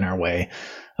things that are in our way.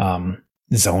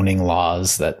 Zoning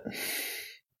laws that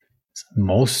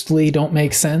mostly don't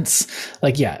make sense.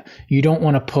 Like, you don't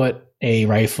want to put a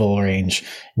rifle range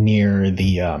near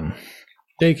the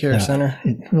daycare center.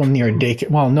 Well, near a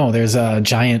daycare. Well, no, there's a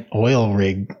giant oil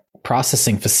rig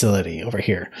processing facility over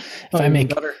here.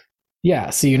 Better. Yeah,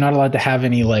 so you're not allowed to have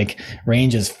any like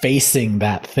ranges facing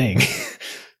that thing.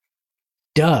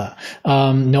 Duh.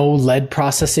 No lead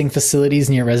processing facilities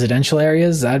near residential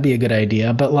areas. That'd be a good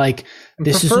idea. But like,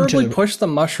 this is preferably push the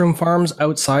mushroom farms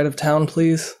outside of town,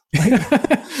 please.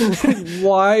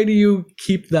 Why do you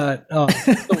keep that?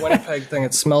 The Winnipeg thing.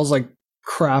 It smells like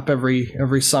crap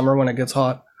every summer when it gets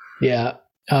hot. Yeah.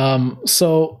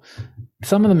 So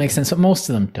some of them make sense, but most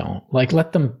of them don't. Like,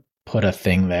 let them put a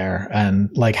thing there, and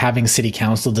like having city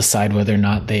council decide whether or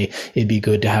not it'd be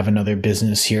good to have another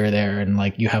business here or there. And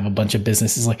like, you have a bunch of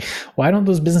businesses, like, why don't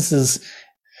those businesses,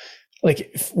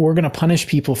 like, if we're going to punish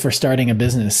people for starting a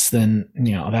business, then,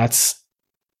 that's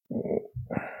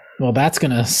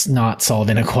going to not solve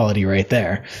inequality right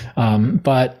there.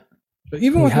 But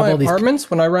even with my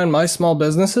apartments, when I ran my small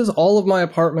businesses, all of my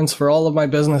apartments for all of my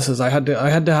businesses, I had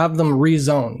to have them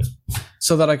rezoned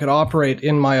so that I could operate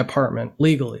in my apartment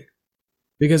legally.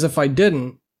 Because if I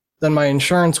didn't, then my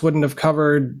insurance wouldn't have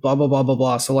covered blah, blah, blah, blah,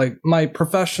 blah. So like my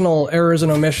professional errors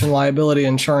and omission liability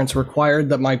insurance required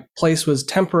that my place was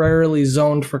temporarily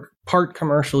zoned for part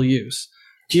commercial use,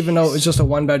 even though it was just a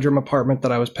 1-bedroom apartment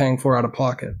that I was paying for out of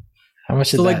pocket. How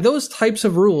much is so that? Like those types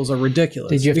of rules are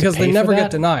ridiculous because they never get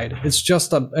denied. It's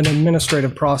just an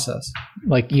administrative process.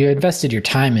 Like, you invested your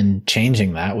time in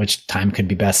changing that, which time could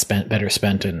be better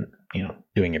spent in,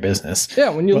 doing your business. Yeah.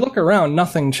 When you look around,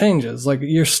 nothing changes. Like,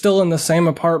 you're still in the same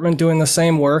apartment doing the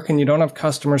same work, and you don't have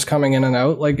customers coming in and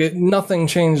out. Like, nothing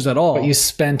changed at all. But you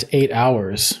spent 8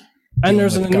 hours. And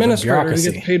there's an administrator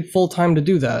who gets paid full time to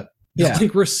do that. Yeah.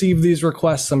 like receive these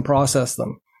requests and process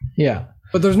them. Yeah.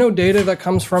 But there's no data that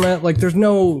comes from it. Like there's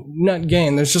no net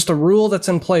gain. There's just a rule that's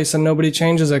in place and nobody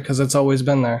changes it because it's always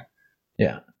been there.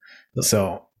 Yeah.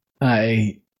 So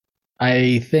I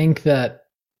think that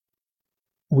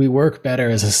we work better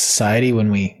as a society when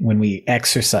we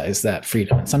exercise that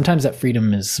freedom. And sometimes that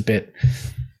freedom is a bit,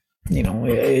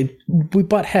 we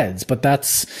butt heads, but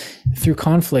that's through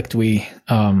conflict we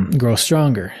grow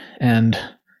stronger. And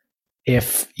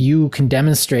if you can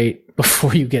demonstrate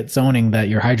before you get zoning that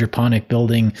your hydroponic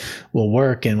building will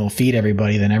work and will feed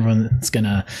everybody, then everyone's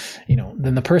gonna,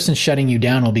 then the person shutting you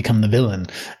down will become the villain.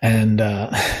 And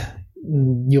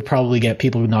you'll probably get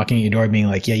people knocking at your door being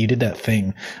like, yeah, you did that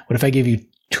thing. What if I give you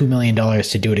 $2 million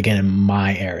to do it again in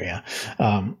my area?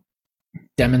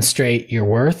 Demonstrate your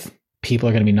worth. People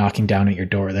are going to be knocking down at your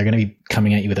door. They're going to be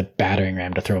coming at you with a battering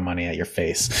ram to throw money at your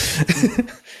face.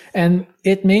 And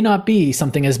it may not be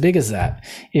something as big as that.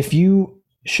 If you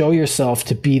show yourself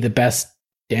to be the best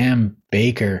damn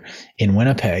baker in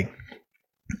Winnipeg,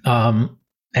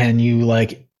 and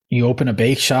you open a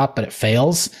bake shop, but it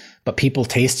fails, but people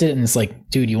taste it and it's like,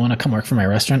 dude, you want to come work for my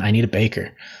restaurant? I need a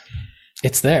baker.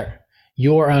 It's there.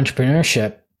 Your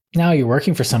entrepreneurship, now you're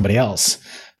working for somebody else,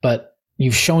 but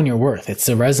you've shown your worth. It's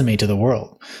a resume to the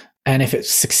world. And if it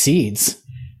succeeds,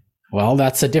 well,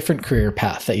 that's a different career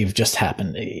path that you've just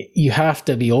happened. You have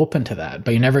to be open to that,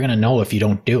 but you're never going to know if you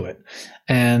don't do it.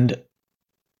 And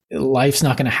life's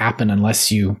not going to happen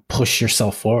unless you push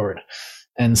yourself forward.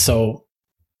 And so,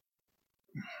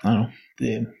 I don't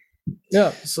know,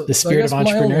 the spirit of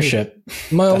entrepreneurship.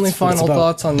 My only final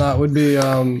thoughts on that would be,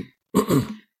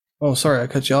 oh, sorry, I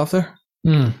cut you off there.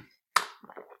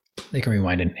 They can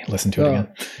rewind and listen to it again.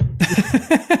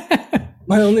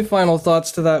 My only final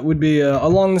thoughts to that would be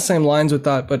along the same lines with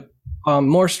that, but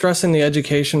more stressing the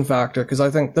education factor, because I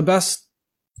think the best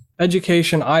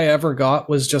education I ever got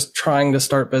was just trying to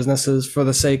start businesses for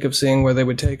the sake of seeing where they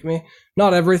would take me.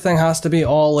 Not everything has to be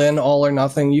all in, all or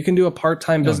nothing. You can do a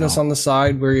part-time business on the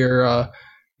side where you're,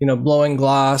 blowing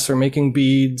glass or making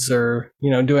beads or,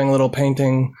 doing a little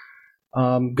painting,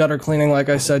 gutter cleaning, like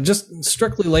I said, just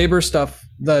strictly labor stuff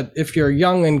that if you're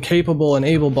young and capable and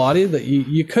able-bodied, that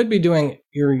you could be doing,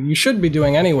 you should be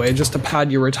doing anyway, just to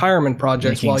pad your retirement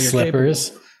projects while you're slippers.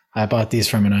 Capable. I bought these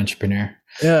from an entrepreneur.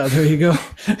 Yeah, there you go.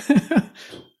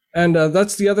 And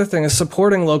that's the other thing, is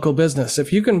supporting local business.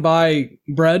 If you can buy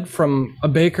bread from a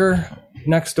baker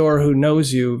next door who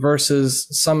knows you versus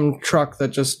some truck that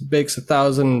just bakes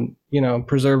 1,000,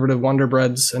 preservative Wonder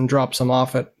Breads and drops them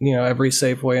off at, every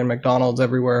Safeway and McDonald's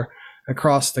everywhere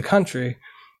across the country.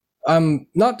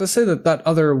 Not to say that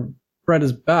other bread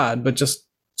is bad, but just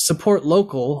support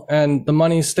local and the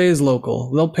money stays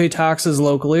local. They'll pay taxes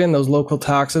locally and those local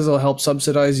taxes will help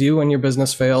subsidize you when your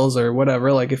business fails or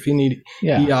whatever. Like if you need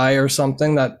EI or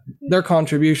something, that their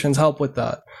contributions help with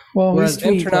that. Well, whereas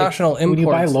international imports, when you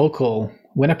buy local,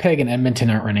 Winnipeg and Edmonton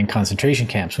aren't running concentration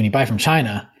camps. When you buy from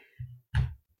China,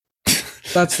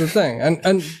 that's the thing.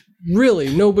 And really,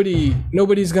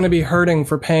 nobody's going to be hurting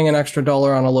for paying an extra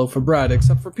 $1 on a loaf of bread,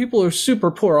 except for people who are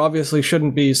super poor. Obviously,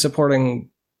 shouldn't be supporting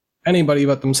anybody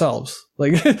but themselves.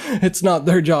 Like it's not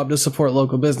their job to support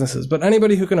local businesses, but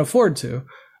anybody who can afford to,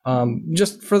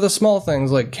 just for the small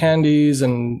things like candies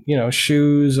and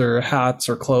shoes or hats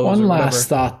or clothes. One last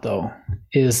thought though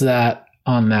is that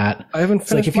on that, I haven't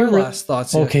finished like my last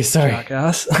thoughts yet. Okay, sorry,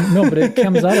 jackass. No, but it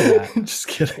comes out of that. Just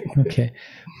kidding. Okay,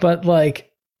 but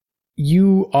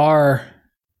you are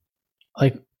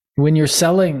when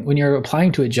you're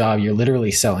applying to a job, you're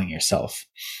literally selling yourself,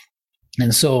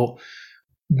 and so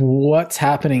what's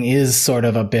happening is sort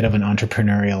of a bit of an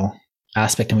entrepreneurial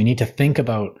aspect, and we need to think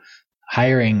about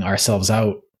hiring ourselves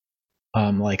out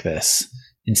like this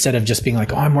instead of just being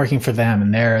like, oh, I'm working for them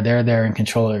and they're in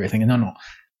control of everything. No,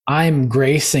 I'm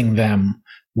gracing them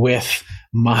with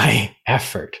my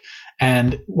effort,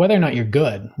 and whether or not you're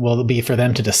good will be for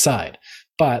them to decide.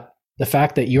 But the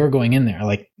fact that you're going in there,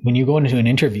 like when you go into an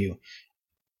interview,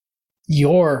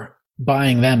 you're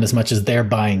buying them as much as they're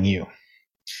buying you.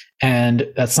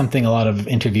 And that's something a lot of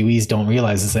interviewees don't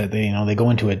realize, is that they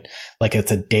go into it like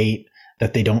it's a date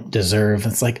that they don't deserve.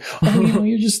 It's like, oh,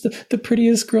 you're just the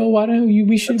prettiest girl. Why don't you?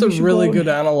 That's a really good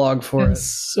analog for it.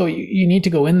 So you need to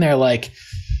go in there like,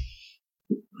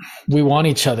 we want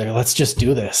each other. Let's just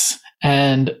do this.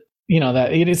 And that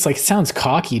it's like, it sounds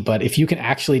cocky, but if you can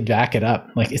actually back it up,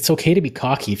 like it's okay to be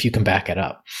cocky if you can back it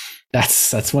up.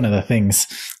 That's one of the things.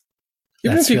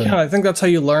 Even if you can, I think that's how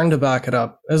you learn to back it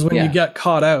up, is when you get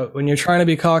caught out, when you're trying to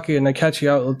be cocky and they catch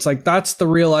you out. It's like, that's the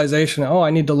realization. Oh,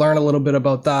 I need to learn a little bit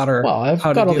about that, or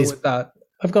how to deal with that.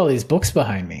 I've got all these books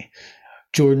behind me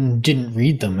Jordan didn't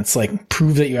read them. It's like,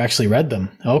 prove that you actually read them.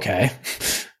 Okay.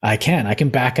 I can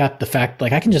back up the fact,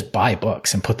 like I can just buy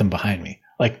books and put them behind me.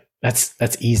 Like that's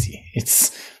easy.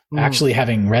 It's actually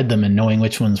having read them and knowing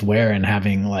which ones where, and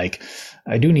having like,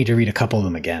 I do need to read a couple of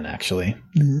them again actually,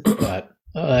 but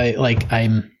I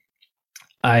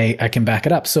can back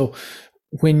it up. So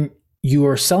when you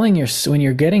are when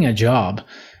you're getting a job,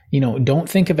 don't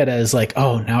think of it as like,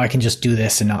 oh, now I can just do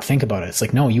this and not think about it. It's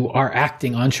like, no, you are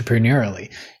acting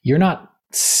entrepreneurially. You're not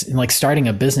like starting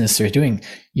a business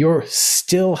you're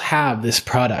still have this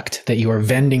product that you are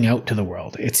vending out to the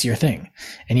world. It's your thing.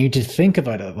 And you need to think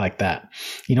about it like that.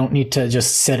 You don't need to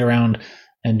just sit around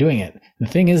and doing it. The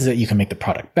thing is that you can make the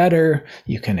product better.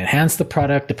 You can enhance the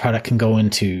product. The product can go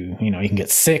into, you can get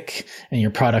sick and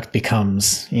your product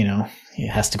becomes, it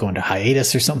has to go into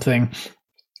hiatus or something,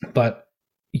 but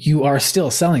you are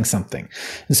still selling something.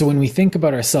 And so when we think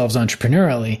about ourselves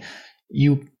entrepreneurially,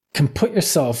 you can put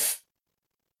yourself,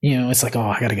 it's like, oh,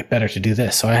 I got to get better to do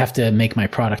this. So I have to make my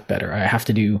product better. I have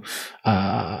to do,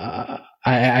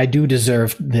 I do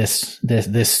deserve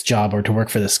this job or to work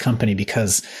for this company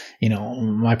because,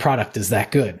 my product is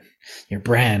that good. Your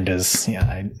brand is,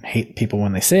 I hate people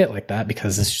when they say it like that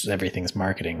because it's just, everything's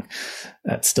marketing.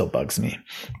 That still bugs me.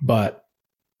 But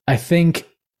I think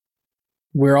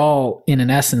we're all in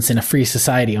essence in a free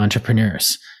society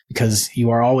entrepreneurs because you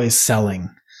are always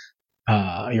selling.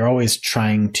 You're always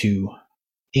trying to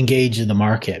engage in the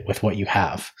market with what you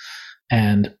have.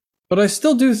 But I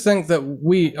still do think that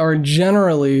we are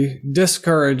generally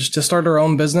discouraged to start our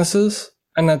own businesses.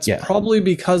 And that's probably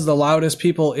because the loudest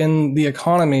people in the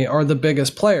economy are the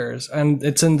biggest players. And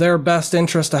it's in their best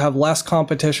interest to have less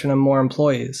competition and more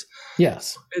employees.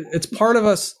 Yes. It's part of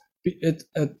us.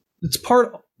 It's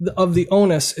part of the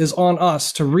onus is on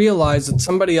us to realize that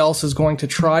somebody else is going to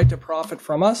try to profit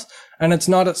from us. And it's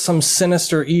not at some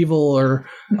sinister evil or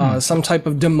some type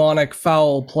of demonic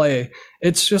foul play.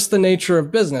 It's just the nature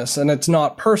of business, and it's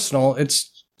not personal.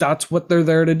 That's what they're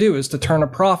there to do, is to turn a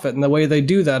profit. And the way they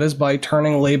do that is by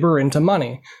turning labor into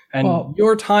money. And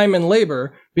your time and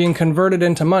labor being converted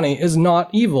into money is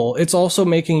not evil. It's also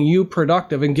making you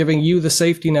productive and giving you the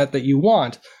safety net that you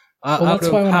want. Out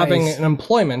of having an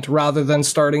employment rather than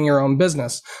starting your own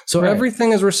business. So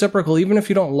everything is reciprocal. Even if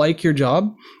you don't like your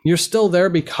job, you're still there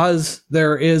because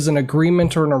there is an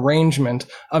agreement or an arrangement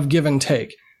of give and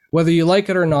take. Whether you like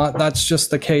it or not, that's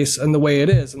just the case and the way it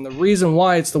is. And the reason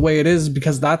why it's the way it is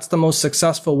because that's the most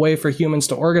successful way for humans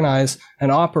to organize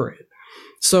and operate.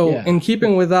 So in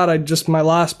keeping with that, my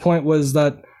last point was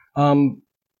that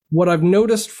what I've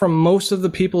noticed from most of the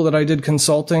people that I did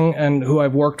consulting and who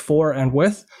I've worked for and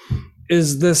with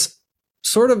is this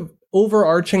sort of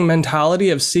overarching mentality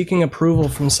of seeking approval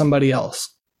from somebody else.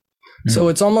 So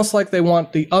it's almost like they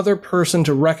want the other person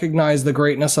to recognize the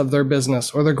greatness of their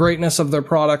business or the greatness of their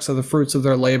products or the fruits of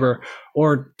their labor,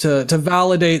 or to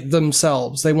validate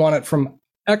themselves. They want it from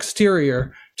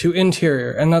exterior to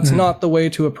interior. And that's not the way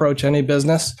to approach any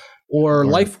business or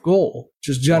life goal,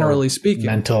 just generally speaking.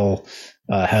 Mental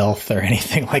health or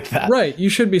anything like that. Right. You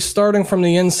should be starting from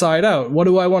the inside out. What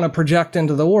do I want to project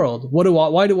into the world?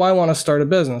 Why do I want to start a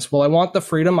business? Well, I want the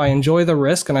freedom, I enjoy the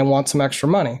risk, and I want some extra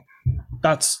money.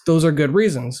 Those are good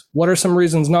reasons. What are some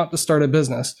reasons not to start a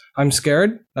business? I'm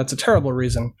scared. That's a terrible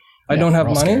reason. I don't have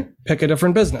money. Scared. Pick a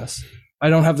different business. I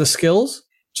don't have the skills.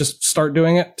 Just start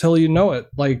doing it till you know it.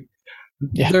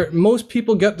 Most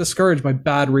people get discouraged by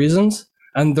bad reasons,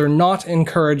 and they're not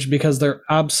encouraged because they're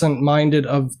absent-minded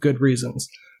of good reasons.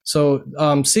 So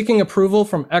seeking approval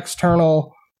from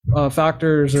external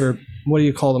factors, or what do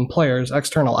you call them? Players,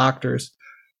 external actors,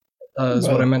 is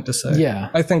what I meant to say. Yeah.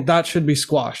 I think that should be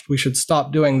squashed. We should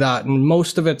stop doing that. And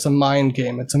most of it's a mind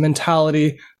game. It's a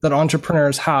mentality that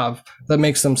entrepreneurs have that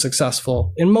makes them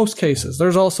successful in most cases.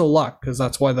 There's also luck, because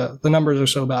that's why the numbers are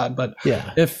so bad. But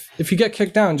if you get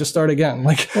kicked down, just start again.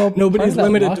 Nobody's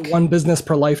limited to one business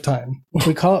per lifetime.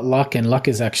 We call it luck, and luck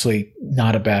is actually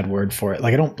not a bad word for it.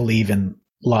 I don't believe in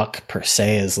luck per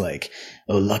se as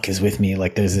luck is with me.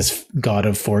 There's this god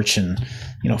of fortune,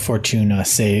 Fortuna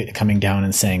coming down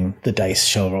and saying the dice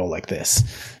shall roll like this.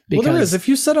 Well, there is. If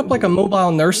you set up a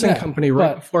mobile nursing company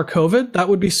right before COVID, that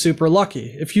would be super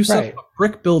lucky. If you set up a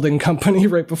brick building company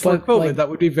right before COVID, that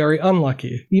would be very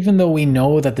unlucky. Even though we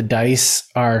know that the dice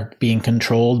are being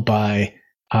controlled by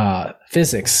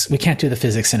physics, we can't do the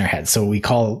physics in our head, so we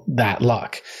call that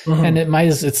luck. And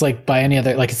it's like by any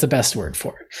other, it's the best word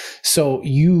for it. So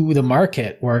the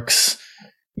market works,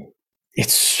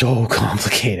 it's so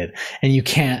complicated, and you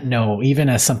can't know, even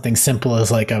as something simple as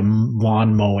a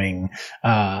lawn mowing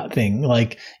thing.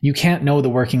 You can't know the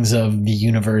workings of the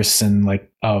universe and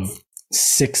of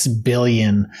 6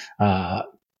 billion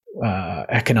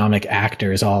economic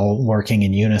actors all working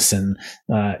in unison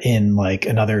in like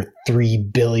another 3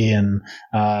 billion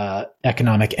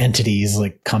economic entities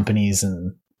like companies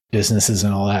and businesses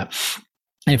and all that.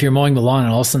 And if you're mowing the lawn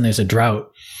and all of a sudden there's a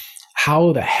drought,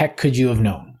 how the heck could you have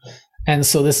known? And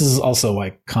so this is also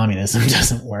why communism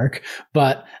doesn't work.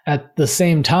 But at the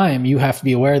same time, you have to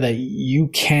be aware that you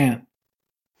can't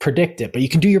predict it, but you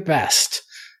can do your best.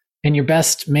 And your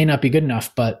best may not be good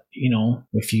enough, but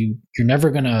if you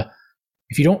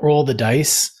don't roll the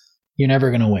dice, you're never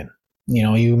going to win.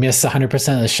 You miss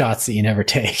 100% of the shots that you never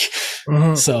take.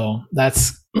 Mm-hmm. So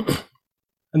that's,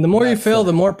 and the more you fail,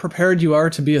 the more prepared you are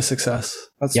to be a success.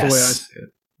 That's the way I see it.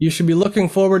 You should be looking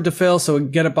forward to fail, so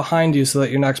get it behind you so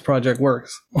that your next project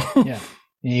works. Yeah.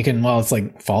 And you can, it's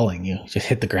like falling. You just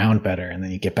hit the ground better and then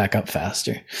you get back up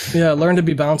faster. Yeah. Learn to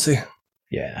be bouncy.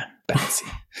 Yeah. Bouncy.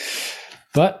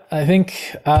 But I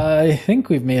think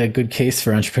we've made a good case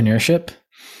for entrepreneurship.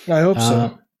 I hope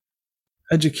so.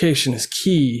 Education is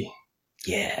key.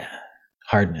 Yeah.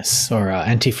 Hardness or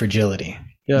anti-fragility.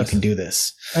 Yes. You can do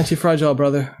this. Anti-fragile,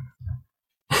 brother.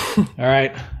 All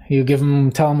right. You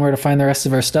tell them where to find the rest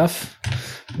of our stuff.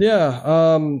 Yeah.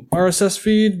 RSS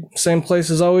feed, same place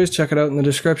as always. Check it out in the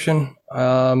description.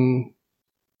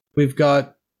 We've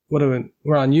got,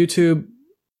 we're on YouTube.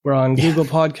 We're on Google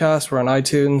Podcasts. We're on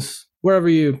iTunes. Wherever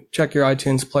you check your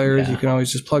iTunes players, you can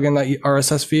always just plug in that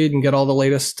RSS feed and get all the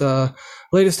latest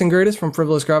and greatest from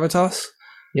Frivolous Gravitas.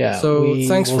 Yeah. So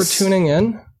thanks for tuning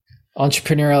in.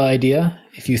 Entrepreneurial idea.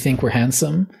 If you think we're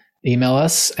handsome, email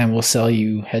us and we'll sell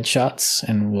you headshots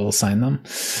and we'll sign them.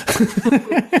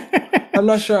 I'm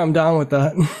not sure I'm down with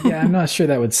that. Yeah, I'm not sure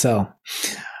that would sell.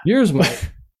 Yours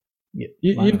might.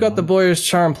 You've got the boyish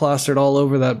charm plastered all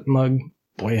over that mug.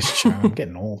 Boyish charm. I'm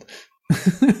getting old.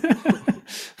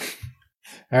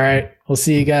 All right. We'll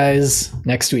see you guys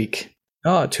next week.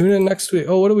 Tune in next week.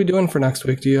 Oh, what are we doing for next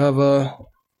week? Do you have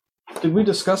did we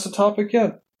discuss a topic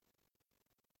yet?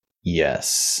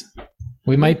 Yes.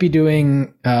 We might be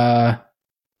doing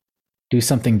do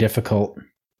something difficult,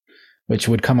 which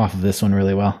would come off of this one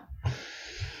really well.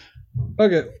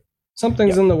 Okay.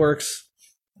 Something's in the works.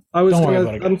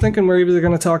 I'm thinking we're either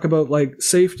going to talk about like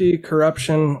safety,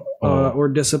 corruption, or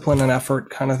discipline and effort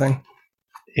kind of thing.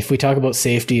 If we talk about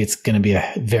safety, it's going to be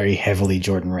a very heavily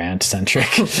Jordan Rand centric.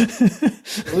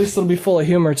 At least it'll be full of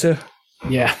humor too.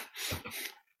 Yeah.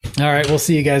 All right. We'll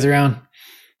see you guys around.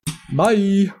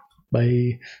 Bye.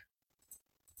 Bye.